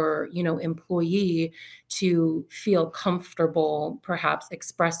allows your, employee to feel comfortable, perhaps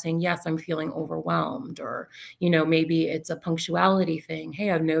expressing, yes, I'm feeling overwhelmed, or, maybe it's a punctuality thing. Hey,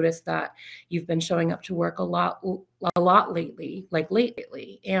 I've noticed that you've been showing up to work a lot lately, like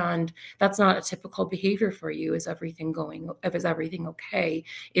lately, and that's not a typical behavior for you. Is everything okay?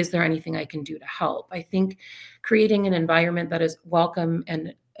 Is there anything I can do to help? I think creating an environment that is welcome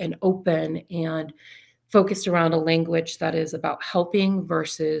and open and focused around a language that is about helping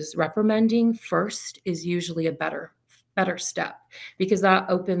versus reprimanding first is usually a better step, because that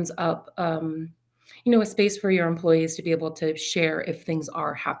opens up a space for your employees to be able to share if things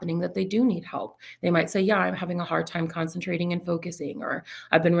are happening that they do need help. They might say, yeah, I'm having a hard time concentrating and focusing, or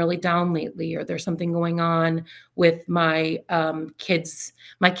I've been really down lately, or there's something going on with my kids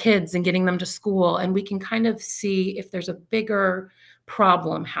and getting them to school. And we can kind of see if there's a bigger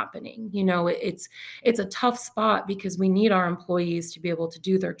problem happening. It's a tough spot because we need our employees to be able to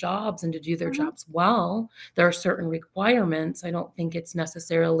do their jobs and to do their jobs well. There are certain requirements. I don't think it's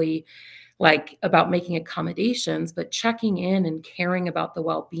necessarily like about making accommodations, but checking in and caring about the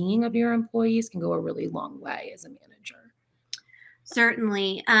well-being of your employees can go a really long way as a manager.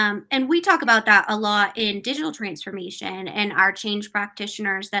 Certainly. And we talk about that a lot in digital transformation, and our change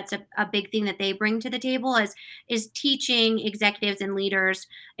practitioners. That's a big thing that they bring to the table is teaching executives and leaders,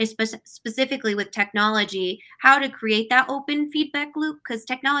 specifically with technology, how to create that open feedback loop, because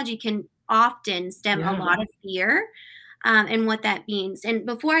technology can often stem a lot of fear. And what that means. And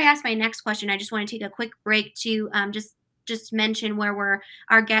before I ask my next question, I just want to take a quick break to just mention where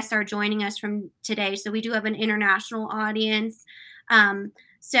our guests are joining us from today. So we do have an international audience.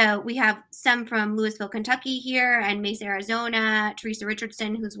 So we have some from Louisville, Kentucky here, and Mesa, Arizona. Teresa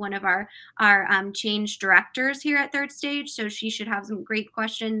Richardson, who's one of our change directors here at Third Stage, so she should have some great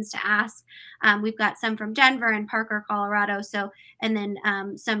questions to ask. We've got some from Denver and Parker, Colorado. And then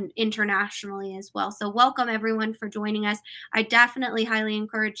some internationally as well. So welcome everyone for joining us. I definitely highly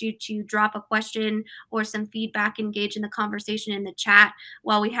encourage you to drop a question or some feedback, engage in the conversation in the chat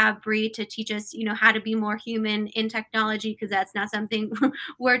while we have Bree to teach us, how to be more human in technology, because that's not something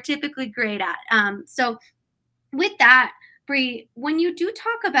we're typically great at. So with that, Bree, when you do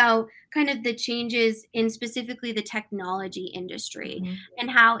talk about kind of the changes in specifically the technology industry and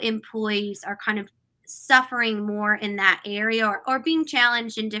how employees are kind of suffering more in that area or being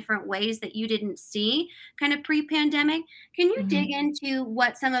challenged in different ways that you didn't see kind of pre-pandemic, can you dig into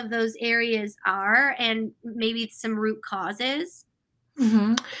what some of those areas are and maybe some root causes?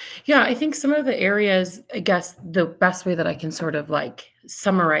 Yeah, I think some of the areas, I guess the best way that I can sort of like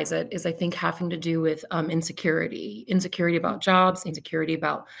summarize it is I think having to do with insecurity about jobs, insecurity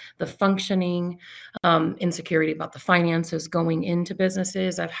about the functioning, insecurity about the finances going into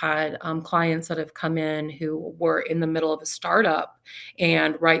businesses. I've had clients that have come in who were in the middle of a startup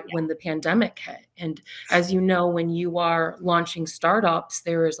and right when the pandemic hit. And as you know, when you are launching startups,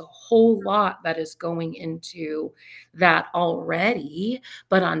 there is a whole lot that is going into that already.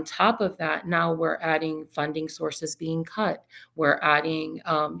 But on top of that, now we're adding funding sources being cut. We're adding,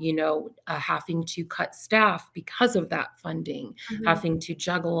 having to cut staff because of that funding, having to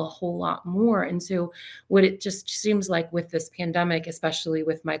juggle a whole lot more. And so what it just seems like with this pandemic, especially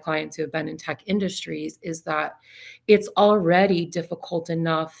with my clients who have been in tech industries, is that it's already difficult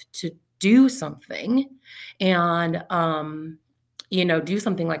enough to do something and, do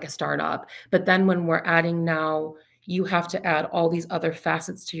something like a startup. But then when we're adding now, you have to add all these other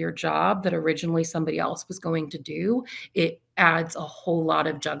facets to your job that originally somebody else was going to do. It adds a whole lot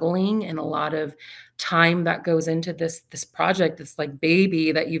of juggling and a lot of time that goes into this project, this like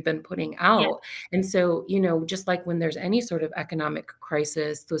baby that you've been putting out. And so, just like when there's any sort of economic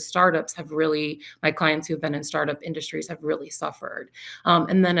crisis, those startups have really, my clients who've been in startup industries have really suffered.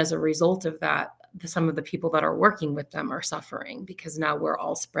 And then as a result of that, some of the people that are working with them are suffering because now we're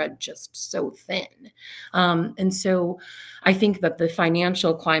all spread just so thin. And so I think that the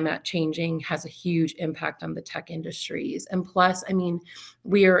financial climate changing has a huge impact on the tech industries. And plus,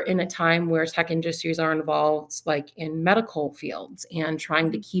 we are in a time where tech industries are involved like in medical fields and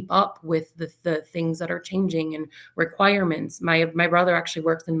trying to keep up with the things that are changing and requirements. My brother actually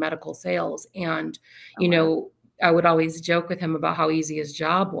works in medical sales, and I would always joke with him about how easy his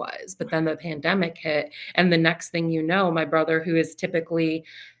job was. But then the pandemic hit, and the next thing you know, my brother, who is typically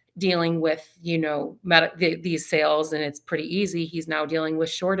dealing with, these sales and it's pretty easy, he's now dealing with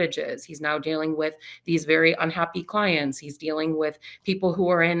shortages. He's now dealing with these very unhappy clients. He's dealing with people who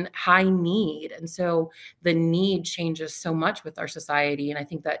are in high need. And so the need changes so much with our society. And I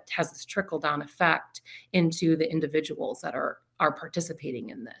think that has this trickle down effect into the individuals that are participating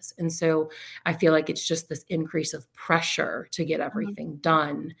in this. And so I feel like it's just this increase of pressure to get everything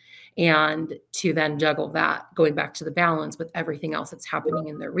done and to then juggle that, going back to the balance with everything else that's happening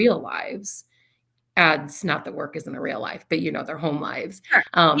in their real lives, adds, not that work isn't a real life, but their home lives,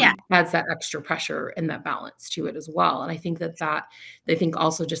 adds that extra pressure and that balance to it as well. And I think I think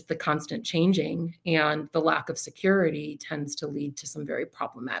also just the constant changing and the lack of security tends to lead to some very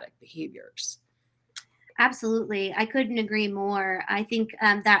problematic behaviors. Absolutely. I couldn't agree more. I think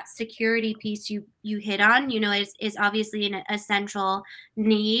that security piece you hit on, is obviously an essential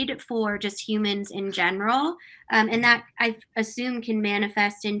need for just humans in general. And that I assume can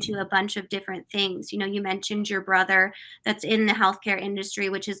manifest into a bunch of different things. You mentioned your brother that's in the healthcare industry,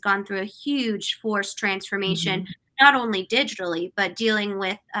 which has gone through a huge forced transformation, Mhm. not only digitally, but dealing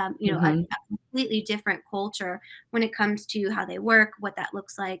with, Mhm. a completely different culture when it comes to how they work, what that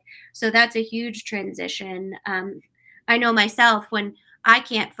looks like. So that's a huge transition. I know myself when I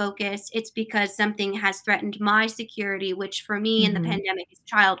can't focus, it's because something has threatened my security, which for me in the Mhm. pandemic is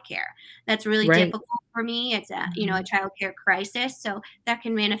childcare. That's really Right. difficult for me. It's a Mhm. childcare crisis. So that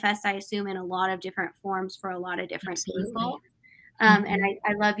can manifest, I assume, in a lot of different forms for a lot of different Absolutely. people. And Mhm.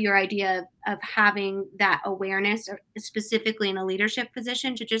 I love your idea of having that awareness, or specifically in a leadership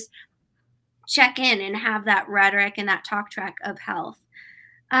position, to just check in and have that rhetoric and that talk track of health.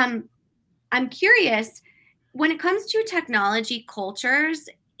 Um, I'm curious, when it comes to technology cultures,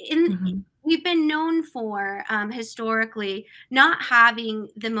 in Mhm. we've been known for historically not having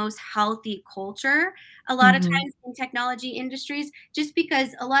the most healthy culture a lot of Mhm. times in technology industries, just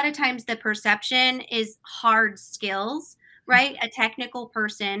because a lot of times the perception is hard skills, right? A technical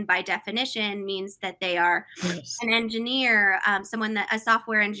person by definition means that they are Yes. an engineer, a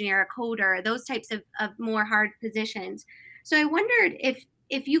software engineer, a coder, those types of more hard positions. So I wondered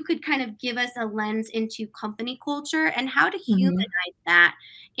if you could kind of give us a lens into company culture and how to Mhm. humanize that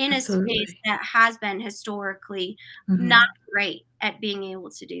in a space Absolutely. that has been historically not Mhm. great at being able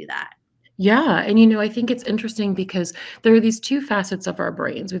to do that. Yeah, and I think it's interesting because there are these two facets of our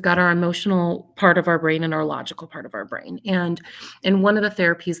brains. We've got our emotional part of our brain and our logical part of our brain. And in one of the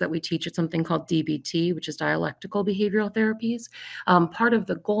therapies that we teach, it's something called DBT, which is dialectical behavioral therapies. Part of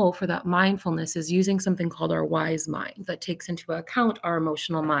the goal for that mindfulness is using something called our wise mind that takes into account our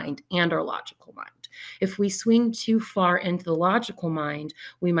emotional mind and our logical mind. If we swing too far into the logical mind,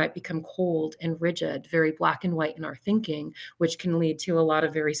 we might become cold and rigid, very black and white in our thinking, which can lead to a lot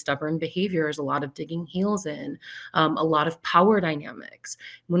of very stubborn behaviors, a lot of digging heels in, a lot of power dynamics.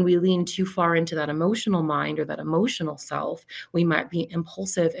 When we lean too far into that emotional mind or that emotional self, we might be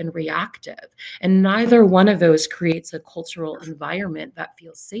impulsive and reactive. And neither one of those creates a cultural environment that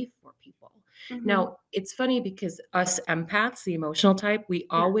feels safe for people. Mhm. Now, it's funny because us empaths, the emotional type, we Yeah.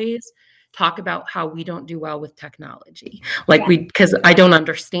 always talk about how we don't do well with technology. Yeah. Because I don't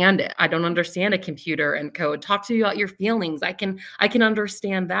understand it. I don't understand a computer and code. Talk to you about your feelings. I can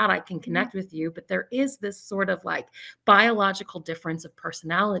understand that. I can Mhm. connect with you, but there is this sort of like biological difference of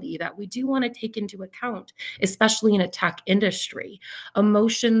personality that we do want to take into account, especially in a tech industry.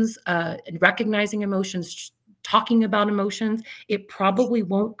 Emotions, and recognizing emotions, talking about emotions, it probably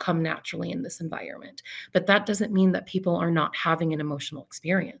won't come naturally in this environment. But that doesn't mean that people are not having an emotional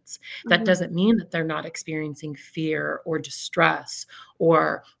experience. That Mhm. doesn't mean that they're not experiencing fear or distress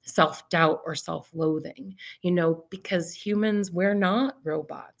or self doubt or self loathing, because humans, we're not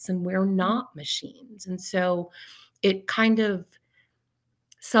robots and we're Mhm. not machines. And so it kind of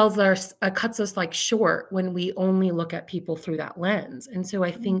cuts us like short when we only look at people through that lens. And so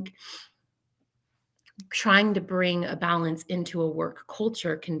I Mhm. think trying to bring a balance into a work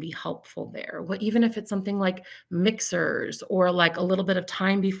culture can be helpful there. What even if it's something like mixers or like a little bit of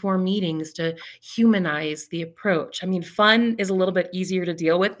time before meetings to humanize the approach. I mean, fun is a little bit easier to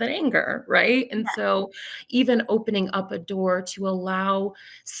deal with than anger, right? And Yeah. so even opening up a door to allow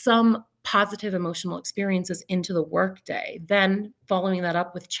some positive emotional experiences into the workday, then following that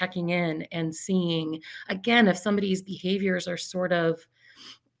up with checking in and seeing again if somebody's behaviors are sort of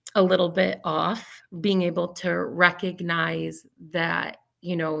a little bit off, being able to recognize that,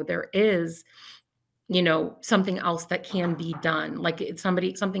 there is, something else that can be done. Like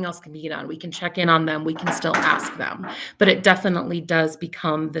something else can be done. We can check in on them, we can still ask them. But it definitely does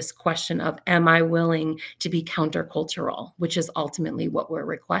become this question of, am I willing to be countercultural, which is ultimately what we're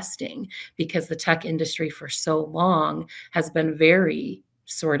requesting, because the tech industry for so long has been very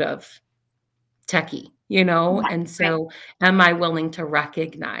sort of techie, Yeah. and Right. so am I willing to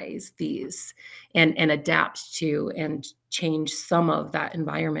recognize these and adapt to and change some of that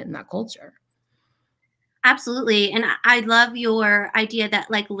environment and that culture? Absolutely. And I love your idea that,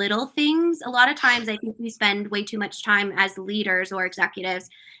 like, little things, a lot of times I think we spend way too much time as leaders or executives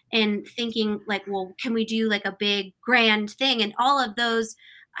in thinking, like, well, can we do like a big grand thing? And all of those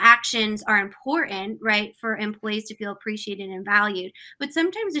actions are important, right, for employees to feel appreciated and valued. But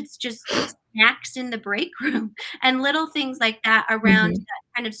sometimes it's just snacks in the break room and little things like that around Mhm. that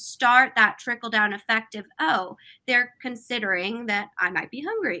kind of start that trickle down effect of, oh, they're considering that I might be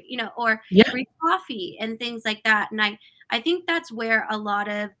hungry, or Yeah. free coffee and things like that. And I think that's where a lot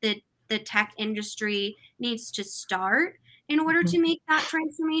of the the tech industry needs to start in order to make that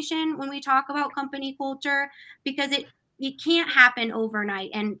transformation when we talk about company culture, because it can't happen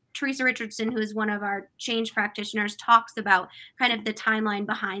overnight. And Teresa Richardson, who is one of our change practitioners, talks about kind of the timeline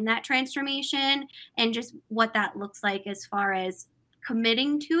behind that transformation and just what that looks like as far as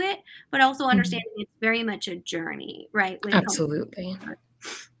committing to it, but also understanding it's very much a journey, right? Absolutely.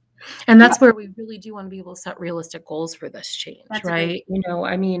 And that's where we really do want to be able to set realistic goals for this change, That's a right?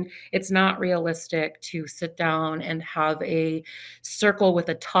 I mean, it's not realistic to sit down and have a circle with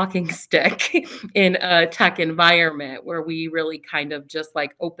a talking stick in a tech environment where we really kind of just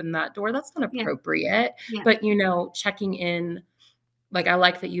like open that door. That's not Yeah. appropriate. Yeah. But, checking in, like I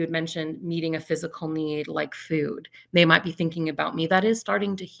like that you had mentioned meeting a physical need like food. They might be thinking about me. That is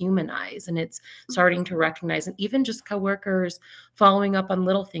starting to humanize, and it's starting to recognize, and even just coworkers following up on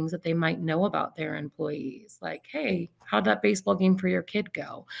little things that they might know about their employees. Like, hey, how'd that baseball game for your kid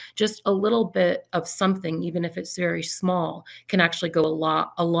go? Just a little bit of something, even if it's very small, can actually go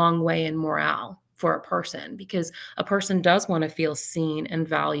a long way in morale for a person, because a person does want to feel seen and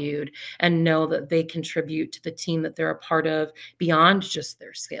valued and know that they contribute to the team that they're a part of beyond just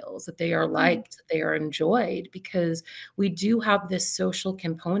their skills, that they are liked, that they are enjoyed, because we do have this social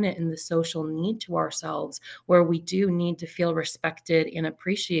component and the social need to ourselves where we do need to feel respected and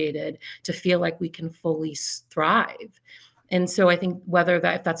appreciated to feel like we can fully thrive. And so I think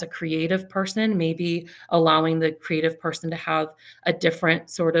if that's a creative person, maybe allowing the creative person to have a different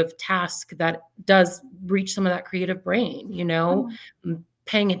sort of task that does reach some of that creative brain,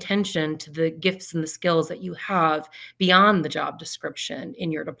 paying attention to the gifts and the skills that you have beyond the job description in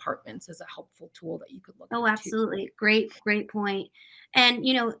your departments is a helpful tool that you could look Oh, into. absolutely. Great point. And,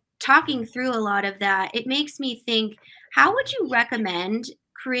 talking through a lot of that, it makes me think, how would you recommend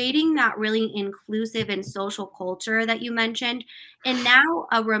creating that really inclusive and social culture that you mentioned in now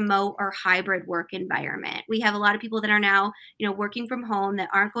a remote or hybrid work environment? We have a lot of people that are now, working from home, that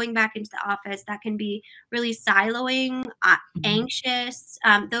aren't going back into the office, that can be really siloing, anxious,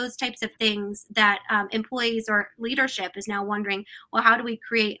 those types of things that employees or leadership is now wondering, well, how do we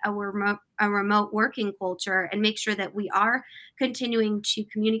create a remote working culture and make sure that we are continuing to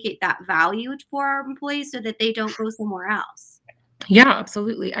communicate that value for our employees so that they don't go somewhere else? Yeah,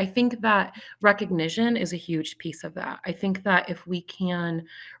 absolutely. I think that recognition is a huge piece of that. I think that if we can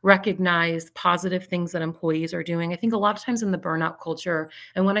recognize positive things that employees are doing, I think a lot of times in the burnout culture,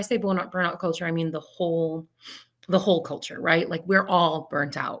 and when I say burnout culture, I mean the whole culture, right? Like we're all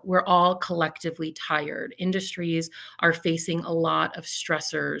burnt out. We're all collectively tired. Industries are facing a lot of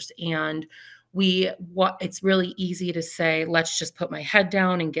stressors, and it's really easy to say, let's just put my head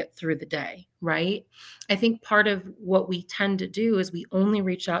down and get through the day, right? I think part of what we tend to do is we only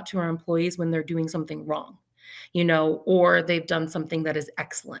reach out to our employees when they're doing something wrong, or they've done something that is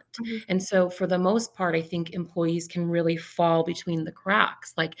excellent. And so for the most part, I think employees can really fall between the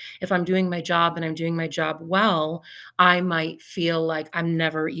cracks. Like if I'm doing my job and I'm doing my job well, I might feel like I'm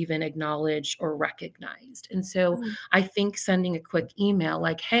never even acknowledged or recognized. And so I think sending a quick email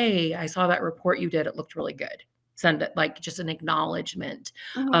like, hey, I saw that report you did, it looked really good. Send it like just an acknowledgement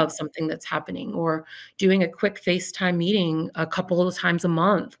of something that's happening, or doing a quick FaceTime meeting a couple of times a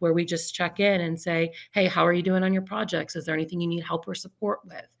month where we just check in and say, hey, how are you doing on your projects? Is there anything you need help or support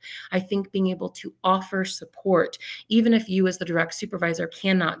with? I think being able to offer support, even if you as the direct supervisor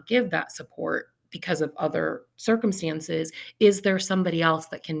cannot give that support because of other circumstances, is there somebody else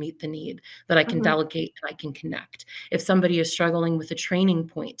that can meet the need that I can delegate and I can connect? If somebody is struggling with a training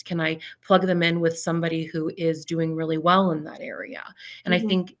point, can I plug them in with somebody who is doing really well in that area? And I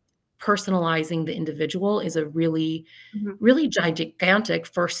think personalizing the individual is a really, really gigantic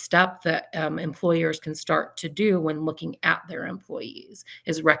first step that employers can start to do when looking at their employees,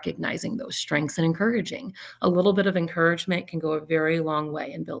 is recognizing those strengths and encouraging. A little bit of encouragement can go a very long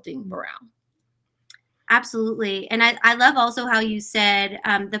way in building morale. Absolutely. And I love also how you said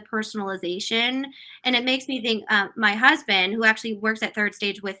the personalization. And it makes me think my husband, who actually works at Third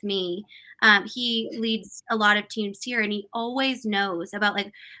Stage with me, he leads a lot of teams here, and he always knows about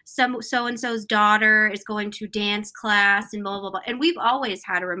like some so-and-so's daughter is going to dance class and blah, blah, blah. And we've always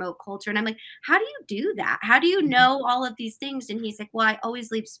had a remote culture. And I'm like, how do you do that? How do you know all of these things? And he's like, well, I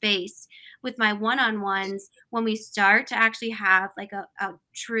always leave space with my one-on-ones when we start to actually have like a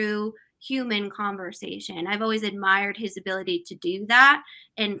true human conversation. I've always admired his ability to do that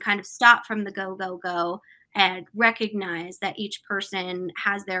and kind of stop from the go, go, go and recognize that each person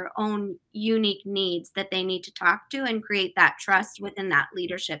has their own unique needs that they need to talk to and create that trust within that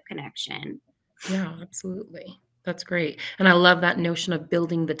leadership connection. Yeah, absolutely. That's great. And I love that notion of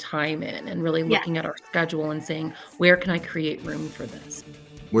building the time in and really looking at our schedule and saying, where can I create room for this?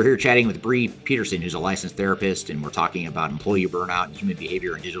 We're here chatting with Bree Peterson, who's a licensed therapist, and we're talking about employee burnout and human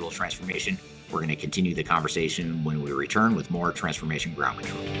behavior and digital transformation. We're going to continue the conversation when we return with more Transformation Ground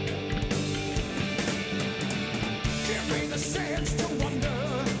Control.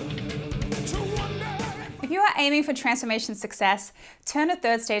 If you are aiming for transformation success, turn to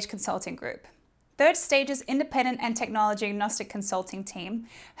Third Stage Consulting Group. Third Stage's independent and technology agnostic consulting team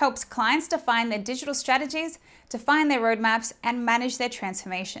helps clients define their digital strategies, define their roadmaps, and manage their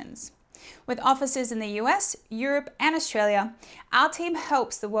transformations. With offices in the US, Europe, and Australia, our team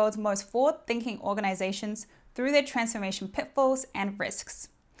helps the world's most forward-thinking organizations through their transformation pitfalls and risks.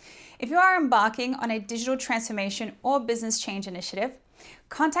 If you are embarking on a digital transformation or business change initiative,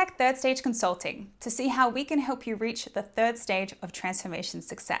 contact Third Stage Consulting to see how we can help you reach the third stage of transformation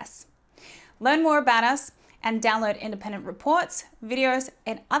success. Learn more about us and download independent reports, videos,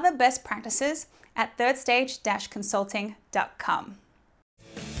 and other best practices at thirdstage-consulting.com.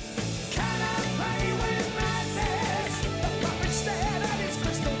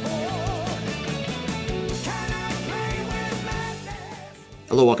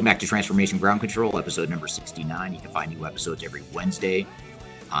 Hello, welcome back to Transformation Ground Control, episode number 69. You can find new episodes every Wednesday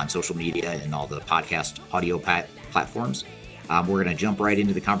on social media and all the podcast audio platforms. We're going to jump right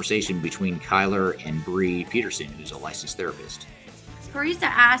into the conversation between Kyler and Bree Peterson, who's a licensed therapist. Teresa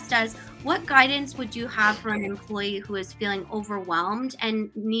asked us, what guidance would you have for an employee who is feeling overwhelmed and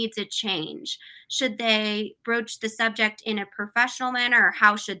needs a change? Should they broach the subject in a professional manner, or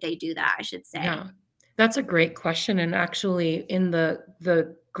how should they do that, I should say? Yeah, that's a great question. And actually, in the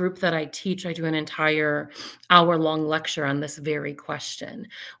group that I teach, I do an entire hour-long lecture on this very question.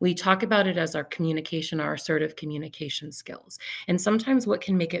 We talk about it as our communication, our assertive communication skills. And sometimes what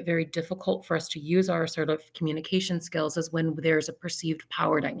can make it very difficult for us to use our assertive communication skills is when there's a perceived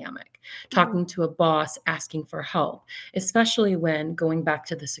power dynamic, talking to a boss, asking for help, especially when, going back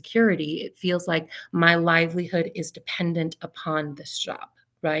to the security, it feels like my livelihood is dependent upon this job.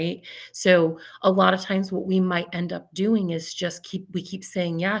 Right. So a lot of times what we might end up doing is just we keep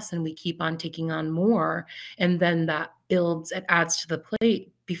saying yes, and we keep on taking on more. And then that builds, it adds to the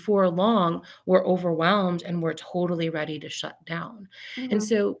plate. Before long, we're overwhelmed and we're totally ready to shut down. And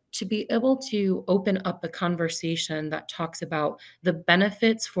so to be able to open up a conversation that talks about the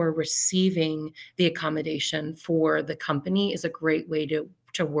benefits for receiving the accommodation for the company is a great way to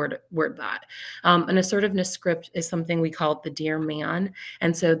word that. An assertiveness script is something we call the Dear Man.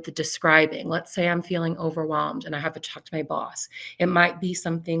 And so the describing, let's say I'm feeling overwhelmed and I have to talk to my boss. It might be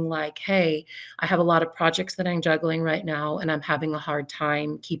something like, hey, I have a lot of projects that I'm juggling right now, and I'm having a hard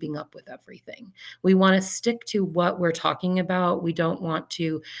time keeping up with everything. We want to stick to what we're talking about. We don't want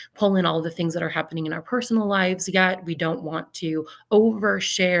to pull in all the things that are happening in our personal lives yet. We don't want to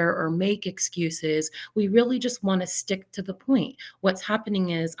overshare or make excuses. We really just want to stick to the point. What's happening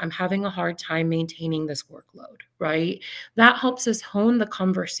is I'm having a hard time maintaining this workload, right? That helps us hone the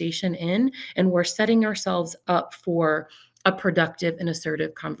conversation in, and we're setting ourselves up for a productive and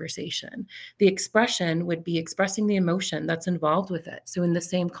assertive conversation. The expression would be expressing the emotion that's involved with it. So in the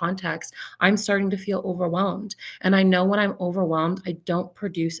same context, I'm starting to feel overwhelmed. And I know when I'm overwhelmed, I don't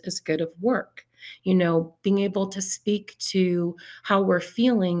produce as good of work. You know, being able to speak to how we're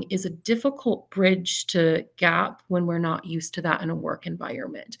feeling is a difficult bridge to gap when we're not used to that in a work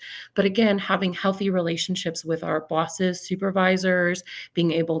environment. But again, having healthy relationships with our bosses, supervisors,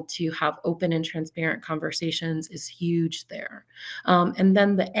 being able to have open and transparent conversations is huge there. And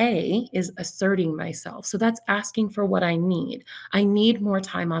then the A is asserting myself. So that's asking for what I need. I need more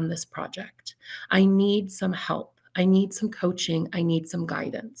time on this project. I need some help. I need some coaching. I need some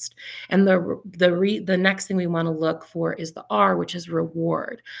guidance. And the next thing we want to look for is the R, which is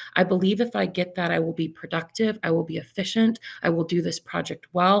reward. I believe if I get that, I will be productive. I will be efficient. I will do this project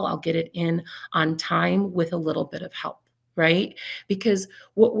well. I'll get it in on time with a little bit of help. Right? Because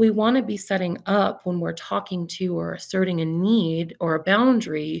what we want to be setting up when we're talking to or asserting a need or a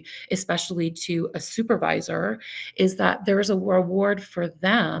boundary, especially to a supervisor, is that there's a reward for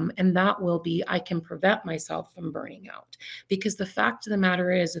them. And that will be, I can prevent myself from burning out. Because the fact of the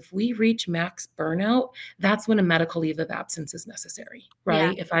matter is, if we reach max burnout, that's when a medical leave of absence is necessary,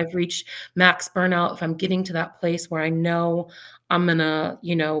 right? Yeah. If I've reached max burnout, if I'm getting to that place where I know I'm going to,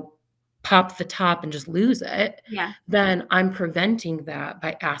 pop the top and just lose it, then I'm preventing that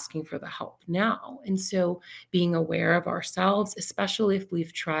by asking for the help now. And so being aware of ourselves, especially if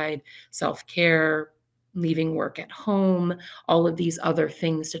we've tried self-care, leaving work at home, all of these other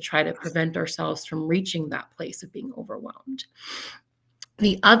things to try to prevent ourselves from reaching that place of being overwhelmed.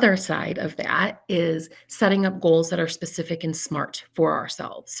 The other side of that is setting up goals that are specific and smart for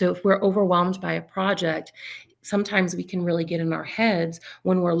ourselves. So if we're overwhelmed by a project, sometimes we can really get in our heads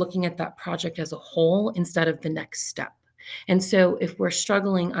when we're looking at that project as a whole instead of the next step. And so if we're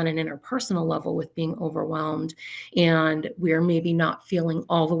struggling on an interpersonal level with being overwhelmed and we're maybe not feeling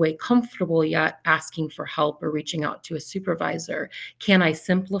all the way comfortable yet asking for help or reaching out to a supervisor, can I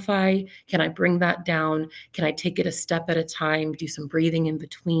simplify? Can I bring that down? Can I take it a step at a time, do some breathing in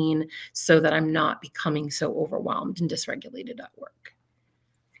between so that I'm not becoming so overwhelmed and dysregulated at work?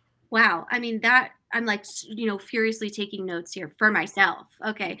 Wow. I mean, that I'm like, furiously taking notes here for myself.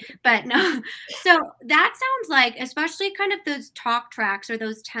 Okay. But no, so that sounds like, especially kind of those talk tracks or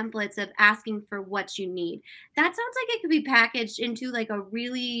those templates of asking for what you need, that sounds like it could be packaged into like a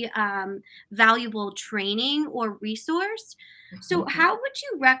really valuable training or resource. So, how would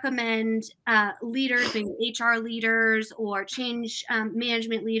you recommend leaders, maybe HR leaders or change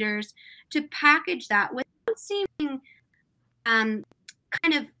management leaders, to package that without seeming kind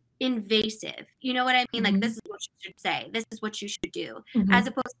of invasive? You know what I mean? Like, this is what you should say. This is what you should do. As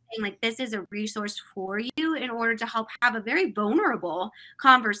opposed to saying, like, this is a resource for you in order to help have a very vulnerable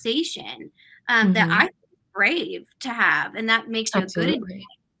conversation that I think is brave to have. And that makes you a good employee.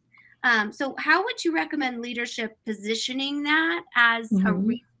 So how would you recommend leadership positioning that as a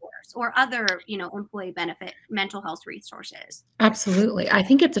resource or other, employee benefit mental health resources? Absolutely. I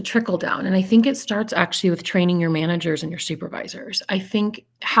think it's a trickle down. And I think it starts actually with training your managers and your supervisors. I think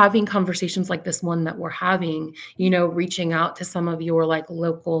having conversations like this one that we're having, reaching out to some of your like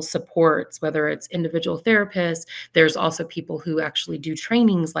local supports, whether it's individual therapists, there's also people who actually do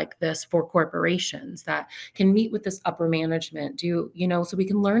trainings like this for corporations that can meet with this upper management, so we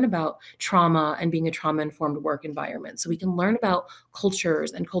can learn about trauma and being a trauma-informed work environment. So we can learn about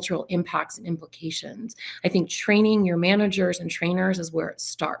cultures and cultural impacts and implications. I think training your managers and trainers is where it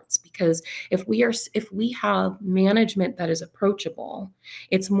starts, because if we have management that is approachable,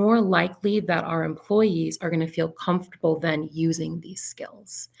 it's more likely that our employees are going to feel comfortable then using these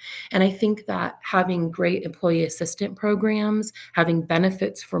skills. And I think that having great employee assistant programs, having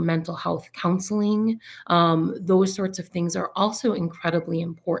benefits for mental health counseling, those sorts of things are also incredibly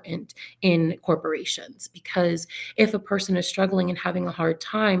important in corporations, because if a person is struggling and having a hard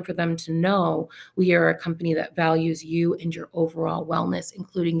time, for them to know we are a company that values you and your overall wellness,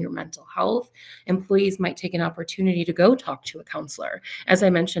 including your mental health, employees might take an opportunity to go talk to a counselor. As I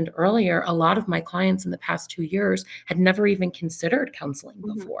mentioned earlier, a lot of my clients in the past 2 years had never even considered counseling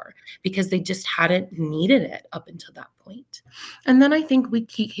before because they just hadn't needed it up until that point. And then I think we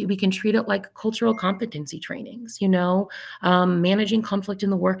can treat it like cultural competency trainings, managing conflict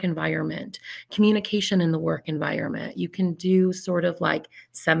in the work environment, communication in the work environment. You can do sort of like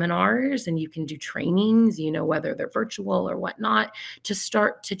seminars and you can do trainings, whether they're virtual or whatnot, to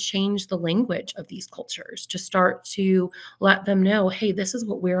start to change the language of these cultures, to start to let them know, hey, this is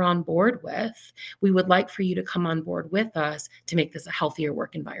what we're on board with. We would like for you to come on board with us to make this a healthier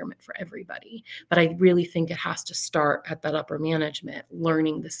work environment for everybody. But I really think it has to start at that upper management,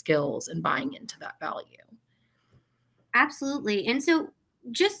 learning the skills and buying into that value. Absolutely. And so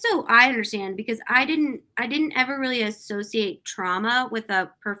just so I understand, because I didn't ever really associate trauma with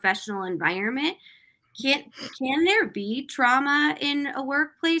a professional environment. Can there be trauma in a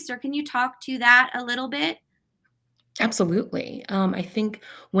workplace, or can you talk to that a little bit? Absolutely. I think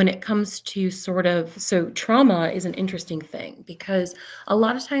when it comes to so trauma is an interesting thing, because a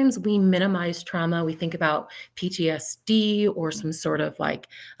lot of times we minimize trauma. We think about PTSD or some sort of like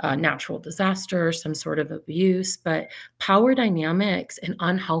natural disaster, some sort of abuse, but power dynamics and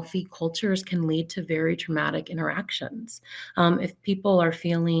unhealthy cultures can lead to very traumatic interactions. If people are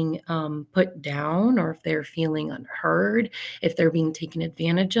feeling put down, or if they're feeling unheard, if they're being taken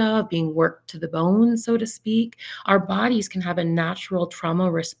advantage of, being worked to the bone, so to speak, our bodies can have a natural trauma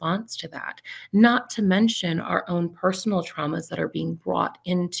response to that, not to mention our own personal traumas that are being brought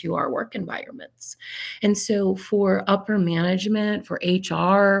into our work environments. And so for upper management, for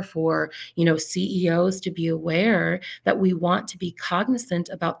HR, for CEOs to be aware that we want to be cognizant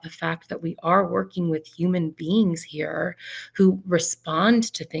about the fact that we are working with human beings here who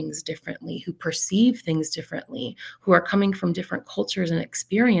respond to things differently, who perceive things differently, who are coming from different cultures and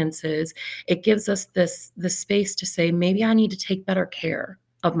experiences, it gives us the space to say, maybe I need to take better care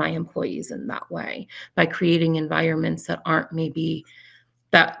of my employees in that way, by creating environments that aren't maybe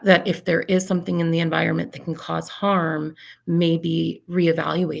that if there is something in the environment that can cause harm, maybe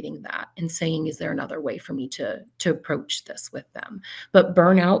reevaluating that and saying, is there another way for me to approach this with them? But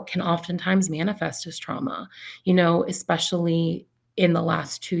burnout can oftentimes manifest as trauma, especially in the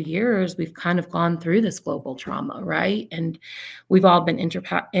last 2 years, we've kind of gone through this global trauma, right? And we've all been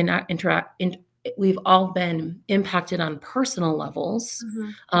we've all been impacted on personal levels,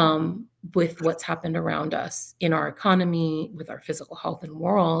 with what's happened around us in our economy, with our physical health and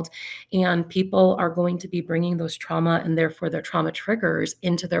world. And people are going to be bringing those trauma and therefore their trauma triggers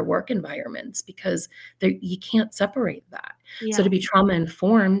into their work environments because you can't separate that. So to be trauma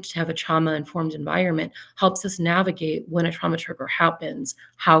informed, to have a trauma informed environment helps us navigate when a trauma trigger happens.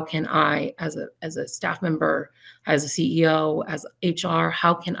 How can I, as a staff member, as a CEO, as HR,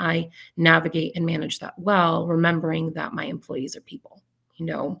 how can I navigate and manage that well, remembering that my employees are people,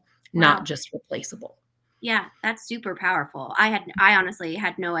 not just replaceable. Yeah, that's super powerful. I honestly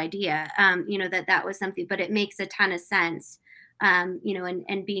had no idea, that was something, but it makes a ton of sense, and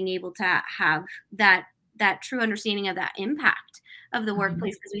being able to have that true understanding of that impact of the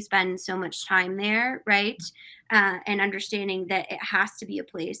workplace, because we spend so much time there, right? And understanding that it has to be a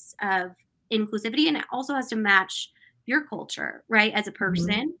place of inclusivity, and it also has to match your culture, right, as a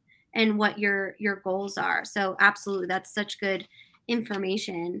person and what your goals are. So absolutely, that's such good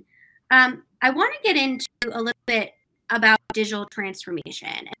information. I want to get into a little bit about digital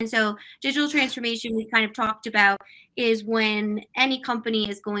transformation. And so digital transformation, we kind of talked about, is when any company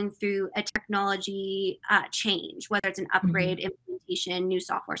is going through a technology change, whether it's an upgrade, implementation, new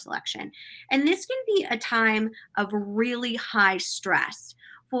software selection. And this can be a time of really high stress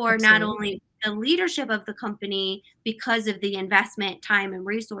for not only the leadership of the company because of the investment, time, and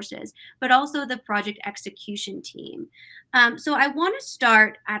resources, but also the project execution team. So I want to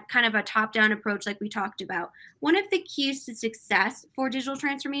start at kind of a top-down approach like we talked about. One of the keys to success for digital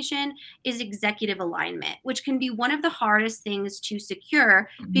transformation is executive alignment, which can be one of the hardest things to secure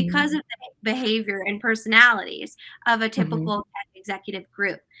because of the behavior and personalities of a typical executive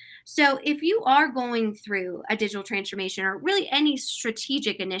group. So if you are going through a digital transformation or really any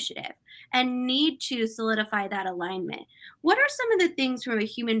strategic initiative and need to solidify that alignment, what are some of the things from a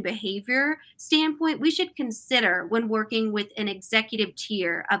human behavior standpoint we should consider when working with an executive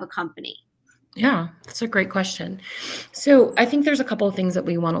tier of a company? Yeah, that's a great question. So I think there's a couple of things that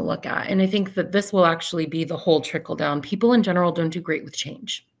we want to look at. And I think that this will actually be the whole trickle down. People in general don't do great with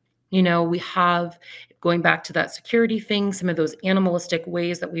change. We have, going back to that security thing, some of those animalistic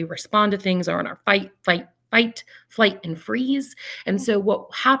ways that we respond to things are in our fight, flight, and freeze. And so what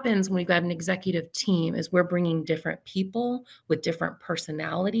happens when we've got an executive team is we're bringing different people with different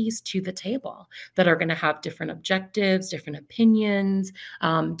personalities to the table that are going to have different objectives, different opinions,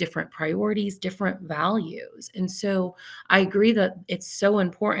 different priorities, different values. And so I agree that it's so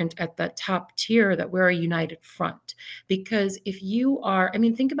important at the top tier that we're a united front, because if you are,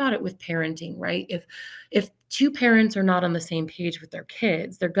 think about it with parenting, right? If two parents are not on the same page with their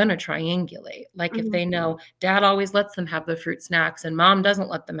kids, they're going to triangulate. Like if they know dad always lets them have the fruit snacks and mom doesn't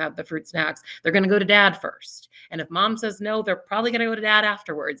let them have the fruit snacks, they're going to go to dad first. And if mom says no, they're probably going to go to dad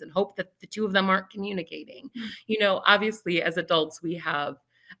afterwards and hope that the two of them aren't communicating. Obviously as adults, we have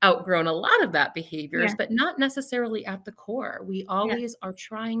outgrown a lot of that behaviors, but not necessarily at the core. We always are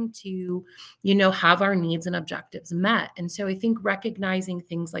trying to, have our needs and objectives met. And so I think recognizing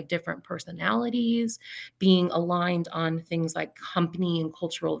things like different personalities, being aligned on things like company and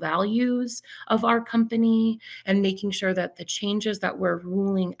cultural values of our company, and making sure that the changes that we're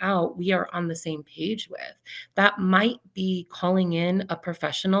ruling out, we are on the same page with. That might be calling in a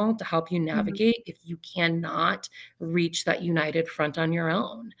professional to help you navigate if you cannot reach that united front on your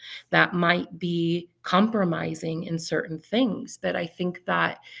own. That might be compromising in certain things. But I think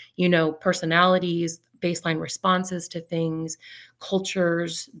that, personalities, baseline responses to things,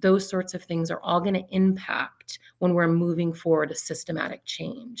 cultures, those sorts of things are all going to impact when we're moving forward a systematic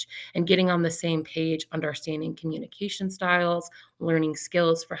change and getting on the same page, understanding communication styles, learning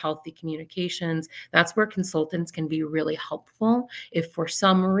skills for healthy communications. That's where consultants can be really helpful if for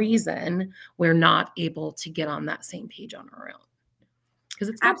some reason we're not able to get on that same page on our own. Because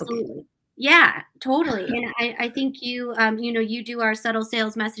it's complicated. Absolutely. Yeah, totally. And I think you do our subtle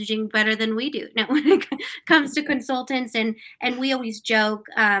sales messaging better than we do now when it comes to consultants. And we always joke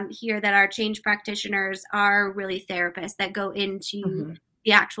here that our change practitioners are really therapists that go into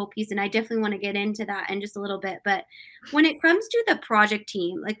the actual piece. And I definitely want to get into that in just a little bit. But when it comes to the project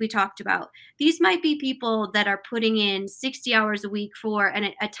team, like we talked about, these might be people that are putting in 60 hours a week for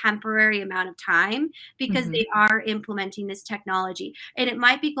a temporary amount of time because they are implementing this technology. And it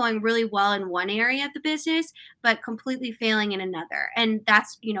might be going really well in one area of the business, but completely failing in another. And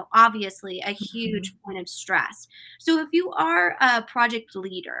that's, obviously a huge point of stress. So if you are a project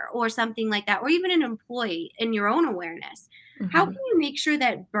leader or something like that, or even an employee in your own awareness, how can you make sure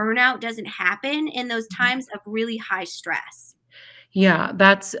that burnout doesn't happen in those times of really high stress? Yeah,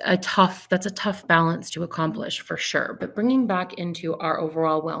 that's a tough balance to accomplish for sure. But bringing back into our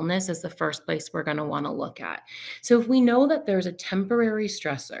overall wellness is the first place we're going to want to look at. So if we know that there's a temporary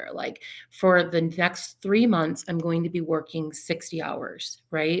stressor, like for the next 3 months, I'm going to be working 60 hours,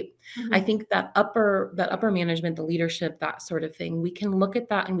 right? I Mhm. think that upper management, the leadership, that sort of thing, we can look at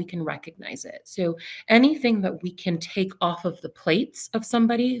that and we can recognize it. So anything that we can take off of the plates of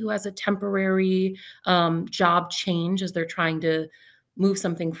somebody who has a temporary job change as they're trying to move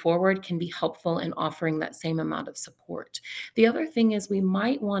something forward can be helpful in offering that same amount of support. The other thing is we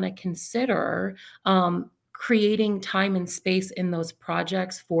might want to consider creating time and space in those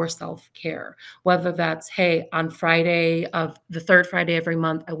projects for self-care, whether that's, hey, on Friday of the third Friday every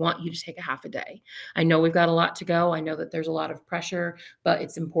month, I want you to take a half a day. I know we've got a lot to go. I know that there's a lot of pressure, but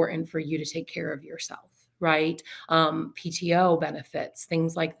it's important for you to take care of yourself, right? PTO benefits,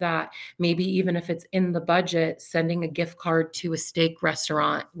 things like that. Maybe even if it's in the budget, sending a gift card to a steak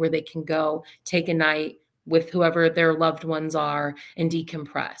restaurant where they can go take a night with whoever their loved ones are and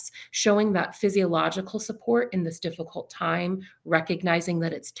decompress. Showing that physiological support in this difficult time, recognizing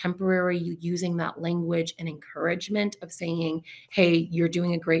that it's temporary, using that language and encouragement of saying, hey, you're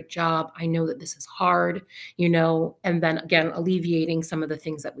doing a great job. I know that this is hard, and then again, alleviating some of the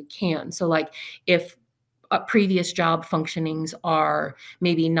things that we can. So like if previous job functionings are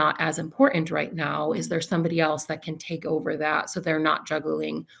maybe not as important right now, is there somebody else that can take over that so they're not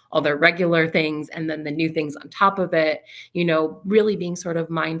juggling all their regular things and then the new things on top of it, really being sort of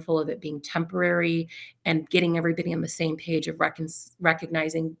mindful of it being temporary and getting everybody on the same page of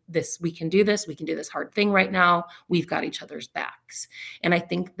recognizing this, we can do this hard thing right now, we've got each other's backs. And I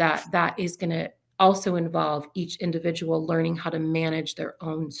think that is going to also involve each individual learning how to manage their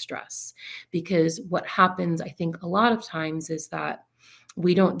own stress. Because what happens, I think, a lot of times is that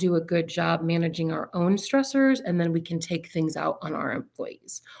we don't do a good job managing our own stressors, and then we can take things out on our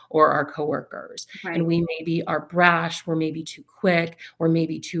employees or our coworkers. Right. And we maybe are brash, we're maybe too quick, we're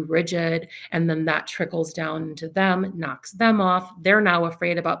maybe too rigid, and then that trickles down into them, knocks them off. They're now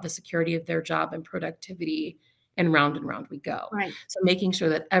afraid about the security of their job and productivity, and round we go. Right. So making sure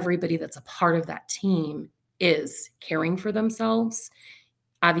that everybody that's a part of that team is caring for themselves.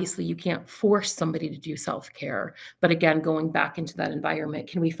 Obviously, you can't force somebody to do self-care, but again, going back into that environment,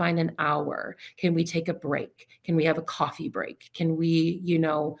 can we find an hour? Can we take a break? Can we have a coffee break? Can we,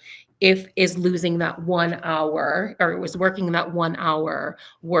 if is losing that 1 hour or was working that 1 hour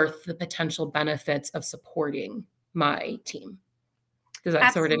worth the potential benefits of supporting my team? Does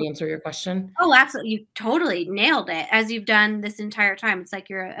that sort of Absolutely. answer your question? Oh, absolutely. You totally nailed it, as you've done this entire time. It's like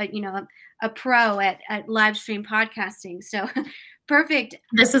you're a pro at live stream podcasting. So perfect.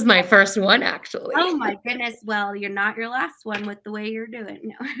 This is my first one, actually. Oh my goodness. Well, you're not your last one with the way you're doing.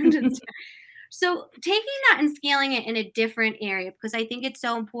 No, I'm just so taking that and scaling it in a different area, because I think it's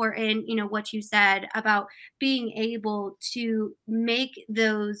so important, what you said about being able to make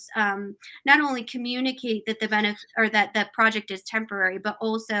those, not only communicate that the benefit or that the project is temporary, but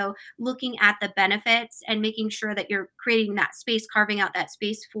also looking at the benefits and making sure that you're creating that space, carving out that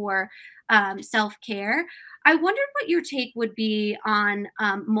space for self-care. I wondered what your take would be on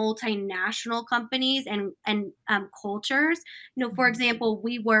multinational companies and cultures. For example,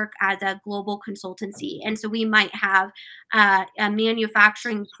 we work as a global consultancy, and so we might have a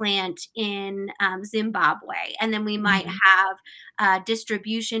manufacturing plant in Zimbabwe, and then we might have a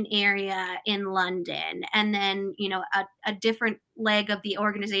distribution area in London, and then a different leg of the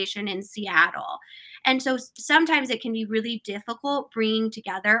organization in Seattle. And so sometimes it can be really difficult bringing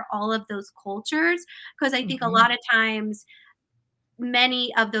together all of those cultures, because I think a lot of times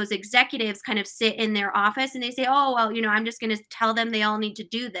many of those executives kind of sit in their office and they say, oh, well, I'm just going to tell them they all need to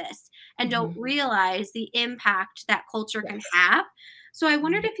do this, and don't realize the impact that culture can have. So I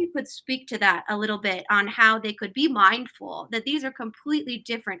wondered if you could speak to that a little bit on how they could be mindful that these are completely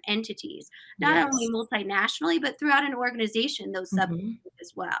different entities, not only multinationally, but throughout an organization, those sub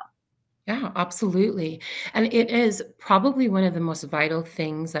as well. Yeah, absolutely. And it is probably one of the most vital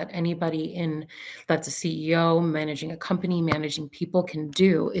things that anybody that's a CEO, managing a company, managing people can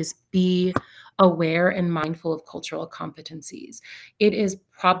do is be aware and mindful of cultural competencies. It is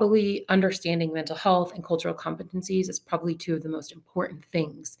probably understanding mental health and cultural competencies is probably two of the most important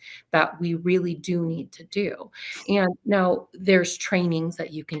things that we really do need to do. And now there's trainings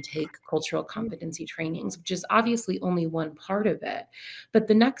that you can take, cultural competency trainings, which is obviously only one part of it. But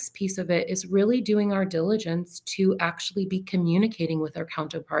the next piece of it is really doing our diligence to actually be communicating with our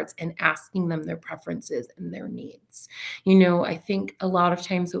counterparts and asking them their preferences and their needs. I think a lot of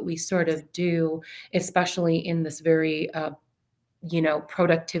times what we sort of do, especially in this very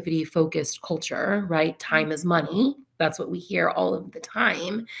productivity focused culture, right? Time is money. That's what we hear all of the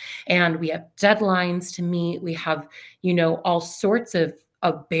time. And we have deadlines to meet. We have, all sorts of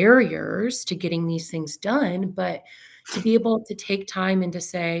barriers to getting these things done. But to be able to take time and to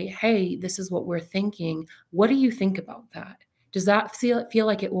say, hey, this is what we're thinking. What do you think about that? Does that feel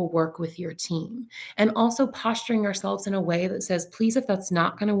like it will work with your team? And also posturing ourselves in a way that says, please, if that's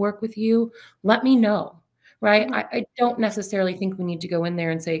not going to work with you, let me know, right? I don't necessarily think we need to go in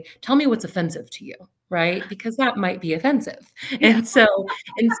there and say, tell me what's offensive to you, right? Because that might be offensive. And so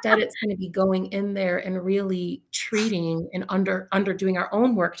instead, it's going to be going in there and really treating and under doing our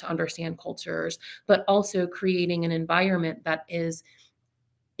own work to understand cultures, but also creating an environment that is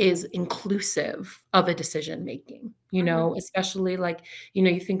inclusive of a decision making, especially like,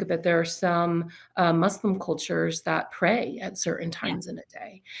 you think that there are some Muslim cultures that pray at certain times in a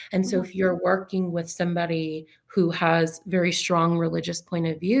day. And so if you're working with somebody who has very strong religious point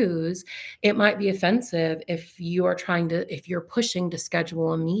of views, it might be offensive if you're pushing to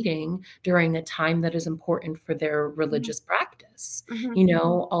schedule a meeting during a time that is important for their religious practice.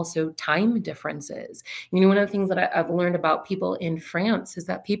 Also time differences. One of the things that I've learned about people in France is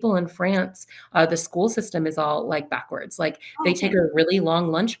that people in France, the school system is all like backwards. Like they take a really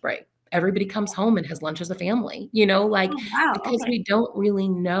long lunch break. Everybody comes home and has lunch as a family, because we don't really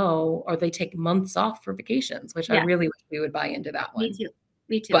know, or they take months off for vacations, which I really wish we would buy into that one.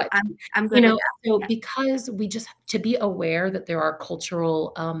 Me too. But I'm good with that. so because we just to be aware that there are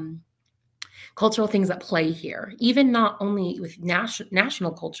cultural things at play here, even not only with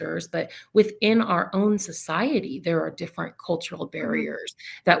national cultures, but within our own society, there are different cultural barriers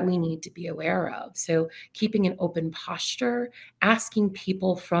that we need to be aware of. So keeping an open posture, asking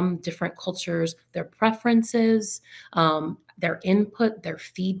people from different cultures, their preferences, their input, their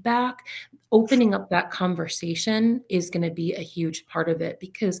feedback, opening up that conversation is going to be a huge part of it,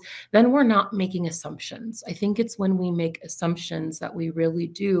 because then we're not making assumptions. I think it's when we make assumptions that we really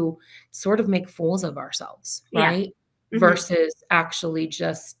do sort of make fools of ourselves, right? Versus actually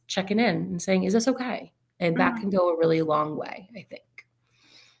just checking in and saying, is this okay? And that can go a really long way, I think.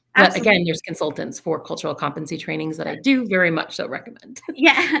 But again, there's consultants for cultural competency trainings that I do very much so recommend.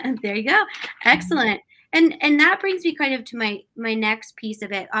 Yeah, there you go. Excellent. And that brings me kind of to my next piece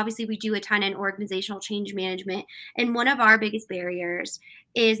of it. Obviously, we do a ton in organizational change management, and one of our biggest barriers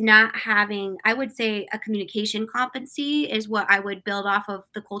is not having, I would say, a communication competency is what I would build off of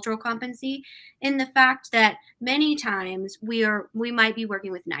the cultural competency, in the fact that many times we might be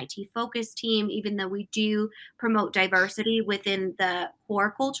working with an IT focused team, even though we do promote diversity within the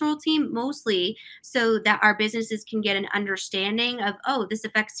core cultural team, mostly so that our businesses can get an understanding of, oh, this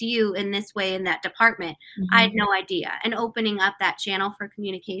affects you in this way in that department. I had no idea, and opening up that channel for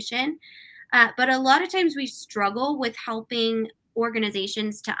communication. But a lot of times we struggle with helping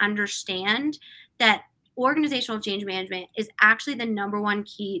organizations to understand that organizational change management is actually the number one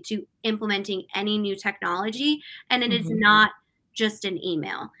key to implementing any new technology, and it is not just an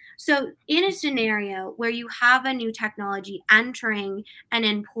email. So in a scenario where you have a new technology entering an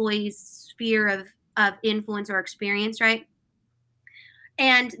employee's sphere of influence or experience, right?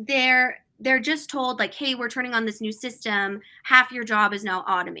 And they're just told like, hey, we're turning on this new system, half your job is now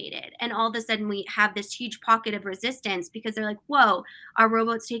automated. And all of a sudden we have this huge pocket of resistance because they're like, whoa, are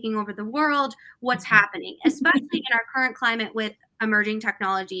robots taking over the world? What's happening? Especially in our current climate with emerging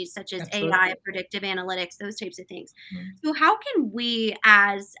technologies such as AI, predictive analytics, those types of things. So how can we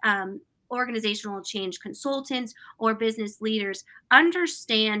as organizational change consultants or business leaders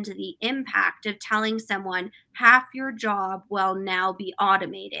understand the impact of telling someone half your job will now be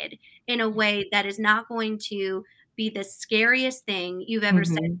automated in a way that is not going to be the scariest thing you've ever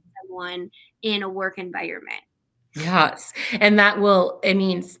said to someone in a work environment? Yes. And that will,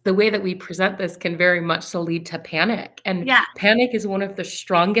 the way that we present this can very much so lead to panic. And panic is one of the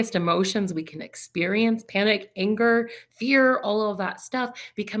strongest emotions we can experience. Panic, anger, fear, all of that stuff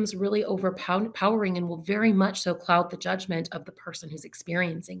becomes really overpowering and will very much so cloud the judgment of the person who's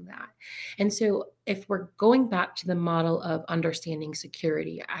experiencing that. And so if we're going back to the model of understanding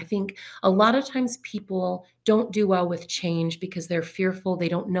security, I think a lot of times people don't do well with change because they're fearful. They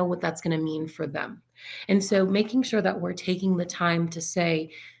don't know what that's going to mean for them. And so making sure that we're taking the time to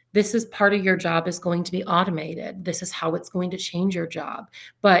say, this is part of your job is going to be automated. This is how it's going to change your job.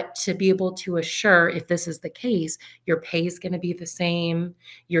 But to be able to assure, if this is the case, your pay is going to be the same.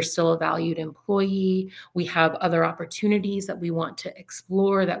 You're still a valued employee. We have other opportunities that we want to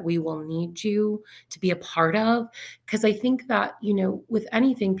explore that we will need you to be a part of. Because I think that, with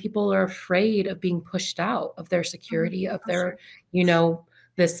anything, people are afraid of being pushed out of their security, of their,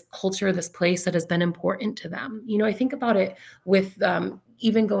 this culture, this place that has been important to them. I think about it with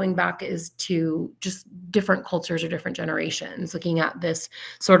even going back is to just different cultures or different generations, looking at this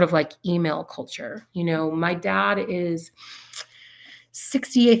sort of like email culture. My dad is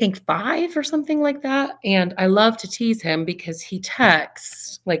 60, I think 5 or something like that. And I love to tease him because he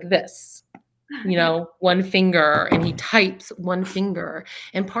texts like this, one finger, and he types one finger.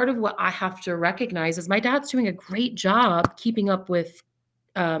 And part of what I have to recognize is my dad's doing a great job keeping up with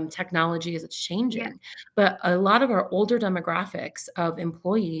technology as it's changing. Yeah. But a lot of our older demographics of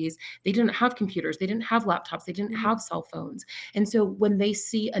employees, they didn't have computers, they didn't have laptops, they didn't have cell phones. And so when they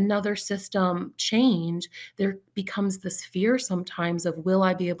see another system change, there becomes this fear sometimes of, will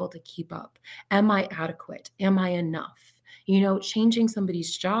I be able to keep up? Am I adequate? Am I enough? Changing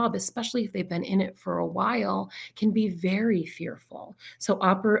somebody's job, especially if they've been in it for a while, can be very fearful. So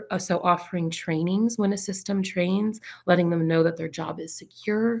offering trainings when a system trains, letting them know that their job is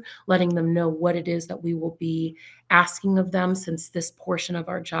secure, letting them know what it is that we will be asking of them, since this portion of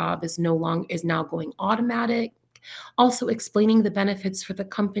our job is now going automatic. Also explaining the benefits for the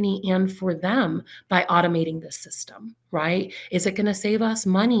company and for them by automating this system, right? Is it going to save us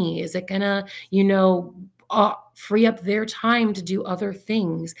money? Is it going to, free up their time to do other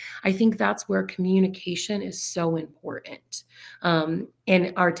things? I think that's where communication is so important.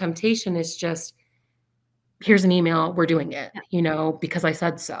 And our temptation is just, here's an email, we're doing it, because I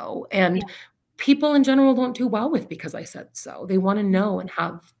said so. And people in general don't do well with because I said so. They want to know and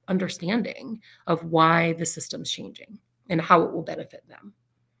have understanding of why the system's changing and how it will benefit them.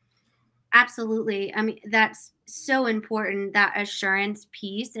 Absolutely. I mean, that's so important, that assurance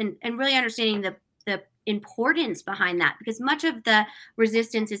piece, and really understanding the importance behind that, because much of the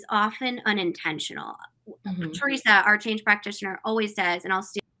resistance is often unintentional. Teresa, our change practitioner, always says, and I'll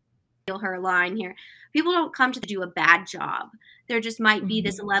steal her line here, people don't come to do a bad job. There just might be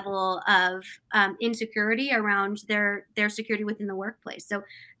this level of insecurity around their security within the workplace. So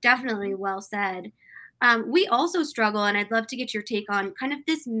definitely well said. We also struggle, and I'd love to get your take on kind of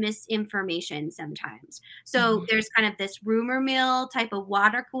this misinformation sometimes. So there's kind of this rumor mill type of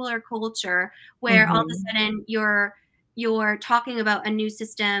water cooler culture where all of a sudden you're talking about a new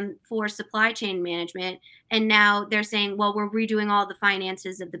system for supply chain management, and now they're saying, well, we're redoing all the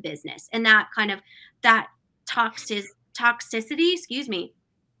finances of the business. And that kind of that toxicity,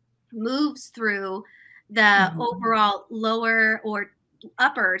 moves through the overall lower or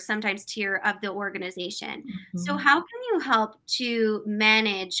upper sometimes tier of the organization. So how can you help to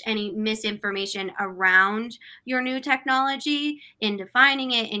manage any misinformation around your new technology in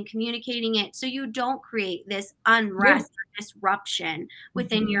defining it and communicating it, so you don't create this unrest or disruption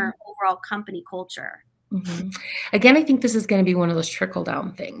within your overall company culture? Again, I think this is going to be one of those trickle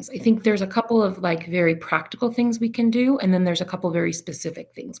down things. I think there's a couple of very practical things we can do, and then there's a couple very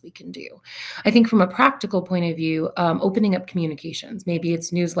specific things we can do. I think from a practical point of view, opening up communications. Maybe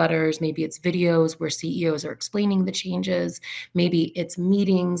it's newsletters, maybe it's videos where CEOs are explaining the changes. Maybe it's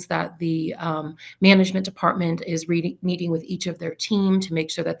meetings that the management department is meeting with each of their team to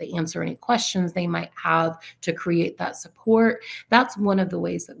make sure that they answer any questions they might have to create that support. That's one of the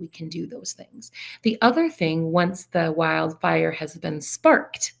ways that we can do those things. The other thing, once the wildfire has been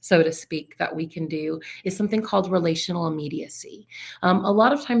sparked, so to speak, that we can do is something called relational immediacy. A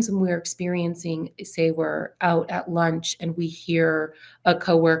lot of times when we're experiencing, say we're out at lunch and we hear a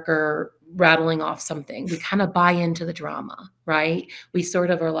coworker rattling off something, we kind of buy into the drama, right? We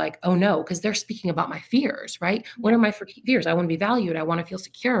sort of are like, oh no, because they're speaking about my fears, right? What are my fears? I want to be valued. I want to feel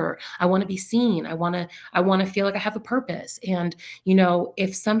secure. I want to be seen. I want to feel like I have a purpose. And,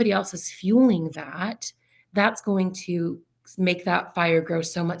 if somebody else is fueling that, that's going to make that fire grow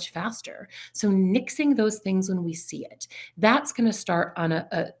so much faster. So nixing those things when we see it, that's going to start on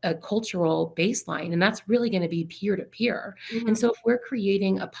a cultural baseline, and that's really going to be peer to peer. And so if we're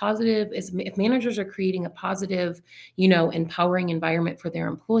creating a positive, if managers are creating a positive, empowering environment for their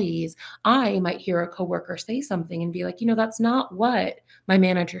employees, I might hear a coworker say something and be like, that's not what my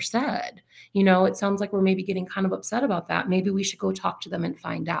manager said. It sounds like we're maybe getting kind of upset about that. Maybe we should go talk to them and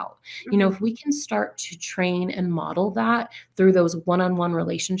find out. If we can start to train and model that through those one-on-one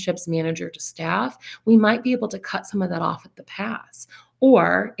relationships, manager to staff, we might be able to cut some of that off at the pass.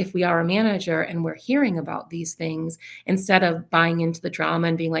 Or if we are a manager and we're hearing about these things, instead of buying into the drama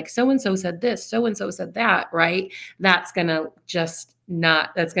and being like, so-and-so said this, so-and-so said that, right? That's going to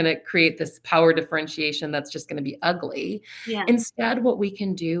create this power differentiation that's just going to be ugly. Yeah. Instead, what we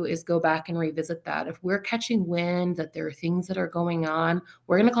can do is go back and revisit that. If we're catching wind that there are things that are going on,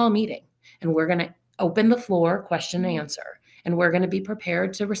 we're going to call a meeting and we're going to open the floor, question and answer. and we're going to be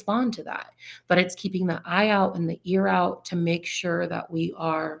prepared to respond to that. But it's keeping the eye out and the ear out to make sure that we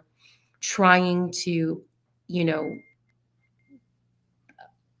are trying to,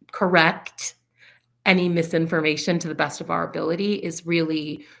 correct any misinformation to the best of our ability is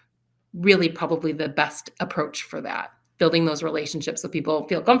really, really probably the best approach for that. Building those relationships so people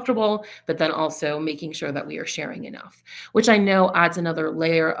feel comfortable, but then also making sure that we are sharing enough, which I know adds another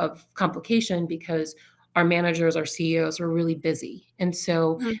layer of complication because our managers, our CEOs are really busy. And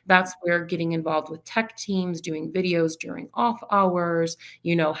so that's where getting involved with tech teams, doing videos during off hours,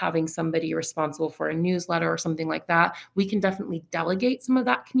 having somebody responsible for a newsletter or something like that, we can definitely delegate some of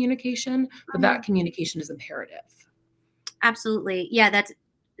that communication, but that communication is imperative. Absolutely. Yeah, that's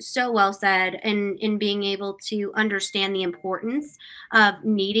so well said. And in being able to understand the importance of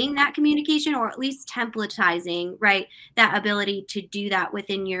needing that communication, or at least templatizing, right, that ability to do that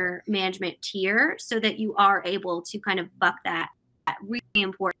within your management tier so that you are able to kind of buck that really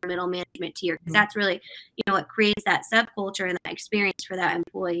important middle management tier, because that's really, what creates that subculture and that experience for that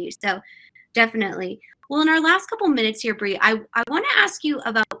employee. So definitely. Well, in our last couple minutes here, Bree, I want to ask you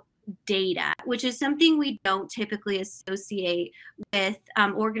about data, which is something we don't typically associate with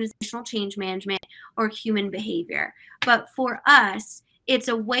organizational change management or human behavior. But for us, it's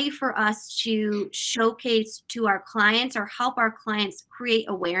a way for us to showcase to our clients or help our clients create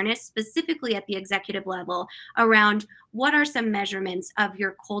awareness, specifically at the executive level, around what are some measurements of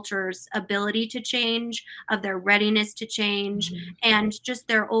your culture's ability to change, of their readiness to change, and just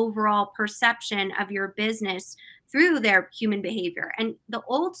their overall perception of your business through their human behavior. And the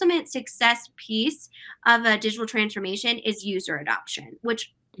ultimate success piece of a digital transformation is user adoption,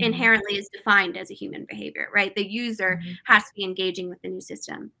 which inherently is defined as a human behavior, right? The user has to be engaging with the new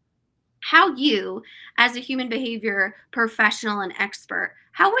system. How you, as a human behavior professional and expert,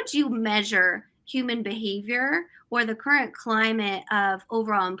 how would you measure human behavior or the current climate of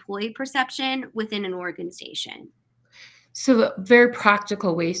overall employee perception within an organization? So a very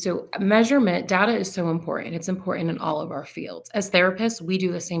practical way. So measurement data is so important. It's important in all of our fields. As therapists, we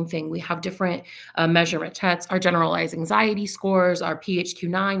do the same thing. We have different measurement tests, our generalized anxiety scores, our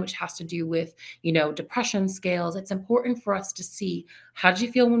PHQ-9, which has to do with, depression scales. It's important for us to see, how did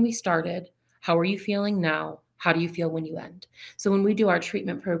you feel when we started? How are you feeling now? How do you feel when you end? So when we do our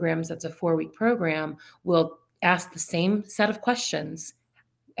treatment programs, that's a 4-week program, we'll ask the same set of questions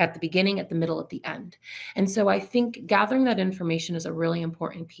at the beginning, at the middle, at the end. And so I think gathering that information is a really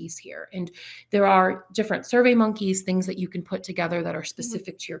important piece here. And there are different survey monkeys, things that you can put together that are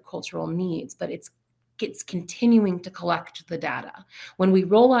specific to your cultural needs, but it's continuing to collect the data. When we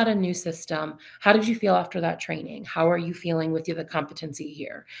roll out a new system, how did you feel after that training? How are you feeling with the competency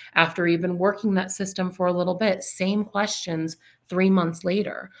here? After you've been working that system for a little bit, same questions 3 months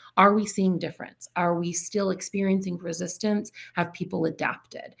later. Are we seeing difference? Are we still experiencing resistance? Have people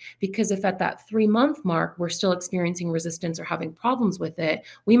adapted? Because if at that 3-month mark, we're still experiencing resistance or having problems with it,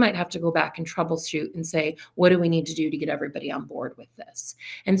 we might have to go back and troubleshoot and say, what do we need to do to get everybody on board with this?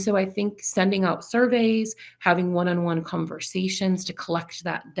 And so I think sending out surveys, having one-on-one conversations to collect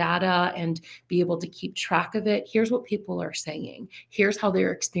that data and be able to keep track of it. Here's what people are saying. Here's how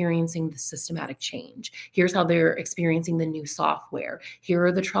they're experiencing the systematic change. Here's how they're experiencing the new software. Here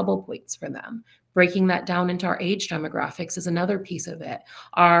are the trouble points for them. Breaking that down into our age demographics is another piece of it.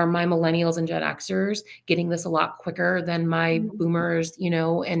 Are my millennials and Gen Xers getting this a lot quicker than my boomers,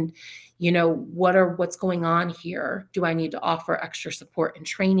 and what's going on here? Do I need to offer extra support and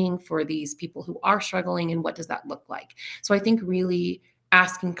training for these people who are struggling, and what does that look like? So I think really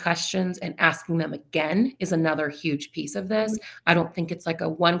asking questions and asking them again is another huge piece of this. I don't think it's like a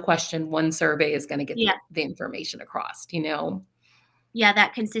one question, one survey is going to get the information across, Yeah,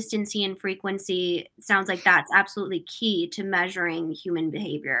 that consistency and frequency sounds like that's absolutely key to measuring human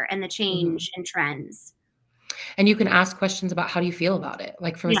behavior and the change in trends. And you can ask questions about, how do you feel about it?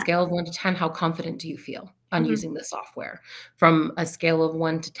 Like from a scale of 1 to 10, how confident do you feel on using the software? From a scale of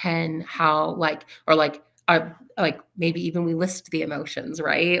 1 to 10, how maybe even we list the emotions,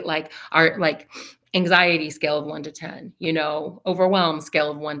 right? Like our anxiety scale of 1 to 10, overwhelm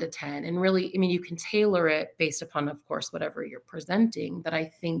scale of 1 to 10. And really, you can tailor it based upon, of course, whatever you're presenting. But I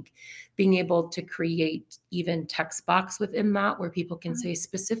think being able to create even text box within that where people can say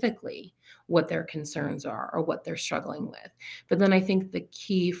specifically what their concerns are or what they're struggling with. But then I think the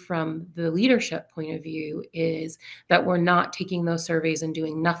key from the leadership point of view is that we're not taking those surveys and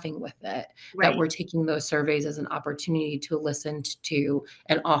doing nothing with it, that we're taking those surveys as an opportunity to listen to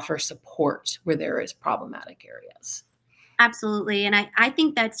and offer support where there is problematic areas. Absolutely. And I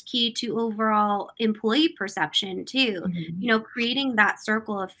think that's key to overall employee perception too. Mhm. Creating that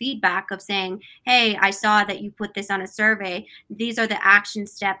circle of feedback of saying, hey, I saw that you put this on a survey. These are the action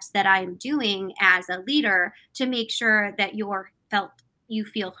steps that I'm doing as a leader to make sure that you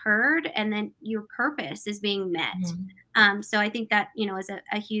feel heard and then your purpose is being met. Mhm. So I think that, is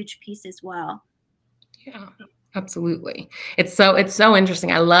a huge piece as well. Yeah, absolutely. It's so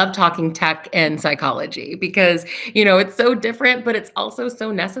interesting. I love talking tech and psychology because, it's so different, but it's also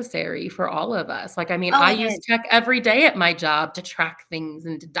so necessary for all of us. Like, I mean, Oh, I it use is. tech every day at my job to track things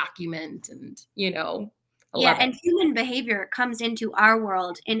and to document and, I Yeah, love it. and human behavior comes into our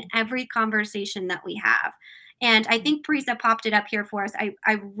world in every conversation that we have. And I think Parisa popped it up here for us.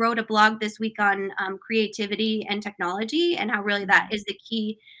 I wrote a blog this week on creativity and technology and how really that is the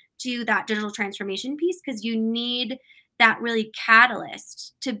key to that digital transformation piece because you need that really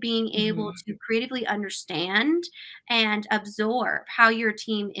catalyst to being able Mhm. to creatively understand and absorb how your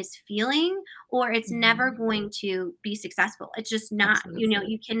team is feeling or it's never Mhm. going to be successful. It's just not,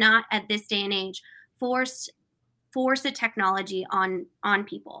 Absolutely. you cannot at this day and age force a technology on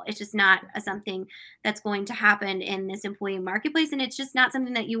people. It's just not something that's going to happen in this employee marketplace, and it's just not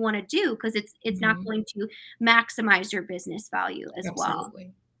something that you want to do because it's not Mhm. going to maximize your business value as well.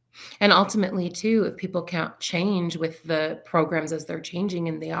 Absolutely. And ultimately, too, if people can't change with the programs as they're changing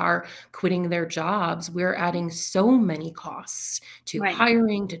and they are quitting their jobs, we're adding so many costs to Right.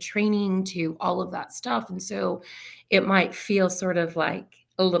 hiring, to training, to all of that stuff. And so it might feel sort of like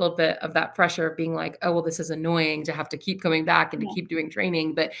a little bit of that pressure of being like, oh, well, this is annoying to have to keep coming back and to Yeah. keep doing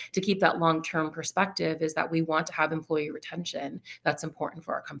training. But to keep that long term perspective is that we want to have employee retention. That's important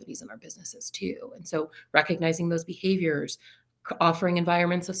for our companies and our businesses, too. And so recognizing those behaviors, offering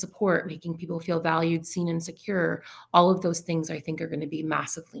environments of support, making people feel valued, seen, and secure. All of those things I think are going to be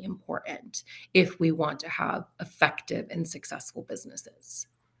massively important if we want to have effective and successful businesses.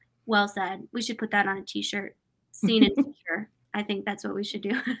 Well said. We should put that on a t-shirt. Seen and secure. I think that's what we should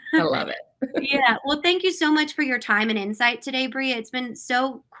do. I love it. Yeah. Well, thank you so much for your time and insight today, Bria. It's been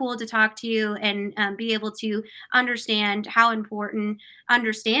so cool to talk to you and be able to understand how important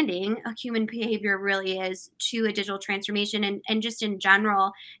understanding human behavior really is to a digital transformation and just in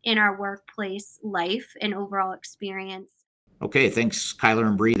general in our workplace life and overall experience. Okay, thanks, Kyler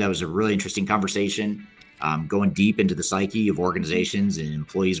and Bree. That was a really interesting conversation, going deep into the psyche of organizations and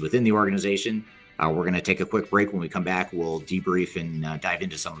employees within the organization. We're going to take a quick break. When we come back, we'll debrief and dive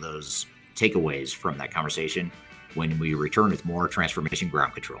into some of those takeaways from that conversation when we return with more Transformation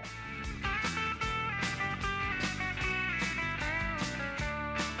Ground Control.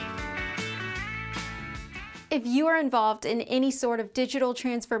 If you are involved in any sort of digital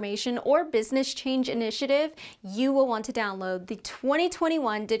transformation or business change initiative, you will want to download the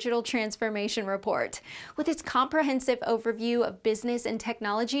 2021 Digital Transformation Report. With its comprehensive overview of business and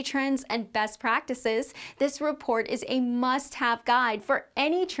technology trends and best practices, this report is a must-have guide for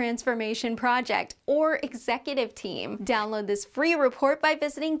any transformation project or executive team. Download this free report by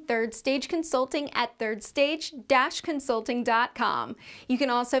visiting Third Stage Consulting at thirdstage-consulting.com. You can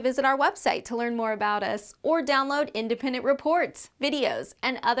also visit our website to learn more about us or download independent reports, videos,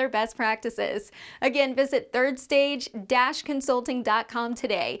 and other best practices. Again, visit thirdstage-consulting.com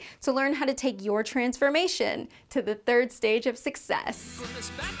today to learn how to take your transformation to the third stage of success.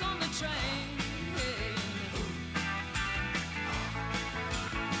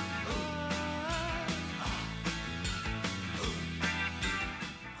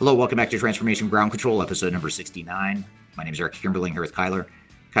 Hello, welcome back to Transformation Ground Control, episode number 69. My name is Eric Kimberling here with Kyler.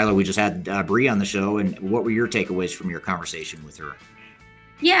 Kyler, we just had Bree on the show, and what were your takeaways from your conversation with her?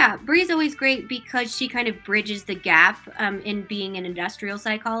 Yeah, Bree's always great because she kind of bridges the gap in being an industrial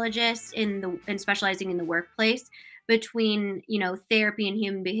psychologist and specializing in the workplace between therapy and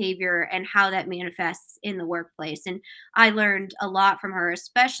human behavior and how that manifests in the workplace. And I learned a lot from her,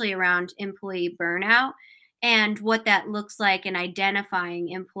 especially around employee burnout and what that looks like in identifying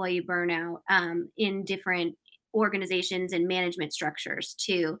employee burnout in different organizations and management structures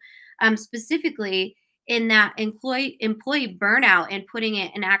too. Specifically, in that employee burnout and putting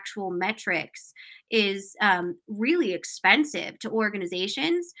it in actual metrics is really expensive to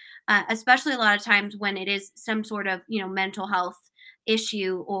organizations, especially a lot of times when it is some sort of mental health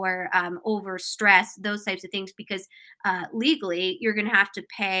issue or over stress, those types of things, because legally you're going to have to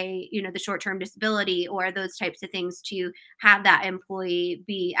pay the short-term disability or those types of things to have that employee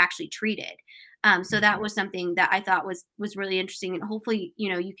be actually treated. So that was something that I thought was really interesting, and hopefully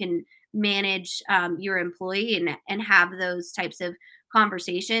you can manage your employee and have those types of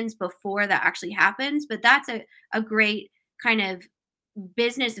conversations before that actually happens. But that's a great kind of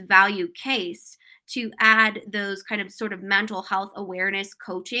business value case to add those kind of sort of mental health awareness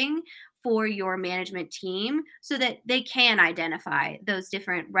coaching for your management team so that they can identify those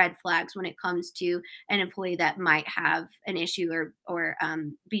different red flags when it comes to an employee that might have an issue or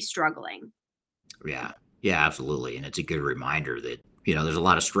be struggling. Yeah. Yeah, absolutely. And it's a good reminder that, there's a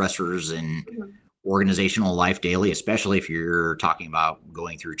lot of stressors in organizational life daily, especially if you're talking about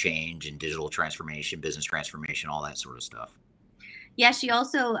going through change and digital transformation, business transformation, all that sort of stuff. Yeah, she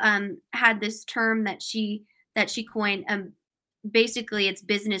also had this term that she coined. Basically, it's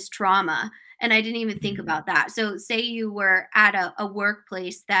business trauma, and I didn't even think about that. So, say you were at a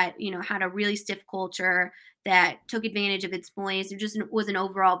workplace that had a really stiff culture that took advantage of its employees. It just was an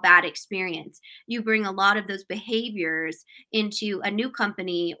overall bad experience. You bring a lot of those behaviors into a new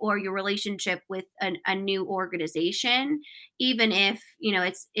company or your relationship with a new organization, even if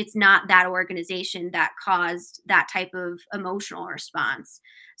it's not that organization that caused that type of emotional response.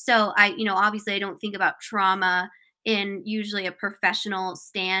 So obviously I don't think about trauma in usually a professional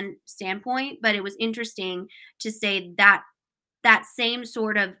standpoint, but it was interesting to say that that same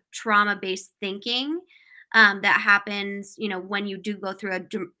sort of trauma-based thinking that happens, when you do go through a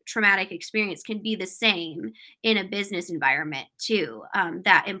traumatic experience can be the same in a business environment too,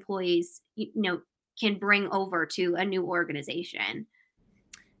 that employees, can bring over to a new organization.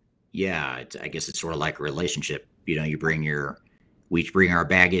 Yeah, I guess it's sort of like a relationship. We each bring our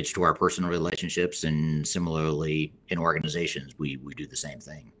baggage to our personal relationships, and similarly in organizations, we do the same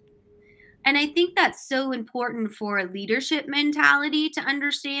thing. And I think that's so important for a leadership mentality to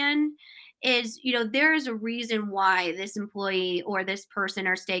understand is, there is a reason why this employee or this person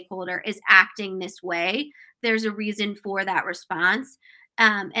or stakeholder is acting this way. There's a reason for that response.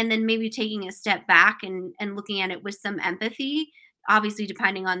 And then maybe taking a step back and looking at it with some empathy, obviously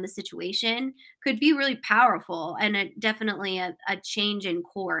depending on the situation, could be really powerful and definitely a change in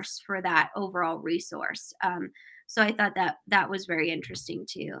course for that overall resource. So I thought that was very interesting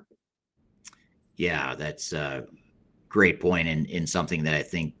too. Yeah, that's a great point, and something that I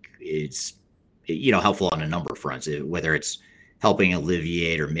think is helpful on a number of fronts, whether it's helping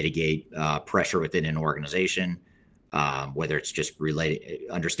alleviate or mitigate pressure within an organization, whether it's just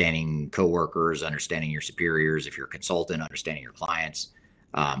understanding coworkers, understanding your superiors, if you're a consultant, understanding your clients,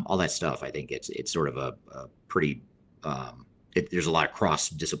 all that stuff. I think it's sort of a pretty there's a lot of cross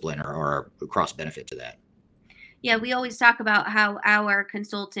discipline or cross benefit to that. Yeah, we always talk about how our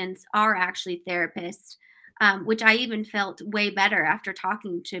consultants are actually therapists, which I even felt way better after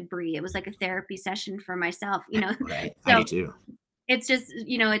talking to Bree. It was like a therapy session for myself, Right. So I do too. it's just,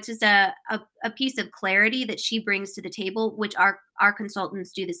 a piece of clarity that she brings to the table, which our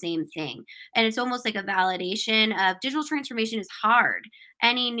consultants do the same thing. And it's almost like a validation of digital transformation is hard.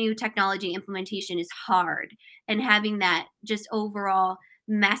 Any new technology implementation is hard. And having that just overall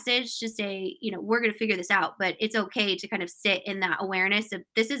message to say, we're going to figure this out, but it's okay to kind of sit in that awareness of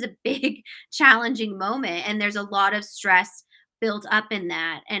this is a big challenging moment and there's a lot of stress built up in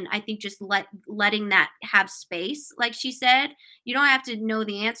that. And I think just letting that have space, like she said, you don't have to know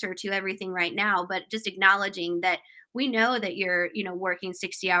the answer to everything right now, but just acknowledging that we know that you're, working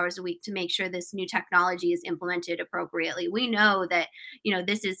 60 hours a week to make sure this new technology is implemented appropriately. We know that,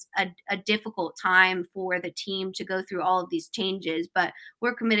 this is a difficult time for the team to go through all of these changes, but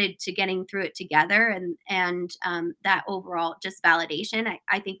we're committed to getting through it together. And that overall just validation,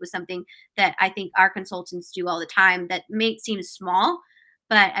 I think was something that I think our consultants do all the time that may seem small,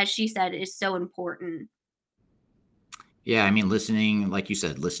 but as she said, is so important. Yeah, I mean, listening, like you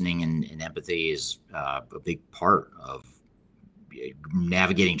said, listening and empathy is a big part of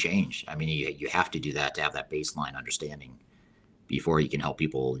navigating change. I mean, you have to do that to have that baseline understanding before you can help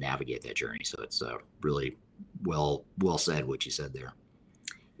people navigate that journey. So it's really well said what you said there.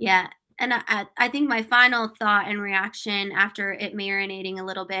 Yeah. And I think my final thought and reaction after it marinating a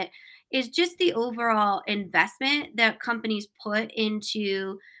little bit is just the overall investment that companies put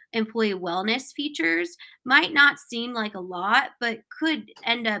into employee wellness features might not seem like a lot, but could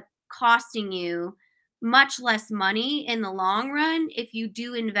end up costing you much less money in the long run if you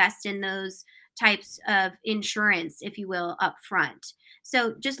do invest in those types of insurance, if you will, up front.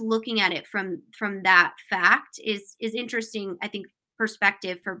 So just looking at it from that fact is interesting, I think,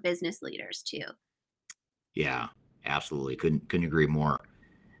 perspective for business leaders too. Yeah, absolutely. Couldn't agree more.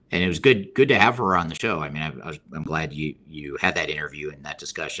 And it was good to have her on the show. I mean, I'm glad you had that interview and that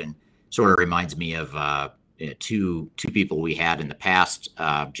discussion. Sort of reminds me of two people we had in the past.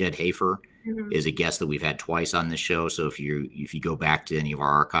 Jed Hafer is a guest that we've had twice on this show. So if you go back to any of our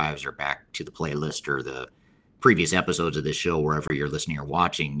archives or back to the playlist or the previous episodes of this show, wherever you're listening or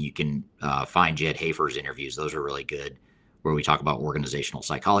watching, you can find Jed Hafer's interviews. Those are really good, where we talk about organizational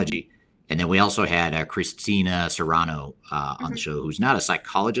psychology. And then we also had Christina Serrano on the show, who's not a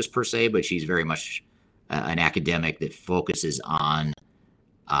psychologist per se, but she's very much an academic that focuses on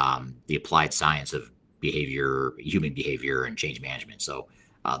the applied science of behavior, human behavior, and change management. So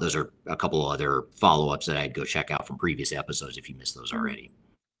those are a couple of other follow-ups that I'd go check out from previous episodes if you missed those already.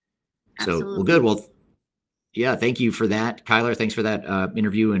 Absolutely. So, well, good. Well, yeah, thank you for that, Kyler. Thanks for that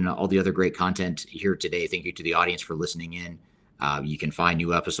interview and all the other great content here today. Thank you to the audience for listening in. You can find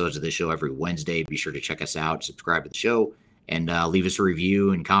new episodes of this show every Wednesday. Be sure to check us out, subscribe to the show, and leave us a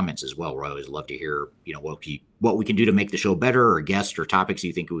review and comments as well. We always love to hear, what we can do to make the show better, or guests or topics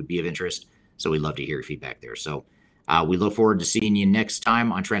you think would be of interest. So we'd love to hear your feedback there. So we look forward to seeing you next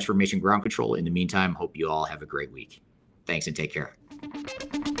time on Transformation Ground Control. In the meantime, hope you all have a great week. Thanks and take care.